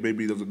say, okay,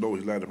 maybe he doesn't know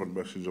he's lying upon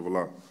the Messenger of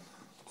Allah,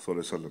 sallallahu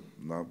alaihi wasallam.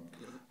 Now,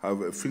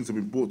 however, if things have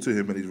been brought to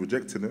him and he's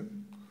rejecting it,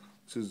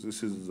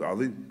 this is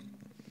azim,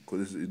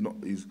 because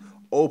he's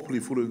openly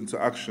falling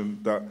into action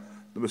that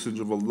the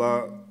Messenger of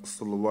Allah,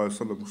 sallallahu alaihi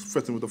wasallam,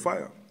 threatened with the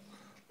fire.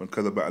 من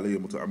كذب علي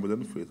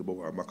متعمدا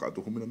فيتبوأ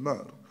مقعده من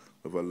النار.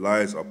 Whoever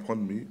lies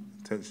upon me,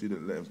 intentionally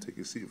didn't let him take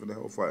his seat from the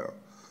hellfire.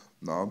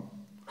 Now,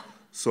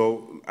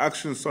 so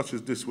actions such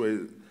as this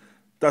way,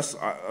 that's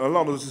a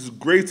lot of this is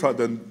greater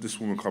than this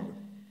woman coming.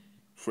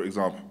 For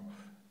example,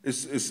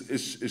 it's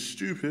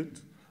stupid,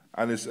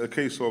 and it's a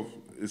case of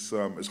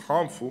it's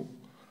harmful,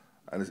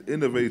 and it's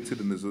innovated,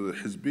 and there's a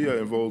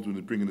hizbiyah involved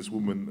in bringing this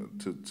woman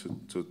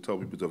to tell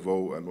people to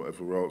vote and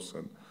whatever else,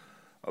 and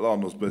a lot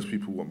of those best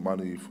people want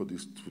money for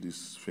these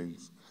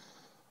things.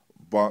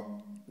 But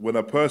when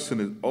a person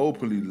is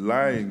openly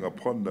lying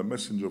upon the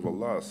Messenger of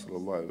Allah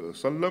sallallahu alaihi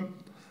wasallam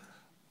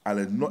and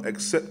is not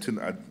accepting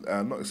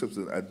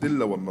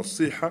adilla wa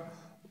nasiha,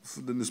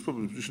 then this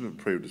problem, you shouldn't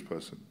pray with this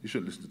person. You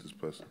shouldn't listen to this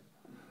person.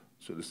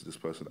 You shouldn't listen to this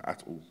person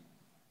at all.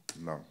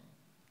 No.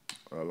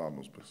 Allah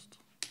knows best.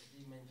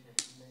 You mentioned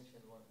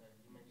one.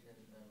 You mentioned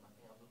I think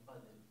Abdul.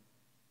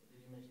 Did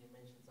you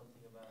mention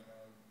something about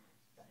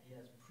that he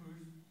has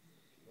proof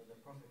that the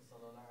Prophet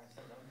sallallahu alaihi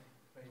wasallam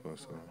prayed before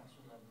Sunnah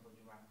before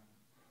Jum'ah.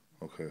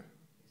 Okay.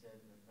 He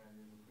said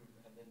apparently the proof,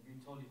 and then we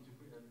told him to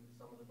bring.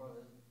 Some of the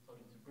brothers told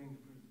him to bring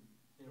the proof.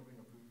 They didn't bring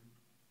the proof.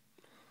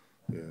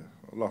 Yeah,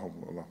 Allah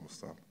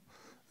musta'an.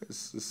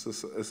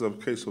 It's a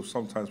case of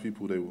sometimes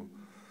people they will.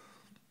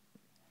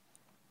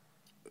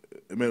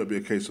 It may not be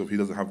a case of he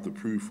doesn't have the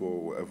proof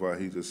or whatever.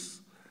 He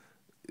just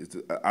it's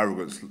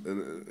arrogance.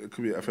 It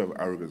could be a affair of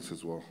arrogance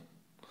as well,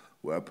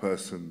 where a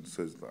person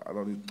says, "I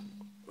don't need.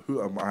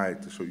 Who am I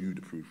to show you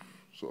the proof?"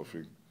 Sort of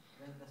thing.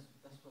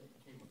 That's what it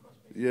came across.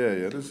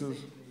 Basically. Yeah. This is. It was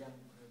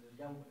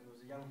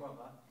a young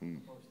brother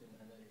approached him,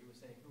 and he was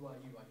saying, "Who are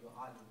you? Are you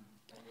alim?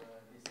 And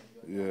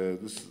you're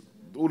this,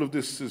 and you're All of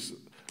this is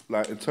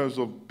like in terms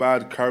of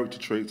bad character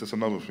traits. That's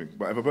another thing.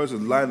 But if a person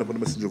is lying upon the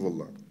Messenger of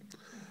Allah,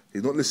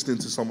 he's not listening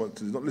to someone.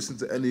 He's not listening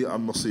to any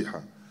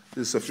nasiha.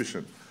 This is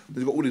sufficient.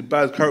 He's got all these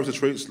bad character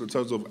traits in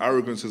terms of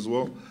arrogance as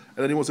well. And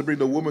then he wants to bring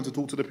the woman to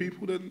talk to the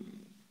people. Then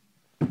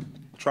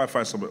try and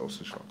find somebody else,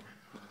 inshallah.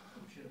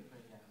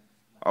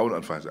 I wouldn't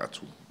advise it at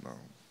all. No,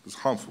 it's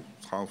harmful.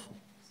 It's harmful.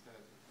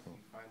 You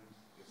find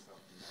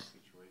yourself in that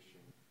situation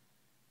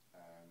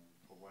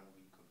for 1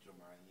 week of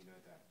Jummah, and you know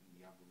that in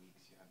the other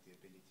weeks you have the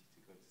ability to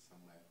go to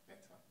somewhere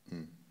better.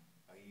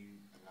 Are you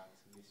allowed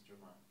to miss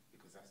Jummah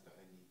because that's the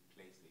only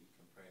place that you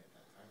can pray at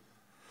that time?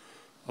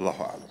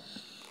 Allahu A'lam.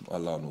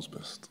 Allah knows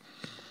best.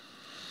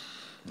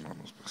 Allah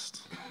knows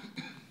best.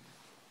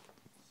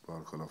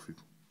 Barakallahu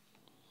feekum.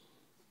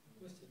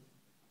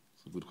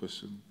 It's a good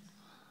question.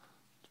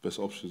 The best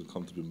option is to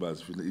come to Bin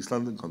Baz. If you're in East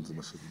London, come to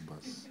Masjid Bin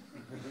Baz.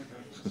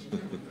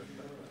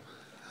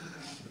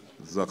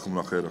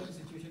 Jazakumullah khairan.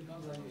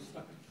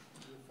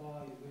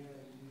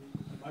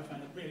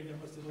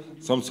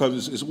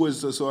 Sometimes it's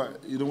always,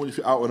 you know, when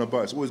you're out and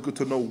about, it's always good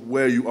to know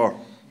where you are.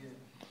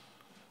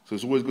 So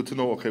it's always good to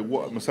know, okay,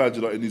 what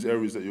masajid are in these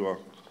areas that you are.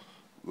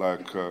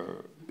 Like,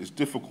 it's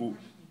difficult.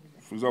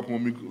 For example,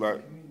 when we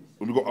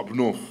go up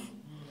north,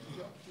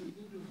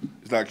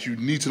 it's like you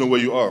need to know where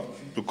you are,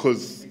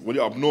 because when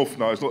you're up north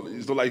now, it's not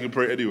like you can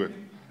pray anywhere.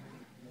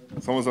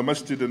 Someone's a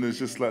masjid and it's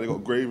just like they got a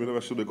grave in the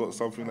masjid, they got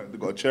something like they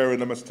got a chair in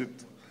the masjid.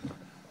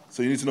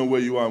 So you need to know where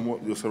you are and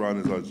what your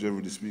surroundings are,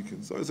 generally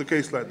speaking. So it's a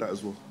case like that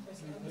as well.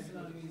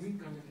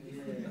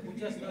 We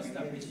just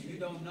established you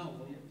don't know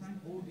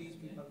who these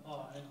people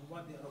are and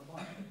what they are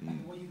about.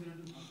 What are you going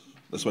to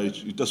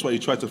do? That's why you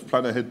try to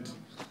plan ahead.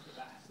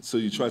 So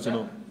you try to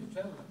know. You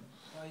tell them.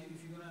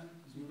 If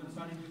you're going to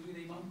start with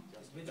the imam,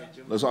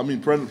 That's what I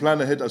mean.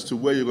 Plan ahead as to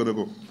where you're going to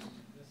go.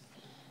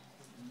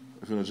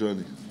 If you're on a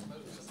journey.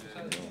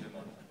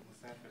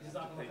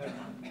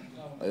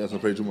 That's a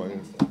pray Jummah, yeah.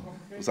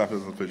 What's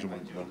happening on pray Jummah?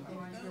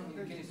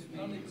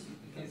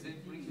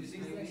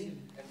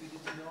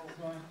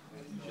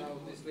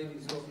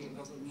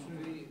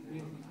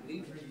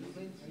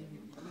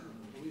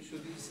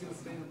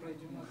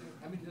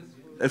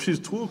 If she's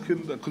talking,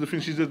 because I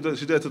think she's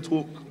there to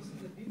talk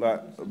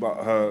like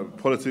about her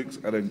politics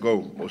and then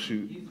go, or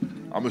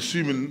I'm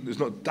assuming it's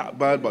not that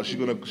bad, but she's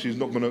gonna go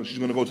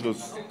to the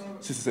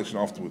sister section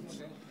afterwards.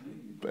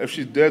 But if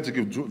she's there to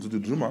do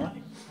Jummah,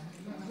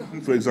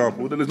 for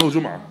example, then there's no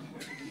Jummah.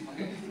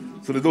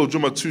 So there's no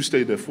Jummah to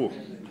stay there for.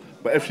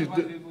 But if she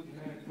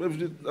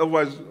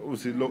otherwise,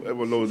 obviously,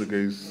 everyone lowers the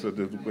gaze, so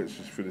the way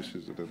she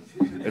finishes. And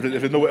then,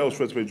 if there's nowhere else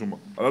for her to pay Jummah,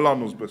 and Allah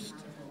knows best.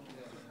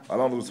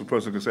 Allah knows the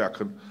person can say, I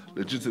can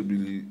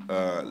legitimately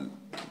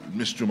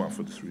miss Jummah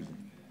for this reason.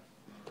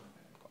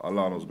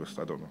 Allah knows best,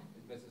 I don't know.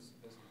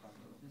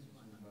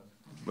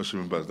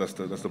 That's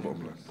the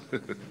bottom line.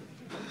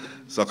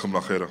 جزاكم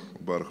الله خيرا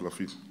وبارك الله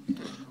فيكم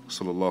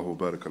وصلى الله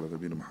وبارك على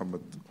نبينا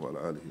محمد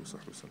وعلى آله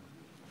وصحبه وسلم.